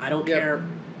work. I don't care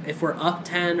if we're up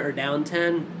 10 or down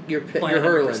 10. You're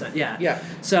hurling. Yeah.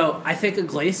 So I think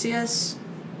Iglesias,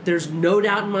 there's no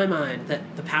doubt in my mind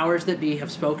that the powers that be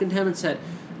have spoken to him and said,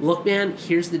 look, man,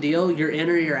 here's the deal. You're in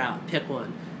or you're out. Pick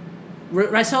one.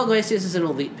 Raisel Iglesias is an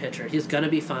elite pitcher. He's going to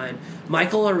be fine.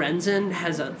 Michael Lorenzen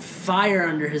has a fire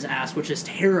under his ass, which is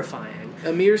terrifying.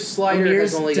 Amir's slider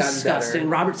has only disgusting. gotten better.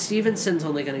 Robert Stevenson's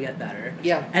only going to get better.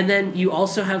 Yeah. And then you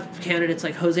also have candidates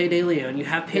like Jose De Leon. You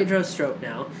have Pedro Strop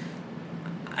now.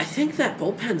 I think that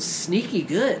bullpen's sneaky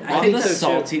good. I think the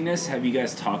saltiness, have you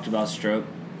guys talked about Strop?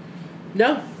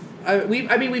 No.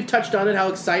 We've touched on it, how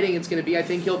exciting it's going to be. I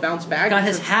think he'll bounce back. God,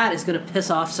 his hat is going to piss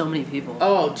off so many people.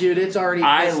 Oh, dude, it's already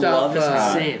pissed off.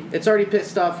 Insane. It's already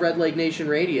pissed off Red Leg Nation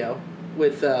Radio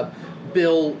with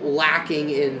Bill lacking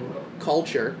in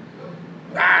culture.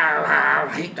 I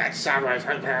hate that sound.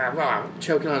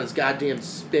 Choking on his goddamn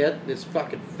spit, his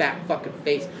fucking fat fucking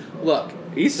face. Look,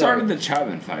 he started the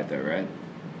Chapman fight, though, right?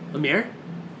 Amir?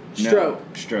 Stroke.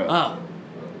 Oh.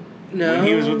 No. When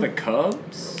he was with the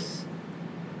Cubs,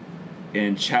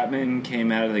 and Chapman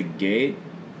came out of the gate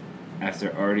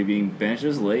after already being benched. It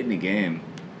was late in the game.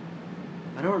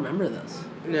 I don't remember this.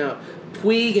 No.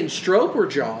 Puig and Strope were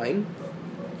jawing.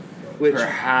 Which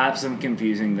perhaps I'm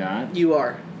confusing that. You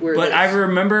are. But I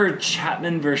remember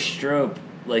Chapman versus Strop,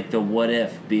 like the what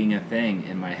if being a thing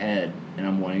in my head, and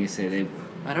I'm wanting to say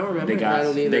I don't remember.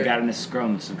 They got in a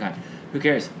scrum of some kind. Who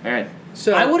cares? All right.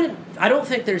 So I don't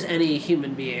think there's any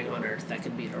human being on earth that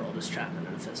could beat Aroldis Chapman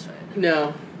in a fist fight.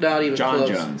 No, not even John close.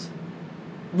 Jones.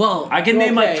 Well, I can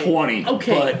name like 20.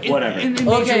 Okay, but whatever. In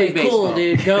okay, cool,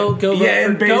 dude. Go. Yeah,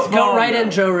 in baseball, go right in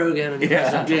Joe Rogan.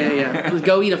 Yeah.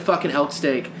 Go eat a fucking elk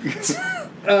steak.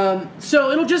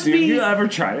 So it'll just Dude, be. Have you ever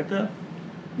tried it though?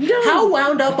 No. How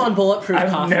wound up on bulletproof I've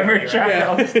coffee? never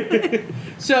tried it.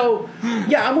 So,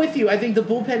 yeah, I'm with you. I think the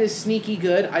bullpen is sneaky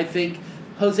good. I think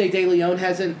Jose De Leon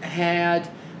hasn't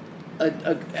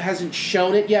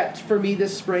shown it yet for me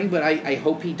this spring, but I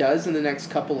hope he does in the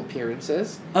next couple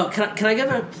appearances. Oh, can I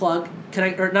give a plug?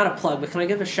 Or not a plug, but can I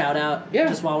give a shout out? Yeah.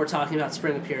 Just while we're talking about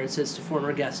spring appearances to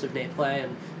former guest of Play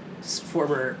and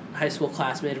former high school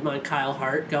classmate of mine, Kyle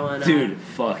Hart, going. Dude,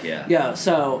 fuck yeah. Yeah.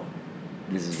 So.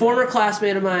 Former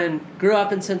classmate of mine, grew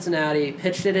up in Cincinnati,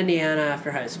 pitched at Indiana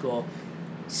after high school,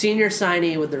 senior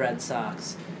signee with the Red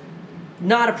Sox.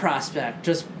 Not a prospect,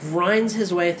 just grinds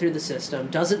his way through the system,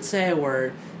 doesn't say a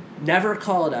word, never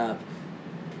called up.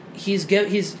 He's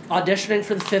auditioning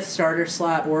for the 5th starter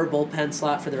slot or bullpen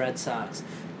slot for the Red Sox,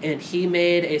 and he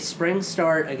made a spring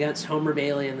start against Homer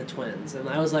Bailey and the Twins. And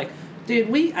I was like, dude,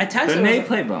 I texted him. The Nate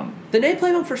play bum. The Nate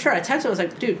play bum for sure. I texted him. I was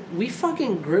like, dude, we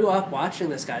fucking grew up watching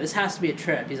this guy. This has to be a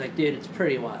trip. He's like, dude, it's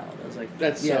pretty wild. I was like,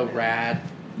 that's yeah, so man. rad.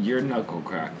 Your knuckle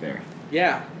crack there.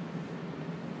 Yeah.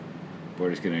 We're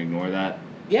just gonna ignore that.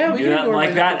 Yeah, we can ignore like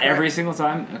my that knuckle every crack. single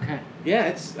time. Okay. Yeah,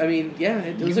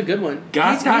 it was a good one.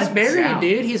 He's married,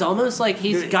 dude. He's almost like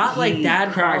he's got like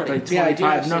dad cracked quality. like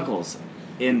 25 knuckles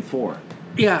in 4.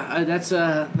 Yeah, that's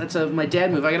my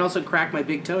dad move. I can also crack my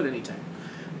big toe at any time.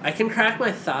 I can crack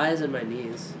my thighs and my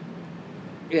knees.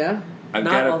 Yeah? I've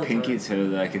Not got all a the pinky time. toe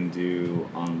that I can do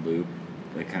on loop.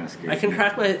 That kind of scares me. I can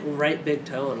crack my right big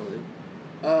toe on a loop.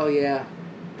 Oh, yeah.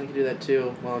 I can do that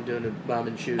too while I'm doing a bomb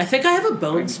and shoot. I think I have a I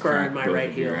bone can spur crack in my both right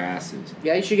of your heel. asses.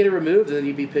 Yeah, you should get it removed, and then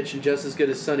you'd be pitching just as good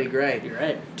as Sonny Gray. You're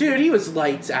right. Dude, he was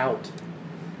lights out.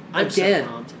 I'm Again.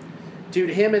 so pumped.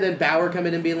 Dude, him and then Bauer coming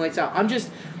in and being lights out.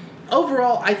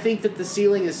 Overall, I think that the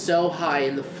ceiling is so high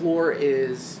and the floor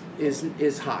is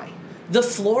high. The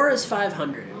floor is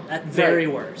 500 at very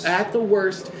worst. At the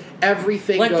worst,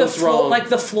 everything like goes the wrong. Like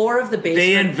the floor of the basement.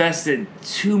 They invested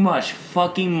too much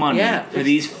fucking money for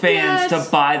these fans to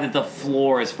buy that the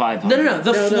floor is 500. No.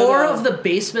 The floor of the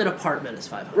basement apartment is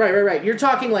 500. Right. You're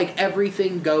talking like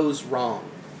everything goes wrong.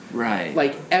 Right.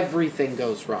 Like everything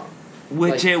goes wrong.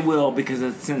 Which it will because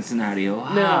it's Cincinnati,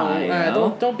 Ohio.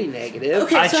 No, don't be negative.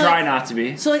 Okay, I so try not to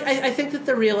be. So I think that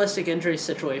the realistic injury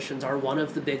situations are one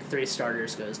of the big 3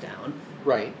 starters goes down.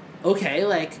 Right.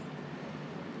 Okay,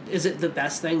 is it the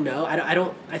best thing? No, I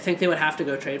don't. I think they would have to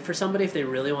go trade for somebody if they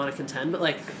really want to contend.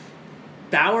 But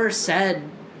Bauer said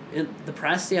in the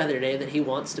press the other day that he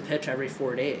wants to pitch every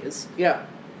 4 days. Yeah.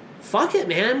 Fuck it,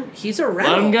 man. He's a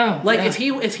rental. Let him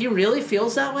go. If he really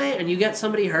feels that way, and you get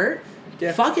somebody hurt,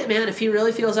 Yeah. Fuck it, man. If he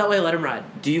really feels that way, let him ride.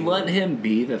 Do you let him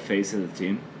be the face of the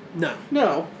team?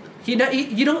 No.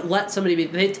 You don't let somebody be...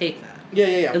 They take that.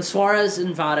 Yeah. And Suarez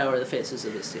and Votto are the faces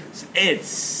of this team.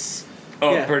 It's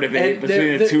for debate And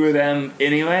between the two of them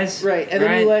anyways. Right.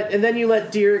 And then you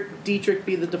let Dietrich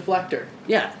be the deflector.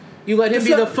 Yeah. You let him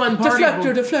be the fun party.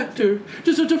 Deflector.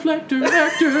 Just a deflector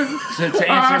actor. So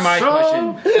to answer my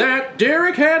question, that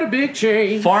Derek had a big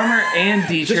chain. Farmer and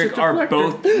Dietrich are deflector.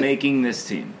 both making this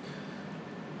team.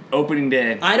 Opening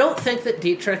day. I don't think that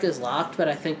Dietrich is locked, but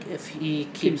I think if he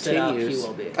keeps it up, he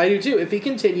will be. I do too. If he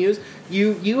continues,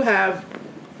 you have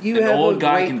An old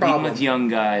guy great competing problem. with young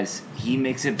guys. He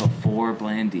makes it before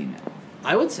Blandino.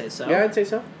 I would say so. Yeah, I'd say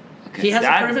so. Okay, He has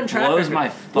that a proven track blows record. my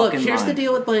fucking Look, here's mind. the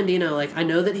deal with Blandino. Like, I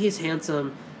know that he's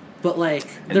handsome, but like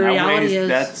And the that reality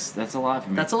weighs- is that's a lot for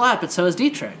me. that's a lot. But so is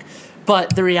Dietrich.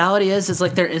 But the reality is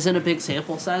like there isn't a big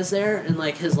sample size there, and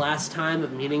like his last time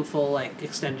of meaningful like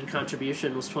extended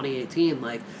contribution was 2018.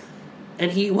 Like,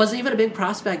 and he wasn't even a big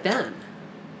prospect then.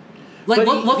 Like,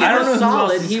 But look he at don't know was who else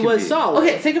solid. this He could was be. solid.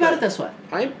 Okay, think about it this way.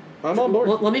 I'm on board.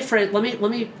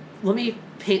 Let me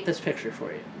paint this picture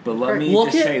for you. But let me Look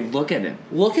just at- say, look at him.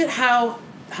 Look at how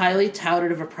highly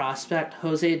touted of a prospect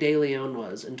Jose De Leon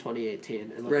was in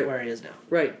 2018, and look Right. at where he is now.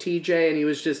 Right, TJ, and he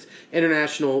was just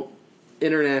international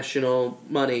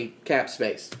money cap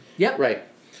space. Yep. Right.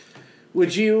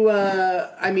 Would you?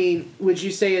 Would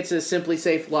you say it's a Simply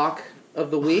Safe lock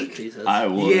of the week? Jesus. I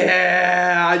would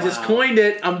Yeah, I just coined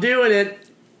it. I'm doing it.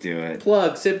 do it.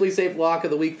 Plug. Simply Safe lock of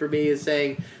the week for me is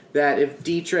saying that if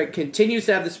Dietrich continues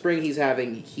to have the spring he's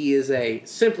having, he is a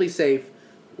Simply Safe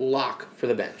lock for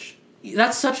the bench.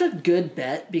 That's such a good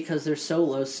bet because there's so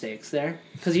low stakes there.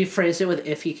 Because you phrased it with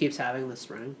if he keeps having the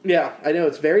spring. Yeah, I know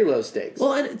it's very low stakes.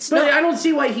 Well, and it's but not. I don't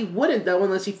see why he wouldn't though,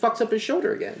 unless he fucks up his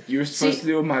shoulder again. You were supposed See- to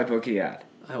do a MyBookie ad.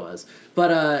 I was.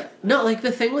 But, no, like,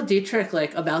 the thing with Dietrich,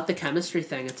 like, about the chemistry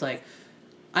thing, it's like,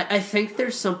 I think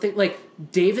there's something, like,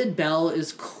 David Bell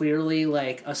is clearly,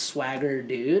 like, a swagger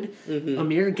dude. Mm-hmm.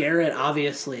 Amir Garrett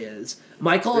obviously is.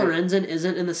 Michael Lorenzen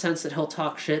isn't in the sense that he'll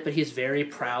talk shit, but he's very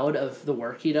proud of the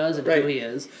work he does and who he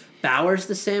is. Bauer's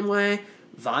the same way.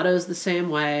 Votto's the same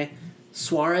way.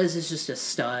 Suarez is just a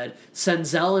stud.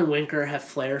 Senzel and Winker have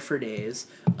flair for days.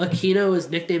 Aquino is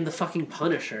nicknamed the fucking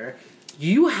Punisher.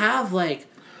 You have, like,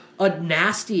 a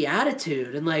nasty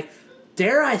attitude, and like,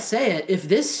 dare I say it, if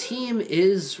this team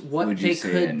is what Would they you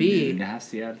say could a be, new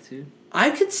nasty attitude?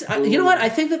 I could. You know what? I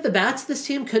think that the bats of this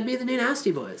team could be the new Nasty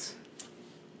Boys.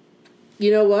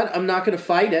 You know what? I'm not going to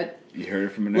fight it. You heard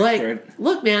it from an Like, expert.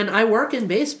 look, man, I work in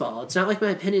baseball. It's not like my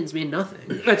opinions mean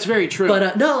nothing. That's very true.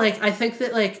 But no, like, I think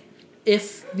that like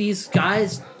if these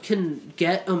guys can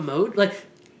get a mode, like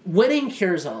winning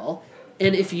cures all,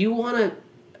 and if you want to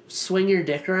swing your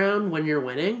dick around when you're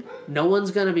winning, no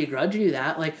one's gonna begrudge you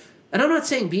that. Like, and I'm not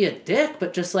saying be a dick,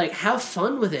 but just like have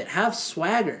fun with it, have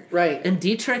swagger. Right. And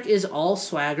Dietrich is all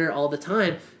swagger all the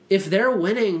time. If they're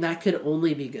winning, that could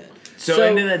only be good. So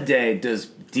end of the day, does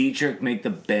Dietrich make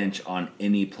the bench on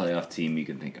any playoff team you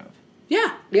can think of?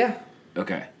 Yeah. yeah.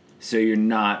 Okay. So you're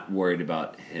not worried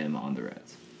about him on the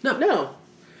Reds. No.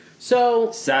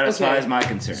 So Satisfies okay. my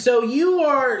concern. So we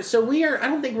are. I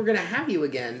don't think we're going to have you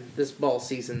again this ball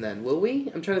season. Then will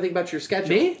we? I'm trying to think about your schedule.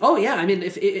 Me? Oh yeah. I mean,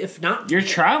 if not, You're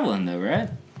traveling though, right?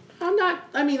 I'm not.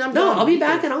 I mean, I'm. no, gone I'll be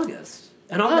weekend. back in August,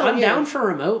 and Oh, I'm yeah. down for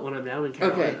remote when I'm down in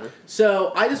Carolina. Okay.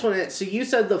 So I just want to. So you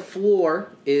said the floor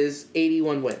is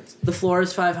 81 wins. The floor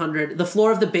is 500. The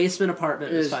floor of the basement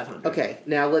apartment is 500. Okay.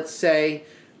 Now let's say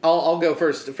I'll go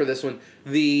first for this one.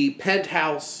 The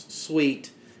penthouse suite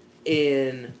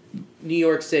in New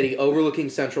York City, overlooking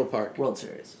Central Park. World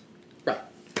Series. Right.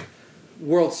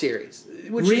 World Series.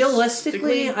 Which is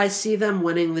Realistically, technically- I see them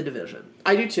winning the division.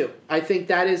 I do too. I think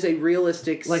that is a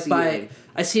realistic Like ceiling.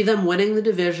 I see them winning the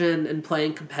division and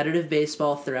playing competitive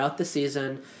baseball throughout the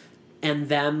season, and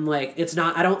them like it's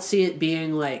not. I don't see it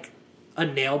being like a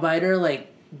nail biter, like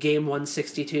game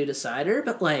 162 decider,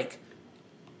 but like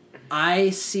I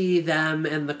see them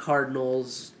and the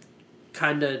Cardinals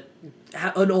kind of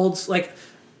an old like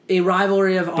a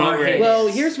rivalry of our race. hate. Well,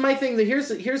 here's my thing.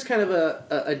 Here's kind of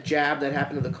a jab that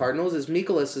happened to the Cardinals is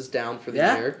Mikolas is down for the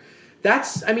Yeah. year.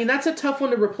 That's a tough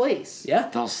one to replace. Yeah.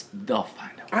 They'll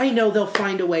find out. I know they'll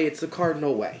find a way. It's the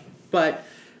Cardinal way, but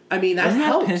I mean that Doesn't that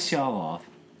helps. piss y'all off?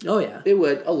 Oh yeah. It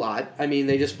would a lot. I mean,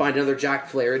 they just find another Jack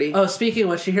Flaherty. Oh, speaking of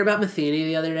which, did you hear about Matheny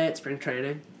the other day at spring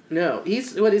training? No,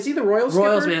 he's what is he the Royals?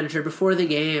 Royals skipper? manager before the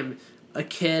game. A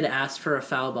kid asked for a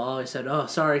foul ball. He said, "Oh,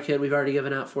 sorry, kid. We've already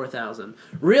given out 4,000."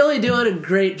 Really doing a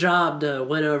great job to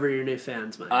win over your new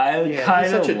fans, Mike. I Yeah, kind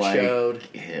he's of such a like chode.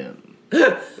 him.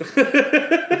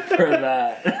 For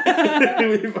that.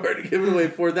 We've already given away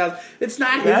 $4,000. It's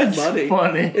not That's his money.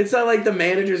 funny. It's not like the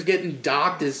manager's getting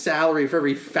docked his salary for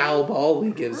every foul ball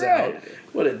he gives out.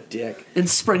 What a dick. In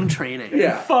spring training.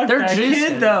 Yeah. Fuck They're that juicing.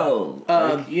 kid, though.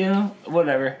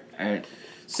 Whatever. All right.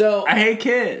 So I hate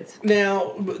kids.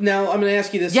 now I'm going to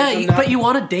ask you this. Yeah, but you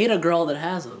want to date a girl that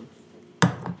has them.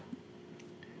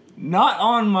 Not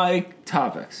on my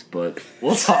topics, but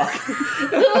we'll talk.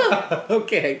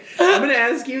 Okay, I'm going to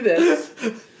ask you this.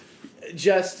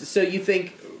 Just so you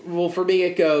think, well, for me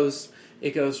it goes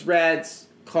Reds,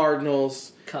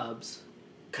 Cardinals, Cubs,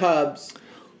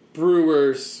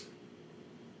 Brewers,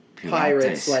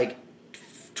 Pirates, Pirates. like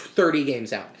 30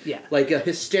 games out. Yeah. Like a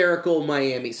hysterical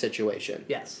Miami situation.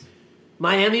 Yes.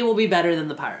 Miami will be better than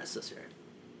the Pirates this year.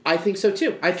 I think so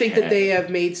too. I think that they have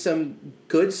made some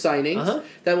good signings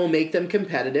that will make them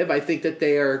competitive. I think that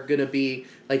they are going to be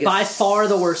like by far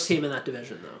the worst team in that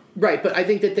division, though. Right, but I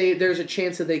think that there's a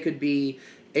chance that they could be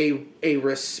a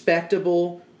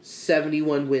respectable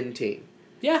 71 win team.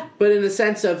 Yeah. But in the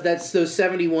sense of those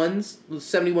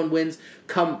 71 wins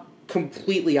come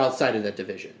completely outside of that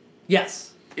division.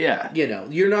 Yes. Yeah. You know,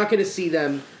 you're not going to see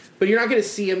them, but you're not going to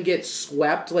see them get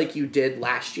swept like you did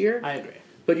last year. I agree.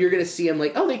 But you're going to see them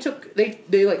like, oh,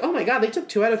 they like, oh my God, they took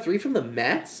 2 out of 3 from the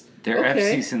Mets? They're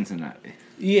FC Cincinnati.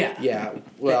 Yeah. Yeah,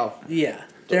 well. Yeah.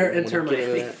 They're Inter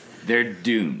Miami. They're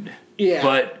doomed. Yeah.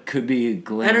 But could be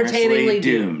Entertainingly glamorously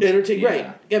doomed.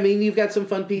 Right. I mean, you've got some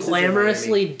fun pieces.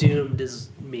 Glamorously doomed is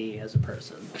me as a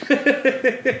person.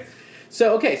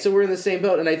 So we're in the same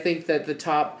boat, and I think that the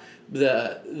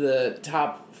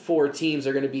top 4 teams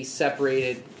are going to be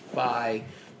separated by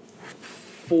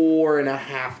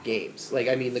 4.5 games. Like,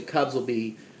 I mean, the Cubs will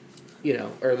be,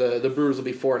 or the Brewers will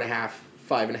be 4.5,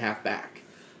 5.5 back.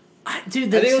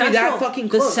 Dude, I think it'll be that fucking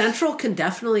close. The Central can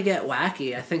definitely get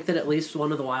wacky. I think that at least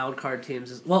one of the wild card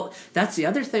teams is... Well, that's the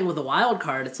other thing with the wild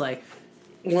card. It's like,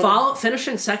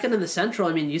 finishing second in the Central,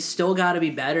 I mean, you still got to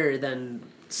be better than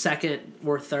second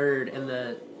or third in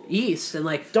the East. And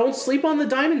like, don't sleep on the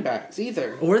Diamondbacks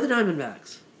either. Or the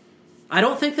Diamondbacks. I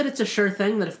don't think that it's a sure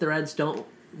thing that if the Reds don't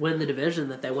win the division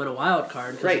that they win a wild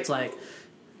card. Because it's like...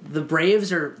 The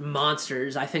Braves are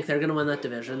monsters. I think they're going to win that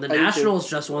division. The Nationals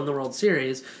just won the World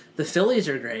Series. The Phillies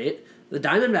are great. The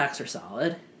Diamondbacks are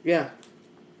solid. Yeah.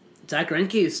 Zach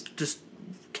Greinke's just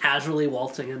casually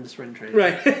waltzing into spring training.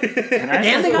 Right.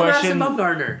 And they got Madison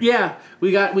Bumgarner. Yeah,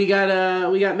 we got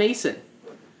Mason.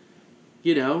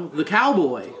 The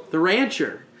cowboy, the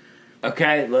rancher.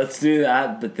 Okay, let's do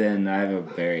that. But then I have a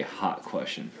very hot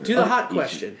question for Do the hot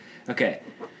question. Okay.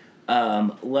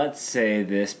 Let's say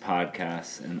this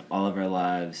podcast and all of our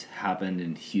lives happened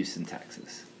in Houston,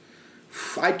 Texas.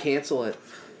 I'd cancel it.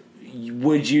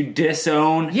 Would you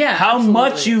disown how absolutely.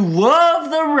 much you love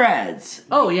the Reds?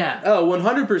 Oh, yeah. Oh,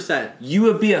 100%. You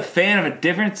would be a fan of a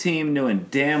different team knowing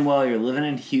damn well you're living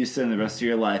in Houston the rest of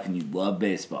your life and you love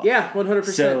baseball. Yeah, 100%.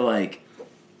 So, like...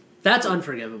 That's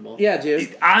unforgivable. Yeah,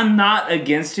 dude. I'm not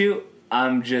against you.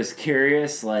 I'm just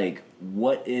curious, like...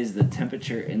 What is the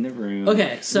temperature in the room?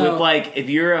 Okay, so... With, like, if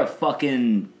you're a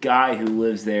fucking guy who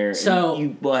lives there so, and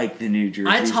you like the New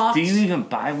Jerseys, do you even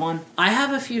buy one? I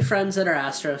have a few friends that are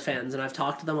Astro fans, and I've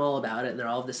talked to them all about it, and they're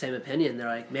all of the same opinion. They're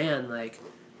like, man, like,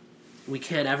 we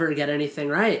can't ever get anything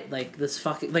right. Like, this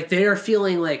fucking... Like, they are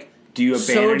feeling, like... Do you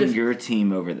abandon your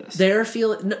team over this? They're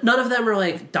feeling... None of them are,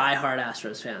 like, diehard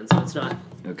Astros fans. It's not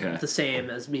the same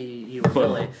as me, you, or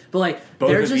Billy. But, like, both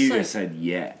they're of just, you like... just said,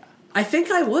 yeah. I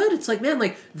think I would. It's like, man,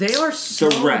 like, they are so...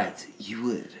 The Reds. You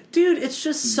would. Dude, it's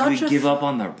just such you would give up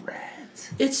on the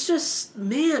Reds. It's just,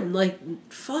 man, like,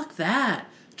 fuck that.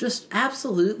 Just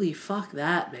absolutely fuck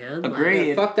that, man.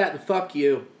 Agreed. Like, fuck that and fuck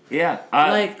you. Yeah.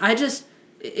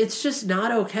 It's just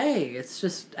not okay. It's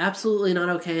just absolutely not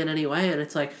okay in any way. And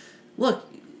it's like, look,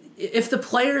 if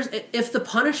the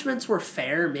punishments were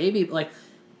fair, maybe, like,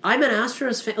 I'm an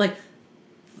Astros fan, like,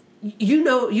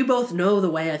 you both know the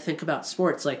way I think about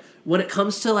sports. Like, when it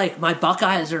comes to, like, my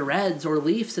Buckeyes or Reds or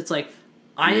Leafs, it's like,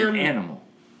 You're an animal.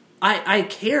 I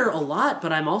care a lot,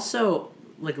 but I'm also,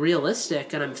 like,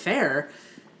 realistic and I'm fair.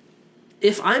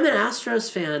 If I'm an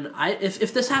Astros fan,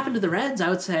 if this happened to the Reds, I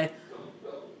would say,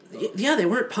 yeah, they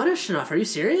weren't punished enough. Are you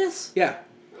serious? Yeah.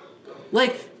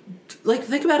 Like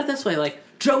think about it this way. Like,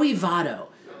 Joey Votto.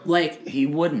 Like... He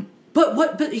wouldn't.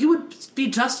 But he would be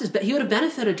just as... He would have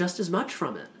benefited just as much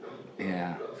from it.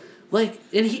 Yeah. Like,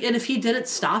 and if he didn't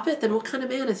stop it, then what kind of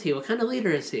man is he? What kind of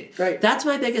leader is he? Right. That's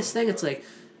my biggest thing. It's like,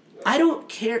 I don't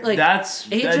care. Like that's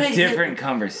AJ a different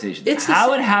conversation. It's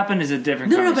how it happened is a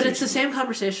different conversation. No, but it's the same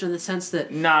conversation in the sense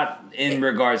that not in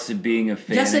regards to being a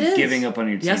fan yes, it and is. giving up on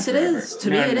your team. Yes, it forever. is. To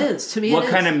me, it is. To me, what it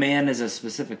kind is. of man is a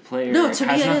specific player? No, to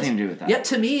me, has it nothing is. to do with that. Yeah,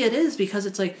 to me, it is because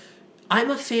it's like I'm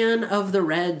a fan of the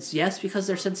Reds. Yes, because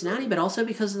they're Cincinnati, but also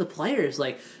because of the players.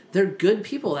 Like they're good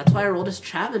people. That's why Aroldis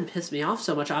Chapman pissed me off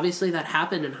so much. Obviously, that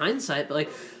happened in hindsight, but like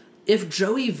if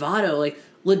Joey Votto, like.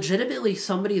 Legitimately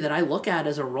somebody that I look at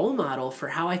as a role model for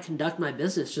how I conduct my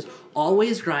business, just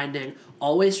always grinding,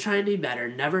 always trying to be better,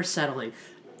 never settling.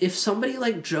 If somebody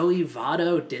like Joey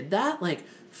Votto did that, like,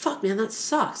 fuck, man, that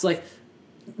sucks. Like,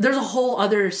 there's a whole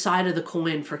other side of the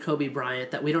coin for Kobe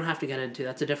Bryant that we don't have to get into.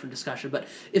 That's a different discussion. But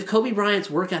if Kobe Bryant's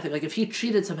work ethic, like if he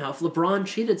cheated somehow, if LeBron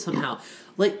cheated somehow,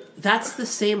 like that's the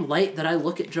same light that I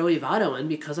look at Joey Votto in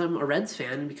because I'm a Reds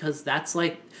fan, because that's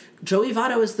like Joey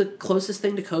Votto is the closest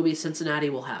thing to Kobe Cincinnati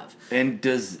will have. And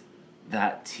does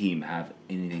that team have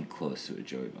anything close to a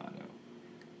Joey Votto?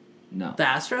 No. The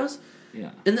Astros?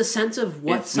 Yeah. In the sense of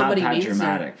what it's somebody not that means.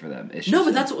 dramatic for them. It's No, just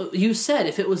but that's what you said.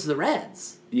 If it was the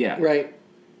Reds, yeah, Right.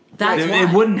 that's why.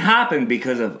 It wouldn't happen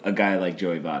because of a guy like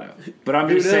Joey Votto. But I'm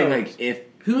just saying, like, if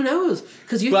Who knows?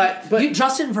 Because But-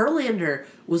 Justin Verlander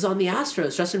was on the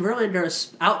Astros. Justin Verlander,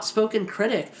 an outspoken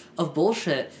critic of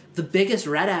bullshit, the biggest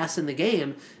red ass in the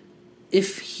game.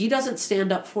 If he doesn't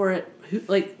stand up for it,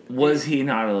 was he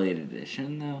not a late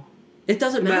addition though? it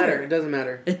doesn't matter. It doesn't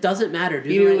matter. It doesn't matter. Do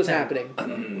He the knew right it was thing.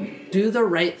 happening. Do the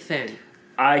right thing.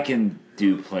 I can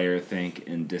do player think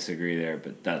and disagree there,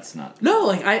 but that's not. No,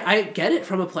 like I get it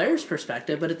from a player's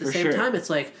perspective, but at the For same sure. time, it's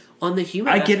like on the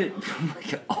human. I get it from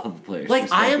like all the players.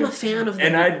 Like I am a perspective. fan of the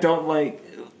And I don't like.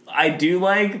 I do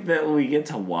like that we get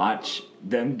to watch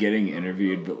them getting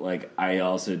interviewed, but like I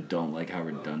also don't like how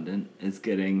redundant it's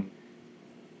getting.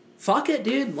 Fuck it,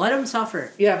 dude. Let them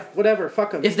suffer. Yeah, whatever.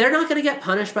 Fuck them. If they're not going to get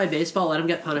punished by baseball, let them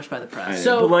get punished by the press.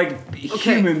 So- but like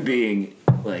human being,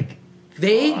 like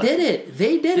They did it.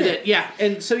 They did it. Yeah,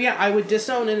 and so yeah, I would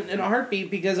disown in a heartbeat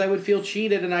because I would feel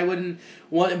cheated and I wouldn't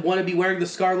want to be wearing the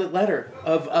scarlet letter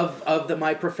of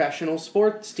my professional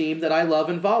sports team that I love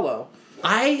and follow.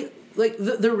 I like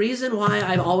the reason why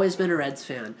I've always been a Reds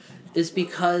fan is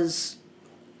because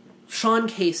Sean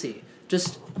Casey,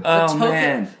 just a token,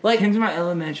 man, like Ken's my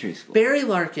elementary school. Barry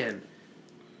Larkin,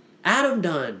 Adam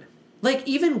Dunn, like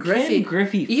even Griffey. Ken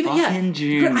Griffey fucking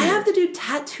Jr. I have the dude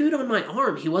tattooed on my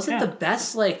arm. He wasn't the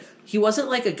best. Like he wasn't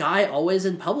like a guy always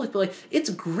in public, but like it's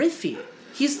Griffey.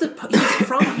 He's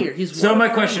from here. He's So my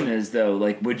question is though,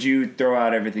 like, would you throw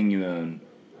out everything you own?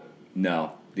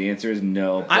 No. The answer is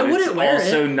no. But I wouldn't wear it's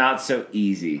also it. not so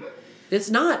easy. It's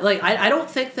not like I don't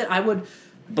think that I would.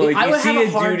 But I like, you would see have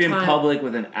a hard dude in time- public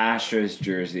with an Astros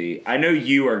jersey. I know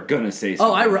you are gonna say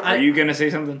something. I- Are you gonna say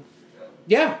something?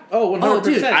 Yeah. Oh, 100%. Oh,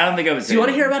 dude. I don't think I would say. Do you want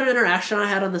to hear anything. about an interaction I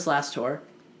had on this last tour?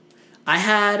 I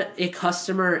had a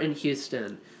customer in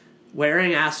Houston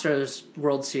wearing Astros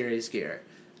World Series gear,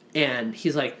 and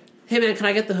he's like, "Hey man, can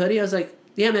I get the hoodie?" I was like,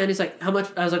 "Yeah, man." He's like, "How much?"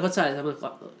 I was like, "What size?" I'm like,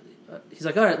 he's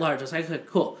like, "All right, large." I was like, "Okay,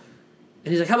 cool."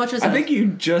 And he's like, "How much is it?" I think you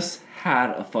just had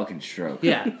a fucking stroke.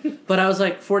 Yeah, but I was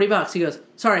like, $40. He goes,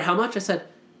 "Sorry, how much?" I said,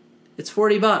 "It's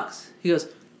 $40." He goes,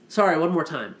 "Sorry, one more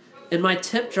time." In my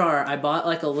tip jar, I bought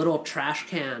like a little trash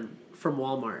can from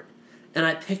Walmart. And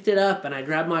I picked it up and I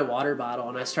grabbed my water bottle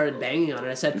and I started banging on it.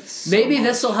 I said, maybe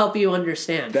this will help you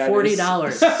understand. That $40.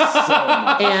 is so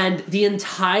much. And the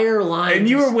entire line. And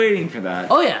you were waiting for that.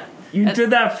 Oh, yeah. You did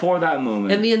that for that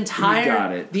moment. And the entire. You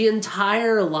got it. The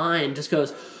entire line just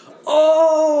goes,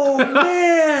 "Oh,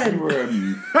 man." You were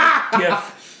a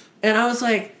gift. And I was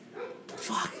like,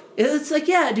 fuck. It's like,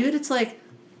 yeah, dude, it's like,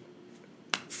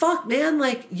 fuck, man.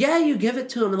 Like, yeah, you give it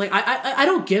to him. And like, I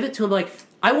don't give it to him. Like,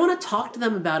 I want to talk to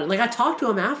them about it. Like, I talked to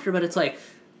him after, but it's like,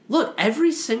 look,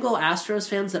 every single Astros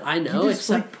fans that I know, You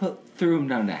just threw him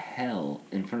down to hell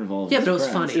in front of all of Yeah, his but it was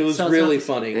friends. funny. It was So it's really not-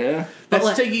 funny. Yeah. That's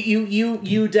But so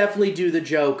you definitely do the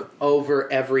joke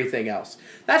over everything else.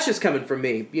 That's just coming from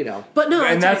me, you know. But no,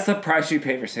 And it's that's like, the price you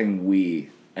pay for saying we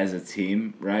as a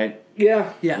team, right?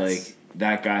 Yeah. yes. Like,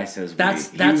 that guy says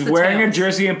That's- we. that's He's the wearing tale. a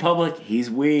jersey in public.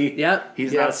 He's we. Yep.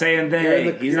 He's Yep. not saying You're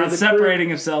they. the- He's you're not the separating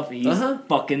himself. He's Uh-huh.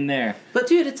 fucking there. But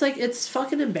dude, it's like, it's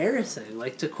fucking embarrassing.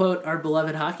 Like, to quote our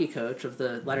beloved hockey coach of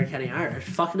the Letterkenny Irish,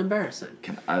 fucking embarrassing.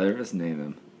 Can either of us name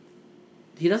him?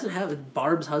 He doesn't have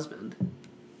Barb's husband.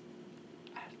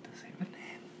 Does he have a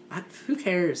name? Who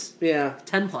cares? Yeah.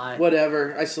 10 ply.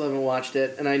 Whatever. I still haven't watched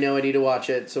it, and I know I need to watch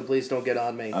it, so please don't get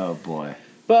on me. Oh boy.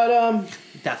 But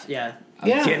Yeah. I'm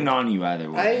Yeah. getting on you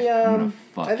either way.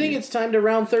 I think it's time to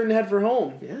round third and head for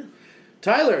home. Yeah.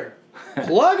 Tyler,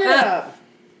 plug it up.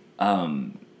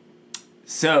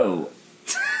 So,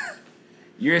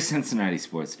 You're a Cincinnati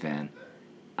sports fan.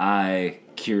 I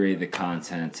curate the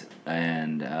content,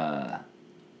 and that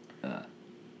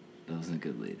wasn't a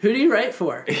good lead. Who do you write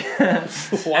for?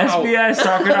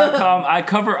 SBIsoccer.com. I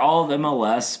cover all of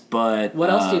MLS, but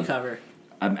what else do you cover?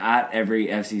 I'm at every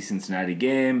FC Cincinnati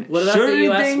game. What about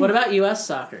the US? What about US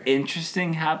soccer?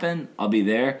 Interesting happen? I'll be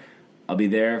there. I'll be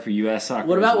there for US soccer.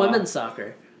 What about women's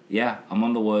soccer? Yeah, I'm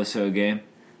on the WOSO game.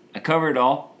 I cover it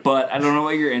all, but I don't know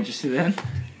what you're interested in.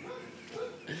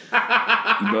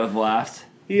 You both laughed.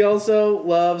 He also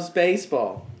loves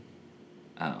baseball.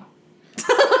 Oh.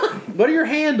 What are your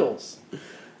handles?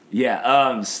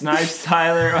 Yeah, Snipes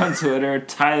Tyler on Twitter,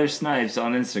 Tyler Snipes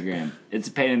on Instagram. It's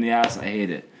a pain in the ass. I hate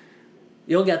it.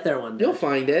 You'll get there one day. You'll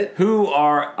find it. Who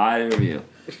are either of you?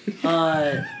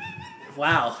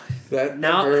 Wow. That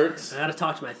now hurts. I gotta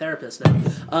talk to my therapist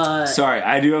now. Sorry,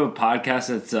 I do have a podcast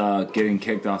that's getting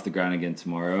kicked off the ground again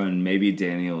tomorrow, and maybe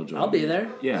Danny will join. I'll be there.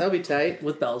 Yeah. That'll be tight.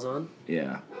 With bells on.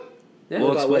 Yeah. Yeah.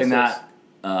 We'll explain that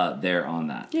there on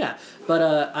that. Yeah.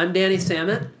 But I'm Danny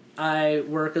Samet. I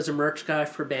work as a merch guy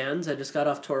for bands. I just got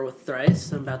off tour with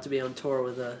Thrice. I'm about to be on tour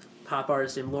with a pop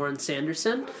artist named Lauren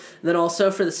Sanderson. And then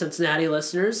also for the Cincinnati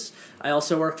listeners, I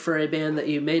also work for a band that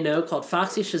you may know called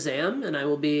Foxy Shazam, and I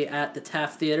will be at the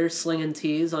Taft Theater slinging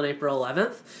teas on April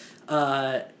 11th.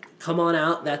 Come on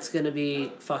out. That's going to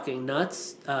be fucking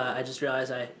nuts. I just realized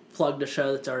I plugged a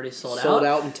show that's already sold out. Sold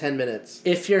out in 10 minutes.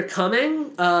 If you're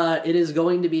coming, it is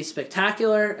going to be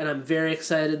spectacular, and I'm very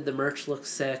excited. The merch looks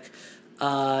sick.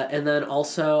 And then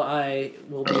also I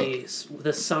will be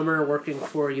this summer working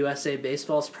for USA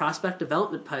Baseball's prospect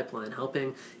development pipeline,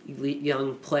 helping elite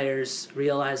young players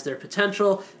realize their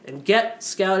potential and get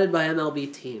scouted by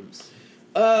MLB teams.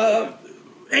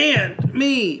 And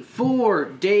me, 4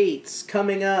 dates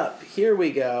coming up. Here we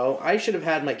go. I should have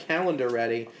had my calendar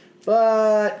ready,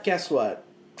 but guess what?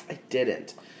 I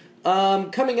didn't.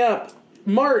 Coming up,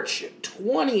 March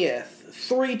 20th.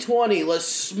 3:20, let's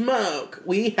smoke.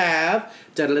 We have...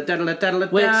 Wait, so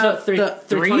 3:20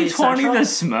 3:20 the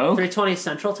smoke? 3:20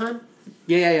 Central Time?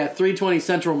 Yeah. 3:20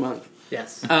 Central Month.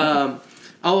 Yes.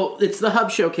 It's the Hub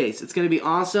Showcase. It's going to be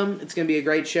awesome. It's going to be a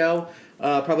great show.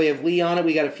 Probably have Lee on it.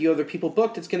 We got a few other people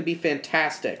booked. It's going to be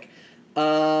fantastic.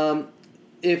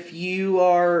 If you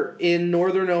are in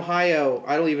Northern Ohio,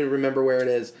 I don't even remember where it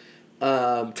is,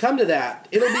 come to that.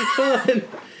 It'll be fun.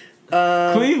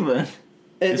 Cleveland.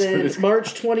 And then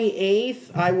March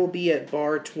 28th, I will be at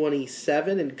Bar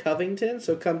 27 in Covington,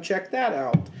 so come check that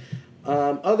out.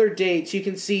 Other dates, you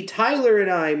can see Tyler and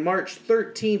I, March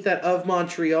 13th at Of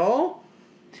Montreal.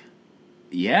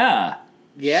 Yeah.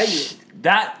 Yeah.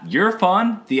 You're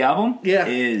Fun, the album, Yeah.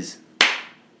 is...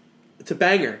 It's a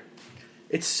banger.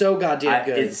 It's so goddamn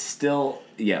good. It's still...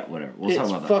 Yeah, whatever. We'll talk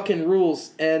about that. It's fucking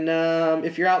rules. And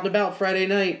if you're out and about Friday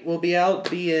night, we'll be out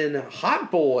being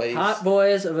hot boys. Hot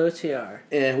boys of OTR.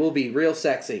 And we'll be real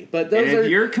sexy. But if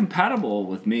you're compatible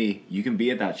with me, you can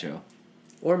be at that show.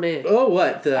 Or me. Oh,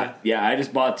 what? I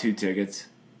just bought 2 tickets.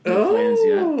 No plans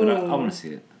yet, but I want to see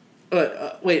it.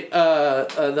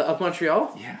 The Of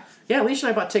Montreal? Yeah. Yeah, Alicia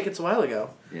and I bought tickets a while ago.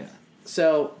 Yeah.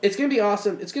 So, it's going to be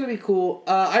awesome. It's going to be cool.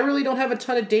 I really don't have a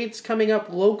ton of dates coming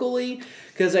up locally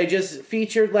because I just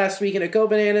featured last weekend at Go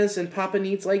Bananas, and Papa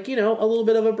needs, a little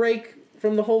bit of a break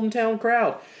from the hometown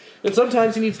crowd. And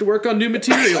sometimes he needs to work on new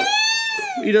material.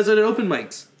 He does it at open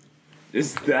mics.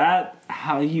 Is that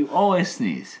how you always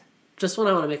sneeze? Just when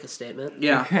I want to make a statement.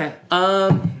 Yeah. Okay.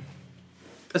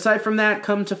 Aside from that,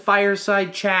 come to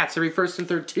Fireside Chats every first and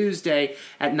third Tuesday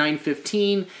at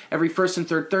 9:15. Every first and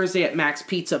third Thursday at Max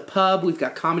Pizza Pub. We've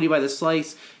got Comedy by the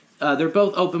Slice. They're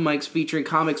both open mics featuring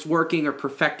comics working or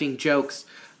perfecting jokes,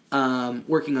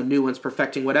 working on new ones,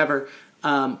 perfecting whatever.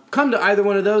 Come to either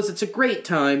one of those. It's a great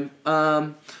time.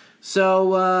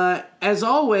 So, as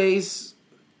always...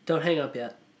 Don't hang up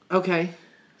yet. Okay.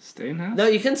 Stay nasty? No,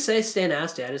 you can say stay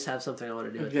nasty. I just have something I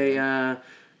want to do. Okay,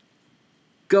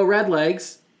 go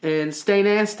Redlegs and stay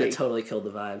nasty. I totally killed the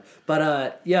vibe.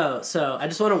 But, so I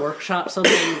just want to workshop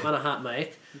something on a hot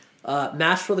mic.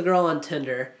 Matched with a girl on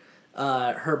Tinder.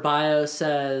 Her bio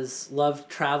says, love,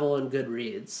 travel, and good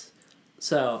reads.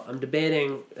 So I'm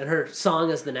debating, and her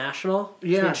song is The National.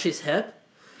 Yeah. Which she's hip.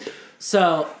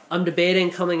 So I'm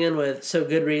debating coming in with, so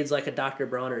good reads like a Dr.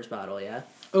 Bronner's bottle, yeah?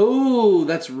 Oh,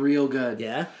 that's real good.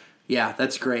 Yeah? Yeah,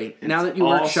 that's great. Now that you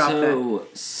workshop that. Also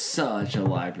such a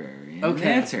library.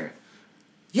 Okay. Answer.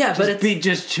 Yeah, but it's...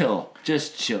 Just chill.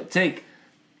 Just chill. Take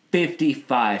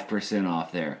 55%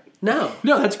 off there. No,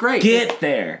 that's great. Get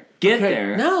there. Get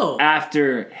there. No.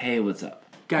 After, hey, what's up?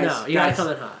 Guys, no, you gotta come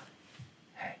in hot.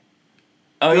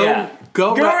 Oh, yeah.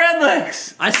 Go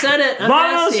Redlegs. I said it. I'm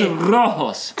Vamos nasty.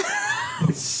 rojos.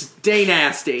 Stay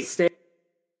nasty. Stay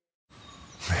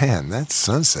Man, that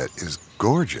sunset is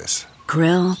gorgeous.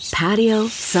 Grill, patio,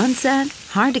 sunset.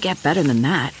 Hard to get better than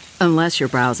that. Unless you're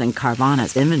browsing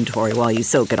Carvana's inventory while you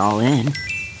soak it all in.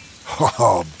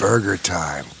 Oh, burger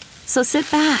time. So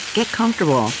sit back, get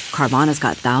comfortable. Carvana's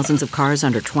got thousands of cars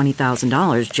under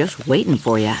 $20,000 just waiting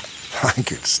for you. I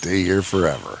could stay here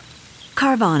forever.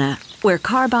 Carvana, where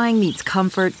car buying meets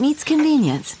comfort meets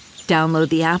convenience. Download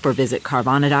the app or visit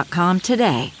Carvana.com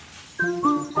today.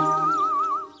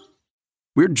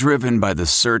 We're driven by the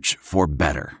search for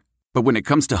better. But when it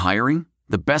comes to hiring,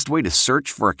 the best way to search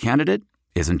for a candidate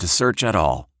isn't to search at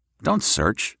all. Don't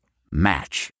search,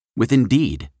 match with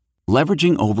Indeed.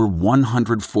 Leveraging over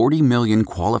 140 million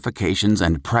qualifications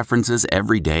and preferences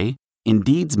every day,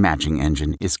 Indeed's matching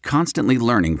engine is constantly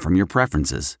learning from your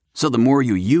preferences. So the more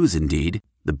you use Indeed,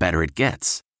 the better it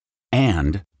gets.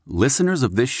 And listeners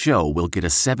of this show will get a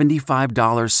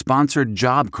 $75 sponsored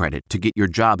job credit to get your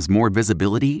jobs more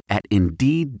visibility at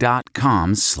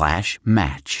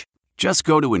Indeed.com/match. Just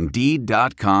go to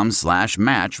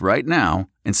Indeed.com/match right now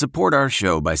and support our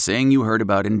show by saying you heard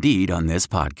about Indeed on this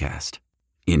podcast.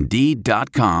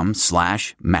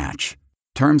 Indeed.com/match.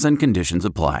 Terms and conditions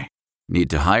apply. Need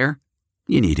to hire?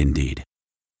 You need Indeed.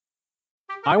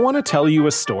 I want to tell you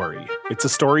a story. It's a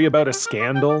story about a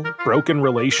scandal, broken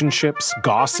relationships,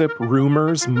 gossip,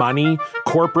 rumors, money,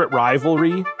 corporate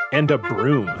rivalry, and a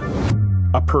broom.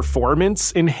 A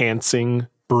performance-enhancing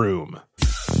broom.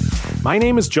 My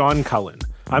name is John Cullen.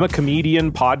 I'm a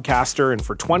comedian, podcaster, and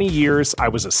for 20 years, I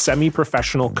was a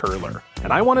semi-professional curler.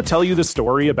 And I want to tell you the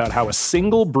story about how a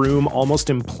single broom almost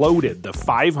imploded the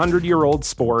 500-year-old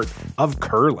sport of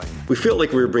curling. We felt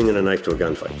like we were bringing a knife to a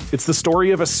gunfight. It's the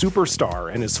story of a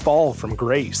superstar and his fall from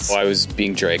grace. Well, I was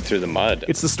being dragged through the mud.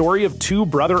 It's the story of two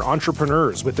brother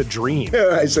entrepreneurs with a dream.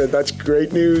 I said, that's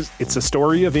great news. It's a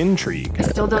story of intrigue. I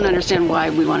still don't understand why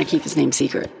we want to keep his name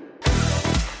secret.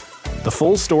 The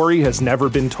full story has never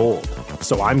been told,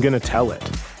 so I'm going to tell it.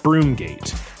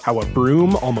 Broomgate, how a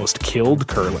broom almost killed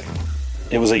curling.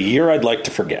 It was a year I'd like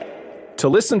to forget. To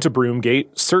listen to Broomgate,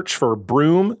 search for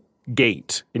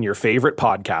Broomgate in your favorite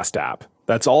podcast app.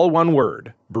 That's all one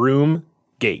word,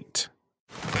 Broomgate.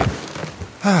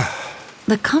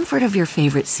 The comfort of your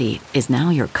favorite seat is now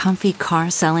your comfy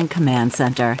car selling command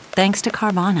center, thanks to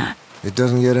Carvana. It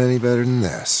doesn't get any better than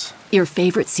this. Your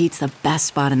favorite seat's the best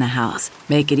spot in the house.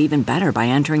 Make it even better by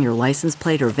entering your license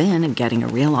plate or VIN and getting a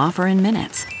real offer in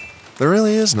minutes. There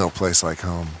really is no place like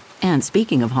home. And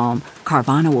speaking of home,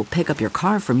 Carvana will pick up your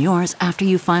car from yours after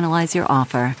you finalize your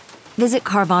offer. Visit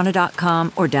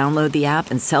Carvana.com or download the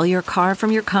app and sell your car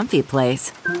from your comfy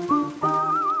place.